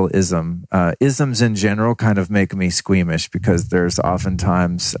environmentalism. Isms in general kind of make me squeamish, because there's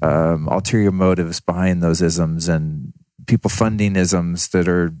oftentimes ulterior motives behind those isms, and people funding isms that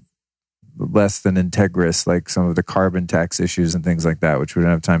are less than integrous, like some of the carbon tax issues and things like that, which we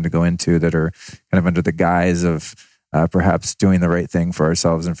don't have time to go into, that are kind of under the guise of perhaps doing the right thing for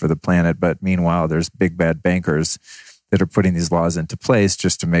ourselves and for the planet. But meanwhile, there's big bad bankers that are putting these laws into place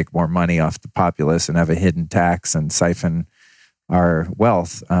just to make more money off the populace and have a hidden tax and siphon our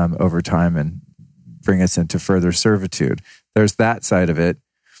wealth over time and bring us into further servitude. There's that side of it.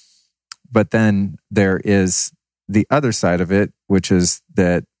 But then there is the other side of it, which is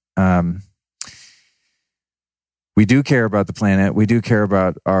that we do care about the planet. We do care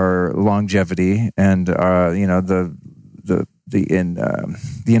about our longevity and the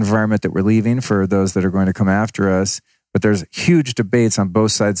environment that we're leaving for those that are going to come after us. But there's huge debates on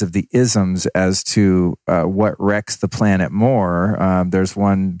both sides of the isms as to what wrecks the planet more. There's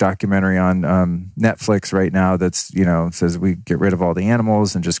one documentary on Netflix right now that's says we get rid of all the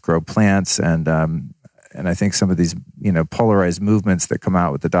animals and just grow plants, and I think some of these polarized movements that come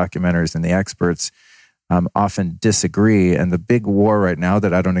out with the documentaries and the experts often disagree. And the big war right now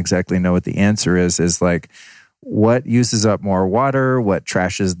that I don't exactly know what the answer is like, what uses up more water? What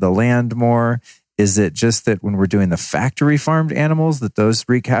trashes the land more? Is it just that when we're doing the factory farmed animals, that those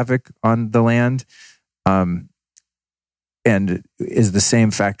wreak havoc on the land? And is the same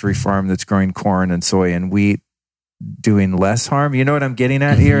factory farm that's growing corn and soy and wheat doing less harm? You know what I'm getting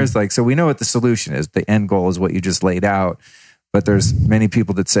at here? Is like, so we know what the solution is. The end goal is what you just laid out. But there's many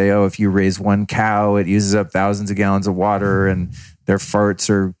people that say, if you raise one cow, it uses up thousands of gallons of water, and their farts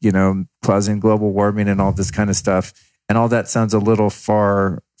are, causing global warming and all this kind of stuff. And all that sounds a little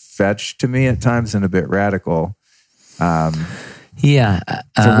far-fetched to me at times and a bit radical. So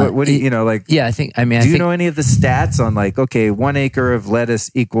what do you like? Yeah, I think, do you know any of the stats on 1 acre of lettuce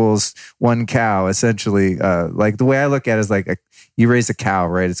equals one cow, essentially? Like the way I look at it is like you raise a cow,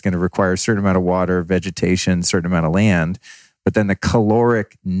 right? It's going to require a certain amount of water, vegetation, certain amount of land. But then the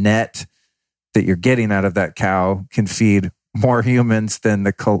caloric net that you're getting out of that cow can feed more humans than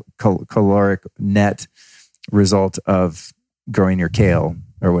the caloric net result of growing your kale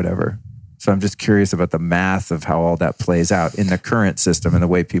or whatever. So I'm just curious about the math of how all that plays out in the current system and the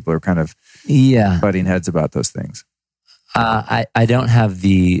way people are kind of butting heads about those things. I don't have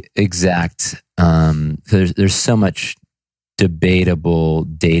the exact, there's so much debatable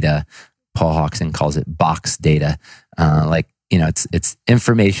data. Paul Hawkson calls it box data. It's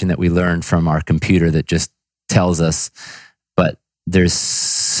information that we learn from our computer that just tells us, but there's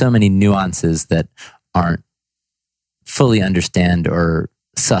so many nuances that aren't fully understand or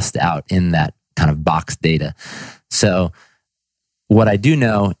sussed out in that kind of box data. So what I do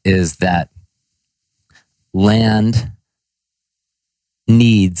know is that land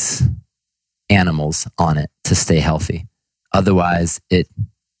needs animals on it to stay healthy. Otherwise, it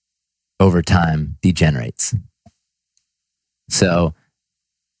over time degenerates. So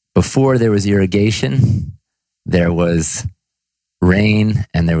before there was irrigation, there was rain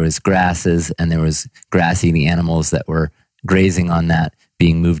and there was grasses and there was grass-eating animals that were grazing on that,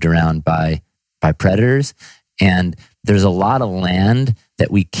 being moved around by predators. And there's a lot of land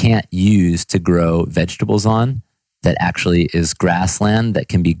that we can't use to grow vegetables on that actually is grassland that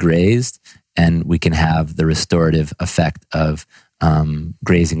can be grazed, and we can have the restorative effect of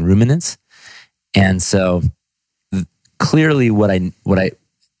grazing ruminants. And so clearly what I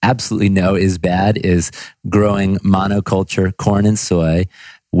absolutely know is bad is growing monoculture corn and soy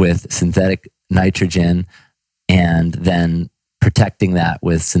with synthetic nitrogen and then protecting that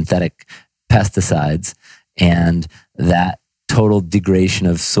with synthetic pesticides, and that total degradation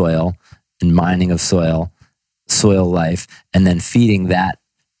of soil and mining of soil life, and then feeding that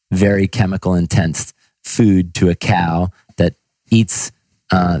very chemical intense food to a cow that eats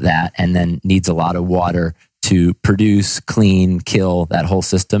that and then needs a lot of water to produce, clean, kill that whole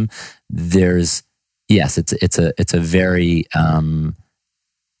system. It's a very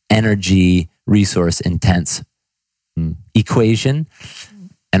energy resource intense equation.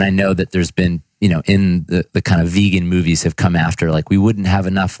 And I know that there's been, in the kind of vegan movies have come after, like we wouldn't have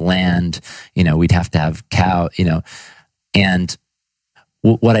enough land, we'd have to have cow, and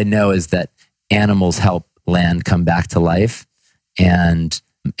what I know is that animals help land come back to life. And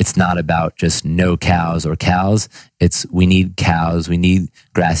it's not about just no cows or cows. We need cows, we need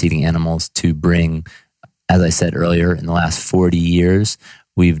grass-eating animals to bring, as I said earlier, in the last 40 years,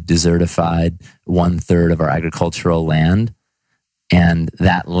 we've desertified 1/3 of our agricultural land. And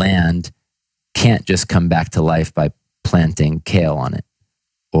that land can't just come back to life by planting kale on it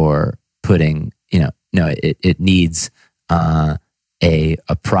or putting, it needs a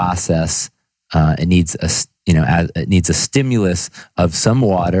process. It needs it needs a stimulus of some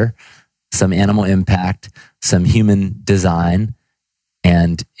water, some animal impact, some human design,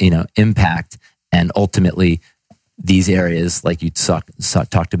 and impact, and ultimately these areas, like you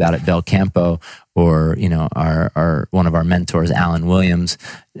talked about at Bel Campo, or our one of our mentors, Alan Williams,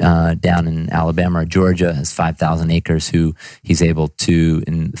 down in Alabama or Georgia, has 5,000 acres. Who he's able to,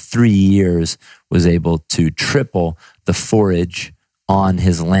 in 3 years, was able to triple the forage on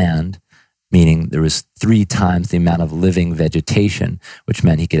his land, meaning there was 3 times the amount of living vegetation, which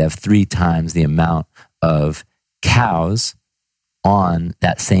meant he could have 3 times the amount of cows on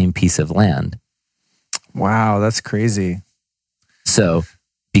that same piece of land. Wow, that's crazy. So,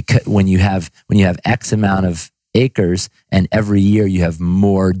 because when you have X amount of acres and every year you have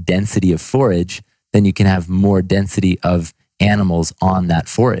more density of forage, then you can have more density of animals on that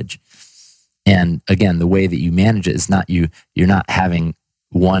forage. And again, the way that you manage it is not you're not having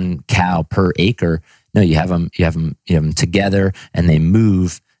 1 cow per acre. No, you have them together, and they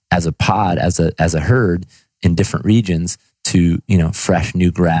move as a pod, as a herd in different regions to fresh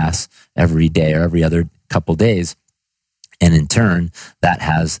new grass every day or every other couple days. And in turn, that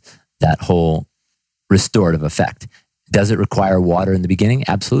has that whole restorative effect. Does it require water in the beginning?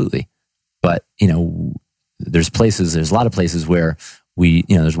 Absolutely. But, there's a lot of places where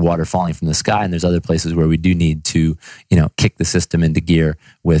there's water falling from the sky, and there's other places where we do need to, kick the system into gear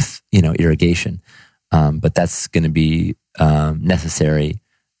with, irrigation. But that's going to be necessary,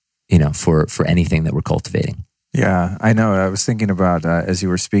 for anything that we're cultivating. Yeah, I know. I was thinking about, as you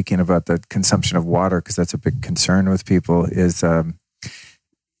were speaking about the consumption of water, because that's a big concern with people, is,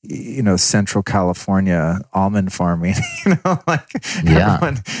 Central California almond farming,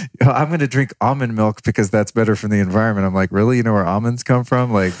 everyone, I'm going to drink almond milk because that's better for the environment. I'm like, really? You know where almonds come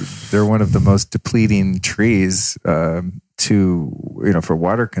from? Like, they're one of the most depleting trees, for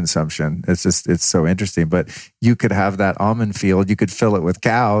water consumption. It's so interesting. But you could have that almond field, you could fill it with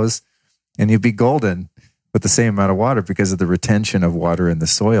cows, and you'd be golden with the same amount of water because of the retention of water in the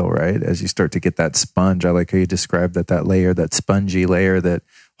soil, right? As you start to get that sponge, I like how you described that layer, that spongy layer that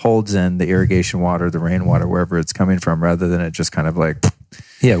holds in the irrigation water, the rainwater, wherever it's coming from, rather than it just kind of like...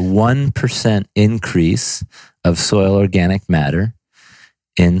 Yeah, 1% increase of soil organic matter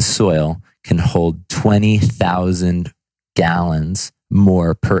in soil can hold 20,000 gallons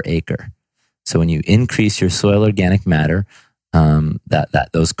more per acre. So when you increase your soil organic matter,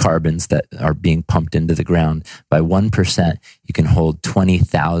 those carbons that are being pumped into the ground by 1%, you can hold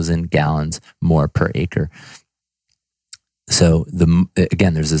 20,000 gallons more per acre. So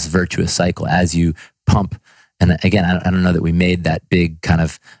there's this virtuous cycle as you pump. And again, I don't know that we made that big kind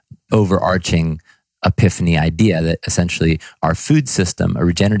of overarching epiphany idea that essentially our food system, a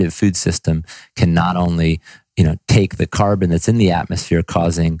regenerative food system, can not only take the carbon that's in the atmosphere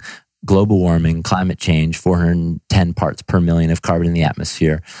causing global warming, climate change, 410 parts per million of carbon in the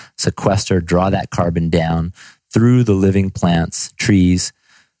atmosphere, sequester, draw that carbon down through the living plants, trees,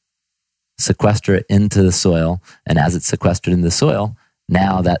 sequester it into the soil. And as it's sequestered in the soil,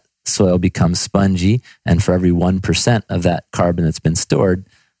 now that soil becomes spongy. And for every 1% of that carbon that's been stored,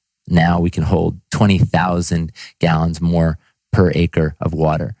 now we can hold 20,000 gallons more per acre of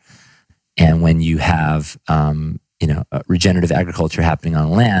water. And when you have, regenerative agriculture happening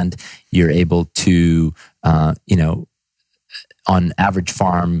on land, you're able to, on average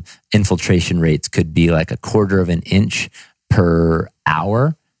farm, infiltration rates could be like 1/4 of an inch per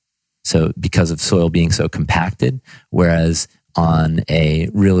hour. So because of soil being so compacted, whereas on a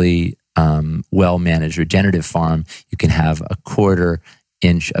really well-managed regenerative farm, you can have 1/4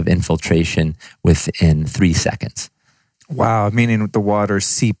 inch of infiltration within 3 seconds. Wow, meaning the water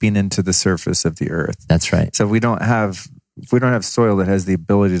seeping into the surface of the earth. That's right. So if we don't have soil that has the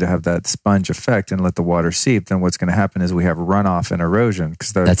ability to have that sponge effect and let the water seep, then what's going to happen is we have runoff and erosion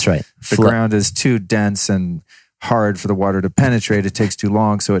because that's right. The ground is too dense and hard for the water to penetrate. It takes too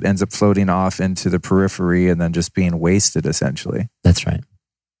long, so it ends up floating off into the periphery and then just being wasted, essentially. That's right.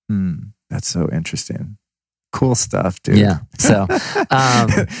 That's so interesting. Cool stuff, dude. Yeah. So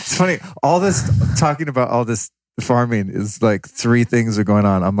it's funny. All this talking about all this farming is like 3 things are going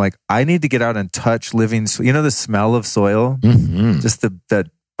on. I'm like, I need to get out and touch living. The smell of soil, just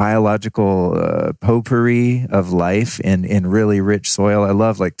that biological potpourri of life in really rich soil. I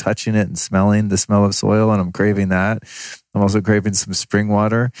love like touching it and smelling the smell of soil, and I'm craving that. I'm also craving some spring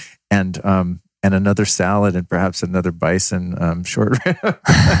water. And and another salad and perhaps another bison short rib.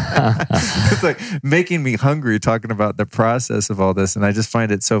 It's like making me hungry talking about the process of all this. And I just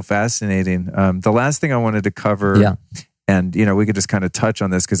find it so fascinating. The last thing I wanted to cover, and we could just kind of touch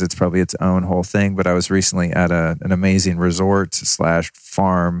on this because it's probably its own whole thing, but I was recently at an amazing resort /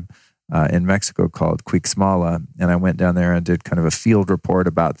 farm in Mexico called Cuixmala. And I went down there and did kind of a field report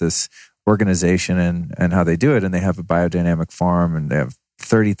about this organization and how they do it. And they have a biodynamic farm, and they have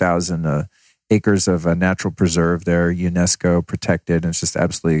 30,000 acres of a natural preserve there, UNESCO protected. And it's just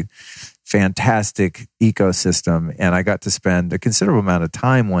absolutely fantastic ecosystem. And I got to spend a considerable amount of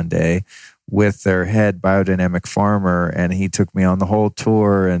time one day with their head biodynamic farmer. And he took me on the whole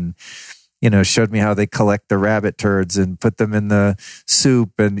tour and, showed me how they collect the rabbit turds and put them in the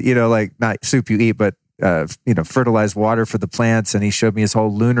soup and, like not soup you eat, but, fertilized water for the plants. And he showed me his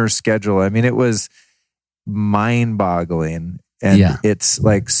whole lunar schedule. I mean, it was mind boggling. And it's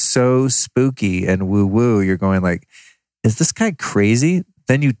like so spooky and woo-woo. You're going like, is this guy crazy?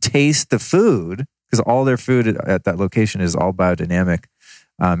 Then you taste the food, because all their food at that location is all biodynamic.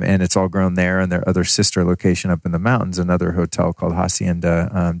 And it's all grown there. And their other sister location up in the mountains, another hotel called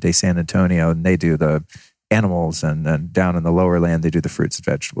Hacienda de San Antonio. And they do the animals. And down in the lower land, they do the fruits and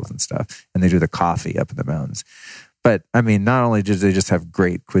vegetables and stuff. And they do the coffee up in the mountains. But I mean, not only do they just have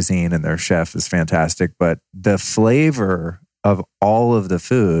great cuisine and their chef is fantastic, but the flavor of all of the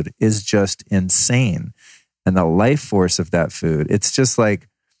food is just insane. And the life force of that food, it's just like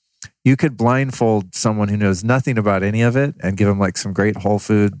you could blindfold someone who knows nothing about any of it and give them like some great Whole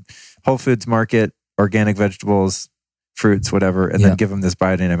Foods market, organic vegetables, fruits, whatever, and then give them this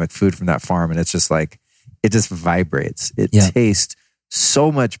biodynamic food from that farm. And it's just like, it just vibrates. It tastes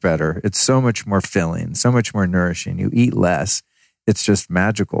so much better. It's so much more filling, so much more nourishing. You eat less. It's just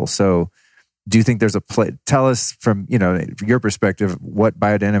magical. So do you think there's a place? Tell us from your perspective what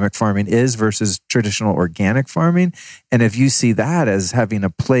biodynamic farming is versus traditional organic farming, and if you see that as having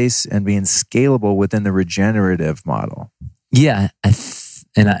a place and being scalable within the regenerative model. Yeah,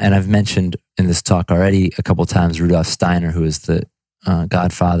 and I've mentioned in this talk already a couple of times Rudolf Steiner, who is the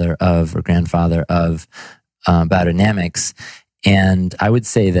godfather of or grandfather of biodynamics, and I would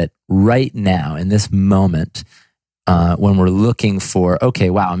say that right now in this moment, when we're looking for, okay,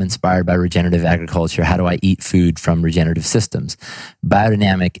 wow, I'm inspired by regenerative agriculture. How do I eat food from regenerative systems?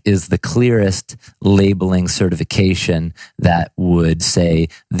 Biodynamic is the clearest labeling certification that would say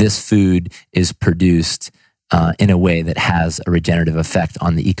this food is produced in a way that has a regenerative effect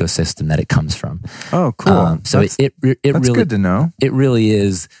on the ecosystem that it comes from. Oh, cool. So that's really, good to know. It really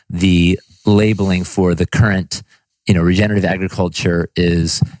is the labeling for the current, regenerative agriculture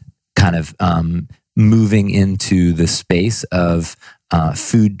is kind of moving into the space of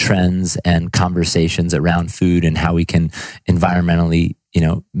food trends and conversations around food and how we can environmentally,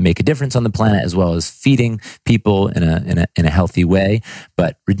 make a difference on the planet, as well as feeding people in a healthy way.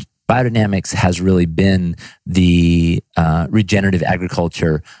 But biodynamics has really been the regenerative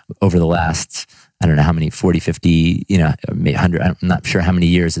agriculture over the last, I don't know how many, 40, 50, 100, I'm not sure how many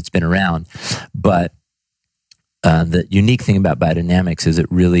years it's been around. But the unique thing about biodynamics is it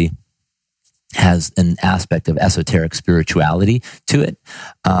really has an aspect of esoteric spirituality to it,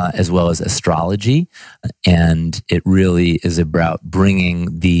 as well as astrology. And it really is about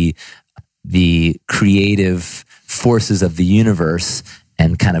bringing the creative forces of the universe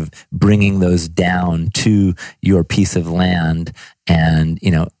and kind of bringing those down to your piece of land and,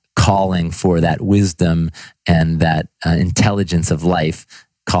 calling for that wisdom and that intelligence of life,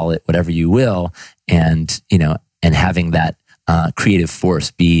 call it whatever you will, and having that creative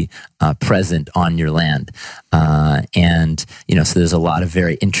force be present on your land. So there's a lot of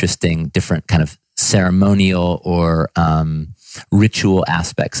very interesting different kind of ceremonial or ritual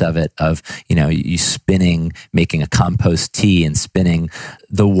aspects of it, of, you spinning, making a compost tea and spinning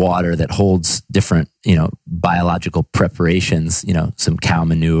the water that holds different, biological preparations, some cow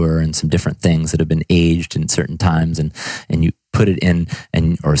manure and some different things that have been aged in certain times, and you put it in,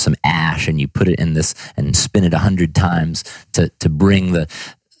 or some ash, and you put it in this and spin it 100 times to bring the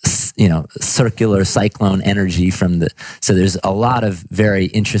circular cyclone energy from so there's a lot of very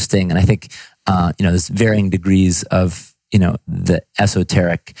interesting, and I think there's varying degrees of the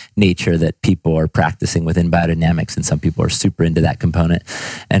esoteric nature that people are practicing within biodynamics, and some people are super into that component.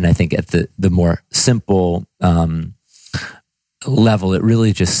 And I think at the more simple level, it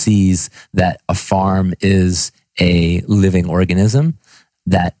really just sees that a farm is a living organism,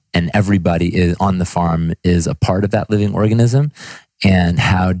 and everybody is on the farm is a part of that living organism. And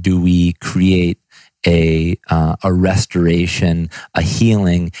how do we create a restoration, a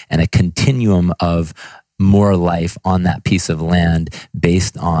healing, and a continuum of more life on that piece of land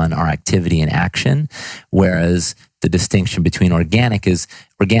based on our activity and action. Whereas the distinction between organic has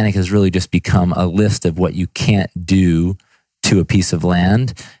really just become a list of what you can't do to a piece of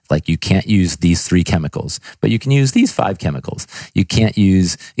land. Like, you can't use these 3 chemicals, but you can use these 5 chemicals. You can't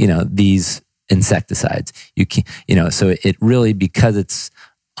use, these insecticides. You can, so it really, because it's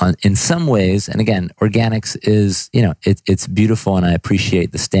in some ways, and again, organics is, it's beautiful, and I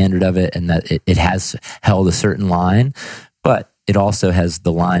appreciate the standard of it, and that it has held a certain line, but it also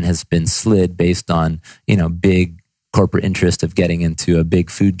the line has been slid based on, big corporate interest of getting into a big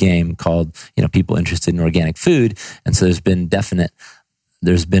food game called, people interested in organic food. And so there's been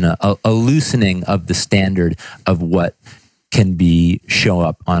a loosening of the standard of what can show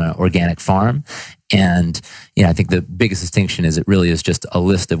up on an organic farm. And, I think the biggest distinction is it really is just a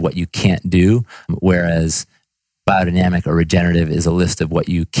list of what you can't do, whereas biodynamic or regenerative is a list of what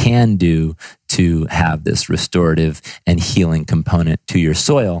you can do to have this restorative and healing component to your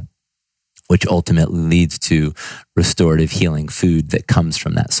soil, which ultimately leads to restorative healing food that comes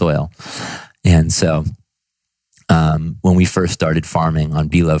from that soil. And so when we first started farming on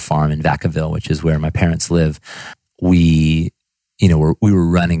Bee Love Farm in Vacaville, which is where my parents live, we were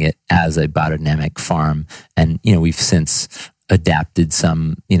running it as a biodynamic farm. And, we've since adapted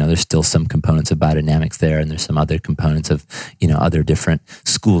some, there's still some components of biodynamics there, and there's some other components of, other different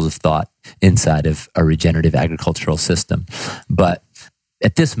schools of thought inside of a regenerative agricultural system. But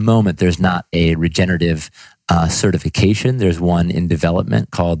at this moment, there's not a regenerative certification. There's one in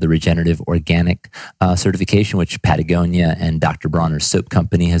development called the Regenerative Organic certification, which Patagonia and Dr. Bronner's soap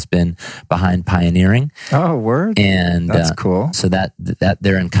company has been behind pioneering. Oh, word! And that's cool. So that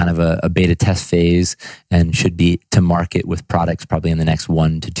they're in kind of a beta test phase and should be to market with products probably in the next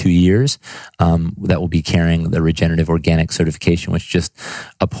 1 to 2 years. That will be carrying the Regenerative Organic certification, which just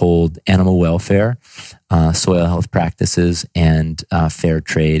uphold animal welfare, soil health practices, and fair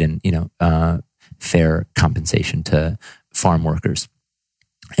trade, and fair compensation to farm workers.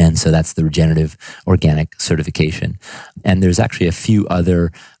 And so that's the Regenerative Organic certification. And there's actually a few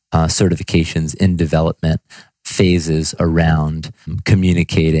other certifications in development phases around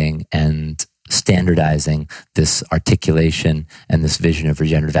communicating and standardizing this articulation and this vision of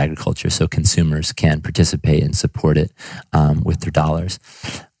regenerative agriculture, so consumers can participate and support it with their dollars.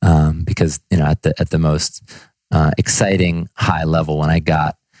 Because at the most exciting high level, when I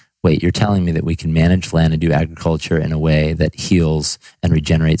got, wait, you're telling me that we can manage land and do agriculture in a way that heals and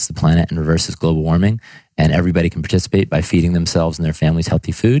regenerates the planet and reverses global warming, and everybody can participate by feeding themselves and their families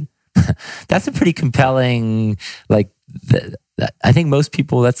healthy food? That's a pretty compelling, I think most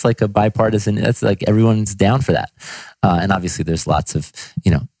people, that's like a bipartisan, that's like everyone's down for that. And obviously there's lots of,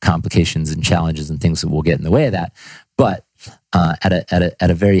 complications and challenges and things that will get in the way of that. But at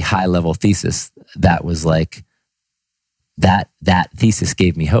a very high level thesis, that was like, that thesis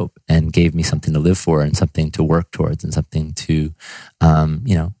gave me hope and gave me something to live for and something to work towards and something to,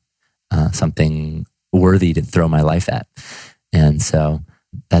 something worthy to throw my life at. And so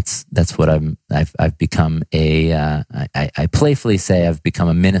that's what I've become I playfully say I've become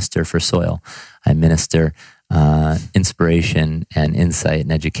a minister for soil. I minister inspiration and insight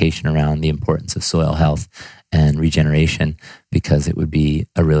and education around the importance of soil health and regeneration, because it would be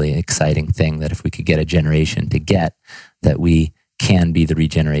a really exciting thing that if we could get a generation to get that we can be the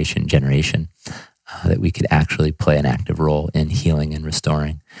regeneration generation, that we could actually play an active role in healing and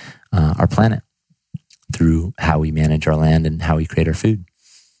restoring our planet through how we manage our land and how we create our food.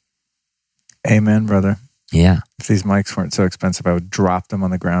 Amen, brother. Yeah. If these mics weren't so expensive, I would drop them on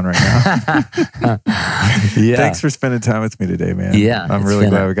the ground right now. Yeah. Thanks for spending time with me today, man. Yeah. I'm really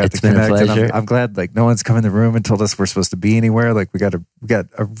glad we got to connect. And I'm glad no one's come in the room and told us we're supposed to be anywhere. We got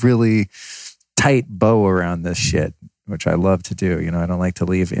a really tight bow around this shit, which I love to do. I don't like to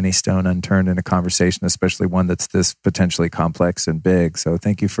leave any stone unturned in a conversation, especially one that's this potentially complex and big. So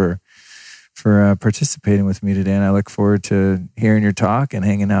thank you for participating with me today. And I look forward to hearing your talk and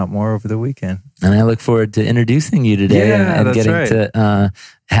hanging out more over the weekend. And I look forward to introducing you today and getting right. to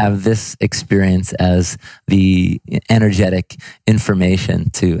have this experience as the energetic information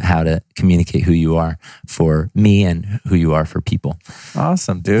to how to communicate who you are for me and who you are for people.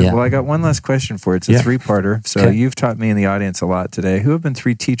 Awesome, dude. Yeah. Well, I got one last question for you. It's a three-parter. So You've taught me in the audience a lot today. Who have been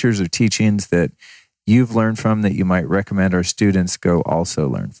 3 teachers or teachings that you've learned from that you might recommend our students go also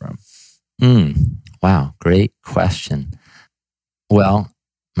learn from? Wow, great question. Well,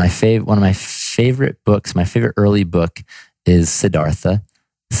 one of my favorite books, my favorite early book is Siddhartha.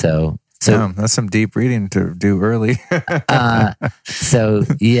 So that's some deep reading to do early.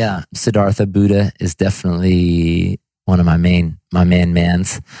 Siddhartha Buddha is definitely one of my main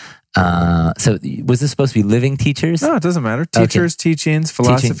mans. So was this supposed to be living teachers? No, it doesn't matter. Teachers, teachings,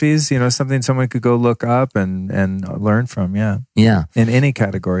 philosophies, something someone could go look up and learn from. Yeah. Yeah. In any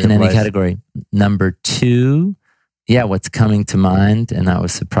category. In any life. category. Number 2, what's coming to mind, and I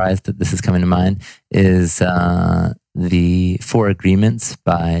was surprised that this is coming to mind, is the 4 Agreements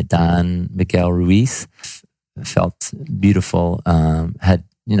by Don Miguel Ruiz. Felt beautiful.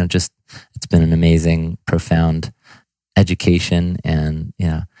 It's been an amazing, profound education, and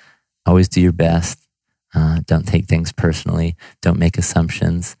always do your best. Don't take things personally. Don't make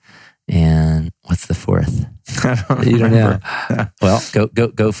assumptions. And what's the 4th? I don't You don't know. remember. Well, go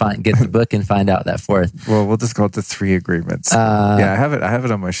get the book and find out that 4th. Well, we'll just call it the 3 Agreements. I have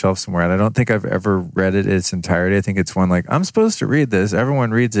it on my shelf somewhere, and I don't think I've ever read it in its entirety. I think it's one like, I'm supposed to read this.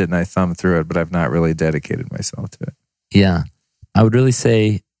 Everyone reads it, and I thumb through it, but I've not really dedicated myself to it. Yeah. I would really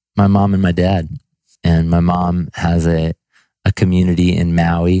say my mom and my dad. And my mom has a community in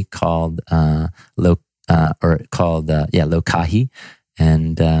Maui called Lokahi.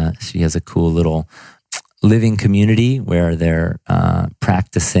 And she has a cool little living community where they're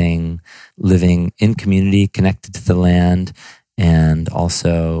practicing living in community, connected to the land, and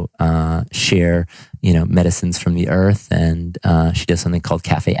also share, medicines from the earth. And she does something called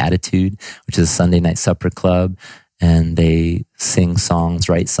Cafe Attitude, which is a Sunday night supper club. And they sing songs,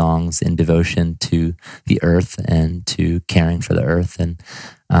 write songs in devotion to the earth and to caring for the earth. And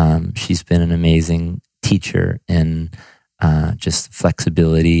she's been an amazing teacher in just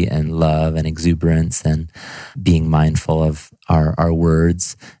flexibility and love and exuberance and being mindful of our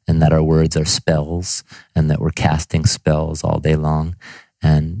words, and that our words are spells, and that we're casting spells all day long,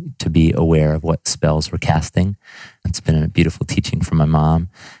 and to be aware of what spells we're casting. It's been a beautiful teaching from my mom.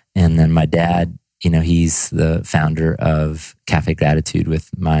 And then my dad, he's the founder of Cafe Gratitude with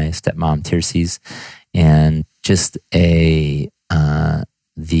my stepmom, Tirces, and just the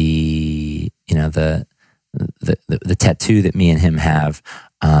tattoo that me and him have,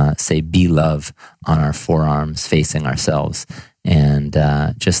 say "Be Love" on our forearms, facing ourselves, and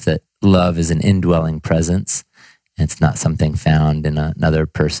just that love is an indwelling presence. It's not something found in another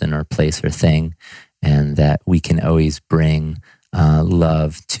person or place or thing, and that we can always bring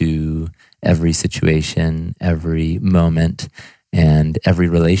love to every situation, every moment, and every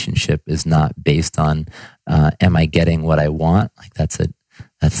relationship is not based on am I getting what I want? Like that's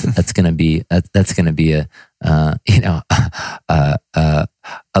going to be a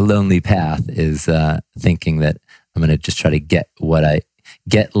lonely path, is thinking that I'm going to just try to get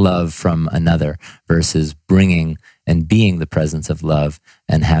love from another, versus bringing and being the presence of love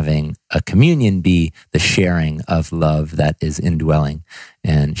and having a communion be the sharing of love that is indwelling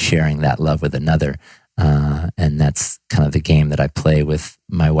and sharing that love with another. And that's kind of the game that I play with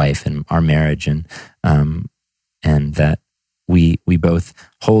my wife and our marriage, and that we both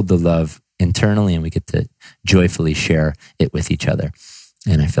hold the love internally and we get to joyfully share it with each other.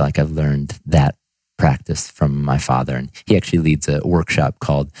 And I feel like I've learned that practice from my father. And he actually leads a workshop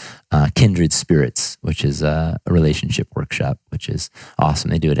called Kindred Spirits, which is a relationship workshop, which is awesome.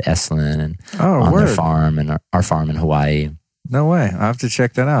 They do it at Esalen and on their farm, and our farm in Hawaii. No way. I'll have to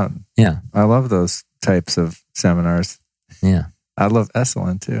check that out. Yeah. I love those types of seminars. Yeah. I love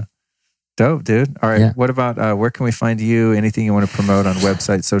Esalen too. Dope, dude. All right. Yeah. What about, where can we find you? Anything you want to promote on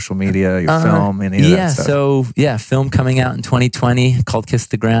website, social media, your film, any of that stuff? So film coming out in 2020 called Kiss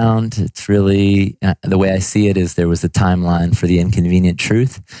the Ground. It's really, the way I see it is there was a timeline for The Inconvenient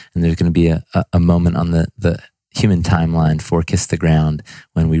Truth, and there's going to be a moment on the human timeline for Kiss the Ground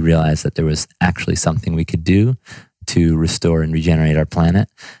when we realized that there was actually something we could do to restore and regenerate our planet.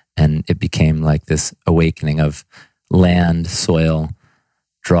 And it became like this awakening of land, soil,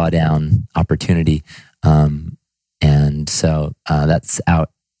 drawdown opportunity. And so that's out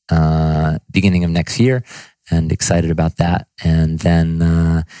beginning of next year, and excited about that. And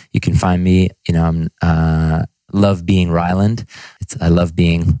then you can find me, I'm love being Ryland. I love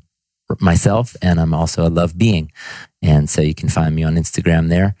being myself, and I'm also a love being. And so you can find me on Instagram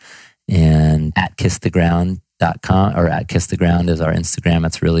there, and at kisstheground.com, or at kisstheground is our Instagram.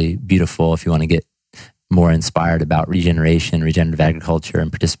 It's really beautiful if you want to get more inspired about regeneration, regenerative agriculture,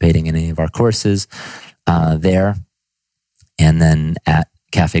 and participating in any of our courses there. And then at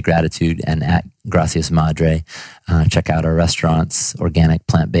Cafe Gratitude and at Gracias Madre, check out our restaurants, organic,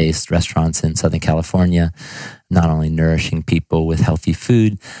 plant-based restaurants in Southern California, not only nourishing people with healthy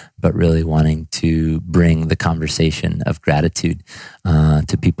food, but really wanting to bring the conversation of gratitude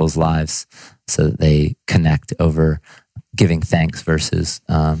to people's lives so that they connect over giving thanks versus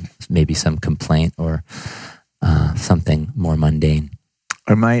maybe some complaint or something more mundane.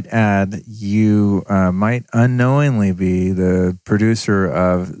 I might add, you might unknowingly be the producer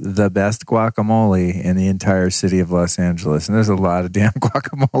of the best guacamole in the entire city of Los Angeles. And there's a lot of damn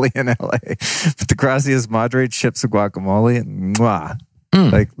guacamole in LA. But the Gracias Madre chips of guacamole, mwah,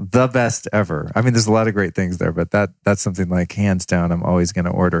 like the best ever. I mean, there's a lot of great things there, but that's something like hands down I'm always going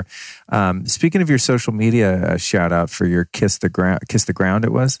to order. Speaking of your social media, shout out for your Kiss the Ground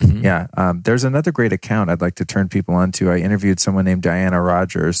it was? Mm-hmm. Yeah. There's another great account I'd like to turn people onto. I interviewed someone named Diana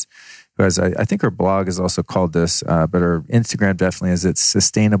Rogers, who has, I think her blog is also called this, but her Instagram definitely is It's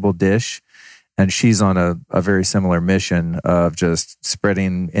Sustainable Dish. And she's on a very similar mission of just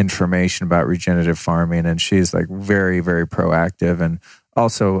spreading information about regenerative farming. And she's like very, very proactive and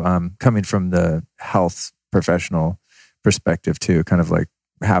also coming from the health professional perspective too, kind of like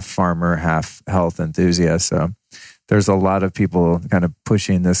half farmer, half health enthusiast. So there's a lot of people kind of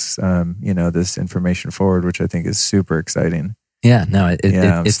pushing this, this information forward, which I think is super exciting. Yeah, no,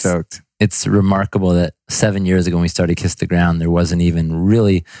 I'm stoked. It's remarkable that 7 years ago when we started Kiss the Ground, there wasn't even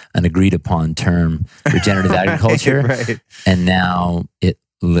really an agreed upon term, regenerative agriculture. Right. And now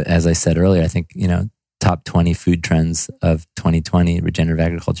as I said earlier, I think, top 20 food trends of 2020, regenerative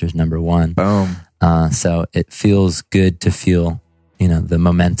agriculture is number one. Boom. So it feels good to feel, the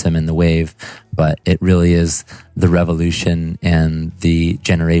momentum and the wave, but it really is the revolution and the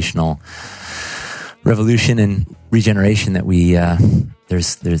generational revolution and regeneration that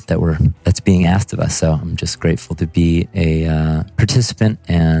that's being asked of us. So I'm just grateful to be a participant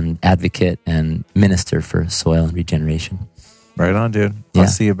and advocate and minister for soil and regeneration. Right on, dude. Yeah. I'll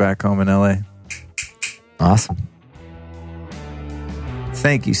see you back home in LA. Awesome.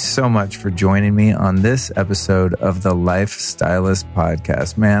 Thank you so much for joining me on this episode of the Life Stylist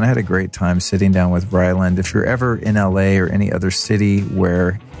Podcast. Man, I had a great time sitting down with Ryland. If you're ever in LA or any other city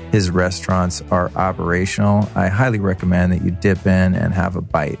where his restaurants are operational, I highly recommend that you dip in and have a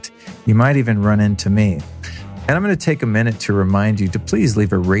bite. You might even run into me. And I'm going to take a minute to remind you to please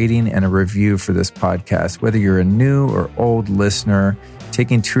leave a rating and a review for this podcast. Whether you're a new or old listener,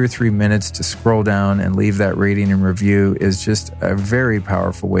 taking 2 or 3 minutes to scroll down and leave that rating and review is just a very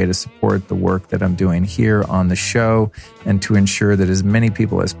powerful way to support the work that I'm doing here on the show and to ensure that as many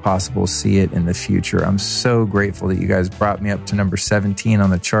people as possible see it in the future. I'm so grateful that you guys brought me up to number 17 on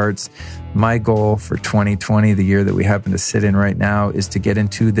the charts. My goal for 2020, the year that we happen to sit in right now, is to get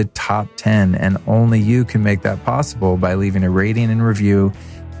into the top 10, and only you can make that possible by leaving a rating and review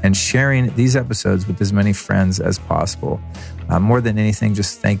and sharing these episodes with as many friends as possible. More than anything,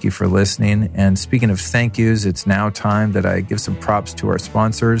 just thank you for listening. And speaking of thank yous, it's now time that I give some props to our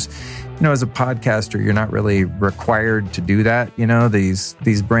sponsors. As a podcaster, you're not really required to do that.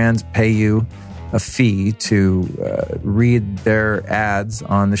 These brands pay you a fee to read their ads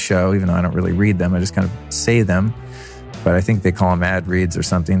on the show, even though I don't really read them. I just kind of say them. But I think they call them ad reads or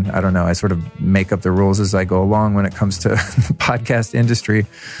something. I don't know. I sort of make up the rules as I go along when it comes to the podcast industry.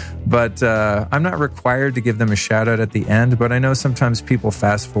 But I'm not required to give them a shout out at the end. But I know sometimes people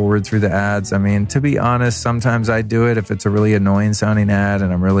fast forward through the ads. I mean, to be honest, sometimes I do it if it's a really annoying sounding ad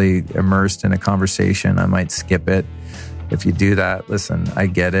and I'm really immersed in a conversation. I might skip it. If you do that, listen, I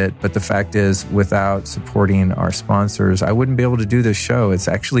get it. But the fact is, without supporting our sponsors, I wouldn't be able to do this show. It's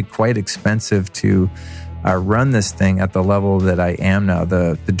actually quite expensive to run this thing at the level that I am now.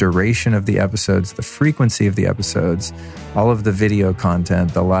 The duration of the episodes, the frequency of the episodes, all of the video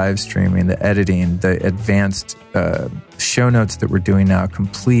content, the live streaming, the editing, the advanced show notes that we're doing now,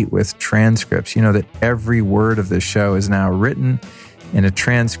 complete with transcripts. That every word of this show is now written in a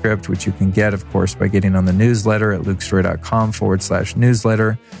transcript, which you can get, of course, by getting on the newsletter at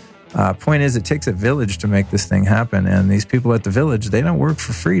lukestory.com/newsletter. Point is, it takes a village to make this thing happen. And these people at the village, they don't work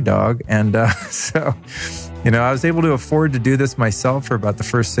for free, dog. And so, I was able to afford to do this myself for about the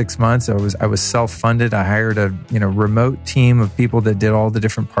first 6 months. I was self-funded. I hired a, remote team of people that did all the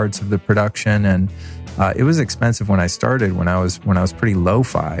different parts of the production. And it was expensive when I started, when I was pretty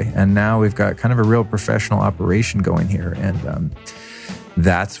lo-fi. And now we've got kind of a real professional operation going here. And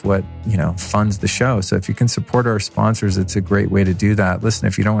that's what, funds the show. So if you can support our sponsors, it's a great way to do that. Listen,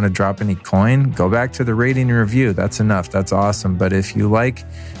 if you don't want to drop any coin, go back to the rating and review. That's enough. That's awesome. But if you like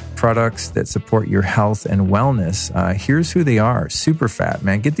products that support your health and wellness, here's who they are. Superfat,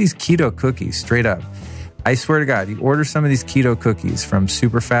 man. Get these keto cookies straight up. I swear to God, you order some of these keto cookies from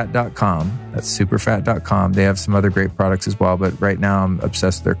superfat.com. That's superfat.com. They have some other great products as well, but right now I'm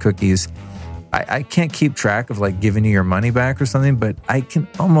obsessed with their cookies. I can't keep track of like giving you your money back or something, but I can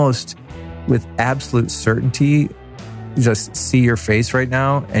almost with absolute certainty just see your face right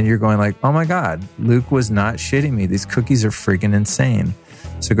now and you're going like, oh my God, Luke was not shitting me. These cookies are freaking insane.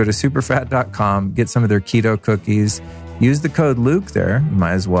 So go to superfat.com, get some of their keto cookies. Use the code Luke there. You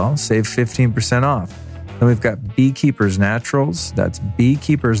might as well save 15% off. Then we've got Beekeepers Naturals. That's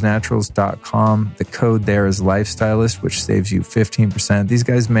beekeepersnaturals.com. The code there is Lifestylist, which saves you 15%. These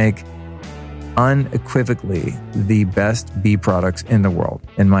guys make unequivocally the best bee products in the world,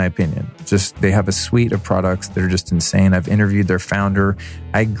 in my opinion. They have a suite of products that are just insane. I've interviewed their founder.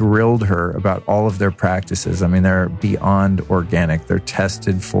 I grilled her about all of their practices. I mean, they're beyond organic. They're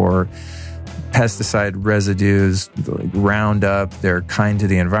tested for pesticide residues, like Roundup. They're kind to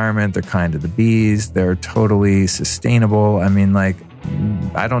the environment. They're kind to the bees. They're totally sustainable. I mean, like,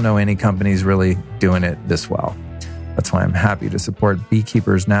 I don't know any companies really doing it this well. That's why I'm happy to support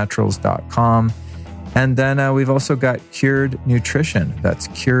beekeepersnaturals.com. And then we've also got Cured Nutrition. That's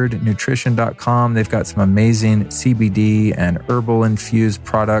curednutrition.com. They've got some amazing CBD and herbal infused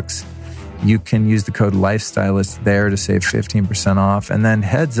products. You can use the code Lifestylist there to save 15% off. And then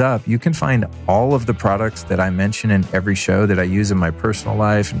heads up, you can find all of the products that I mention in every show that I use in my personal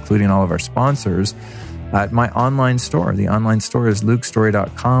life, including all of our sponsors, at my online store. The online store is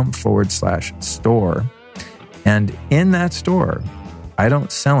lukestory.com/store. And in that store, I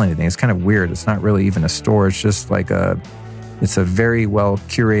don't sell anything. It's kind of weird. It's not really even a store. It's just like it's a very well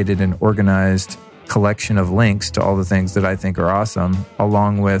curated and organized collection of links to all the things that I think are awesome,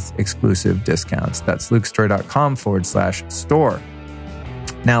 along with exclusive discounts. That's lukestory.com/store.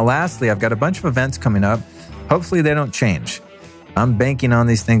 Now, lastly, I've got a bunch of events coming up. Hopefully they don't change. I'm banking on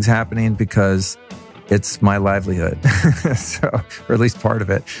these things happening because it's my livelihood, or at least part of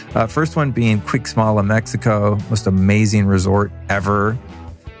it. First one being Cuixmala, Mexico, most amazing resort ever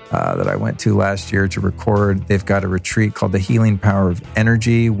that I went to last year to record. They've got a retreat called The Healing Power of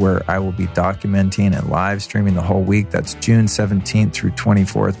Energy, where I will be documenting and live streaming the whole week. That's June 17th through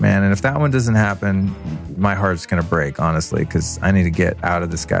 24th, man. And if that one doesn't happen, my heart's going to break, honestly, because I need to get out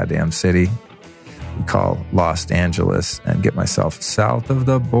of this goddamn city we call Los Angeles and get myself south of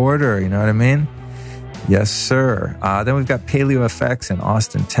the border. You know what I mean? Yes, sir. Then we've got Paleo FX in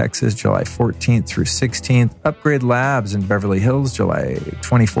Austin, Texas, July 14th through 16th. Upgrade Labs in Beverly Hills, July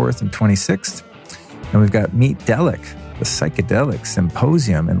 24th and 26th. And we've got Meet Delic, the Psychedelic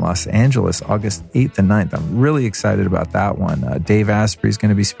Symposium in Los Angeles, August 8th and 9th. I'm really excited about that one. Dave Asprey is going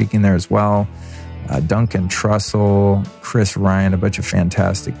to be speaking there as well. Duncan Trussell, Chris Ryan, a bunch of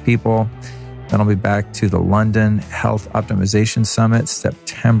fantastic people. Then I'll be back to the London Health Optimization Summit,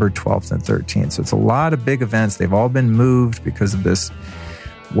 September 12th and 13th. So it's a lot of big events. They've all been moved because of this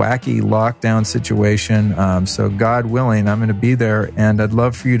wacky lockdown situation. So God willing, I'm going to be there, and I'd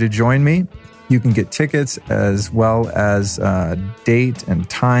love for you to join me. You can get tickets as well as date and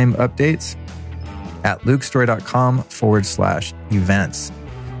time updates at lukestory.com/events.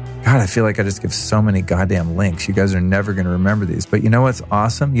 God, I feel like I just give so many goddamn links. You guys are never going to remember these. But you know what's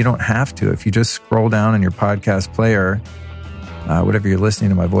awesome? You don't have to. If you just scroll down in your podcast player, whatever you're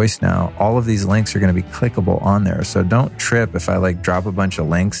listening to my voice now, all of these links are going to be clickable on there. So don't trip if I like drop a bunch of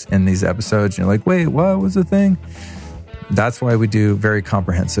links in these episodes and you're like, wait, what was the thing? That's why we do very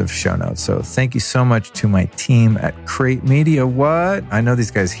comprehensive show notes. So thank you so much to my team at Crate Media. What? I know these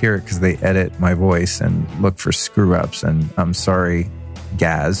guys hear it because they edit my voice and look for screw ups. And I'm sorry,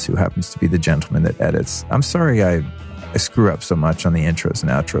 Gaz, who happens to be the gentleman that edits. I'm sorry I screw up so much on the intros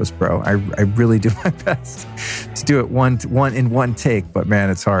and outros, bro. I really do my best to do it one in one take, but man,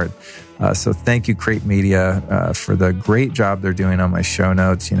 it's hard. So thank you, Crate Media, for the great job they're doing on my show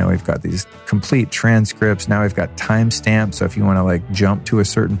notes. You know, we've got these complete transcripts. Now we've got timestamps. So if you want to like jump to a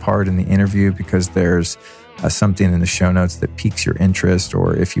certain part in the interview because there's something in the show notes that piques your interest,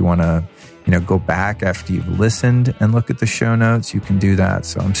 or if you want to, you know, go back after you've listened and look at the show notes, you can do that.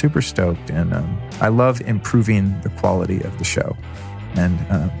 So I'm super stoked, and I love improving the quality of the show. And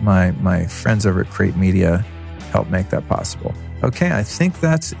my friends over at Crate Media help make that possible. Okay, I think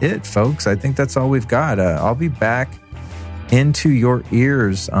that's it, folks. I think that's all we've got. I'll be back into your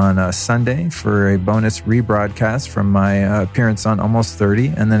ears on Sunday for a bonus rebroadcast from my appearance on Almost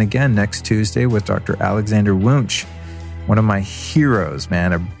 30. And then again next Tuesday with Dr. Alexander Wunsch, one of my heroes,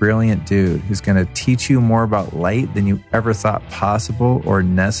 man, a brilliant dude who's going to teach you more about light than you ever thought possible or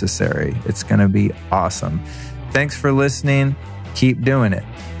necessary. It's going to be awesome. Thanks for listening. Keep doing it.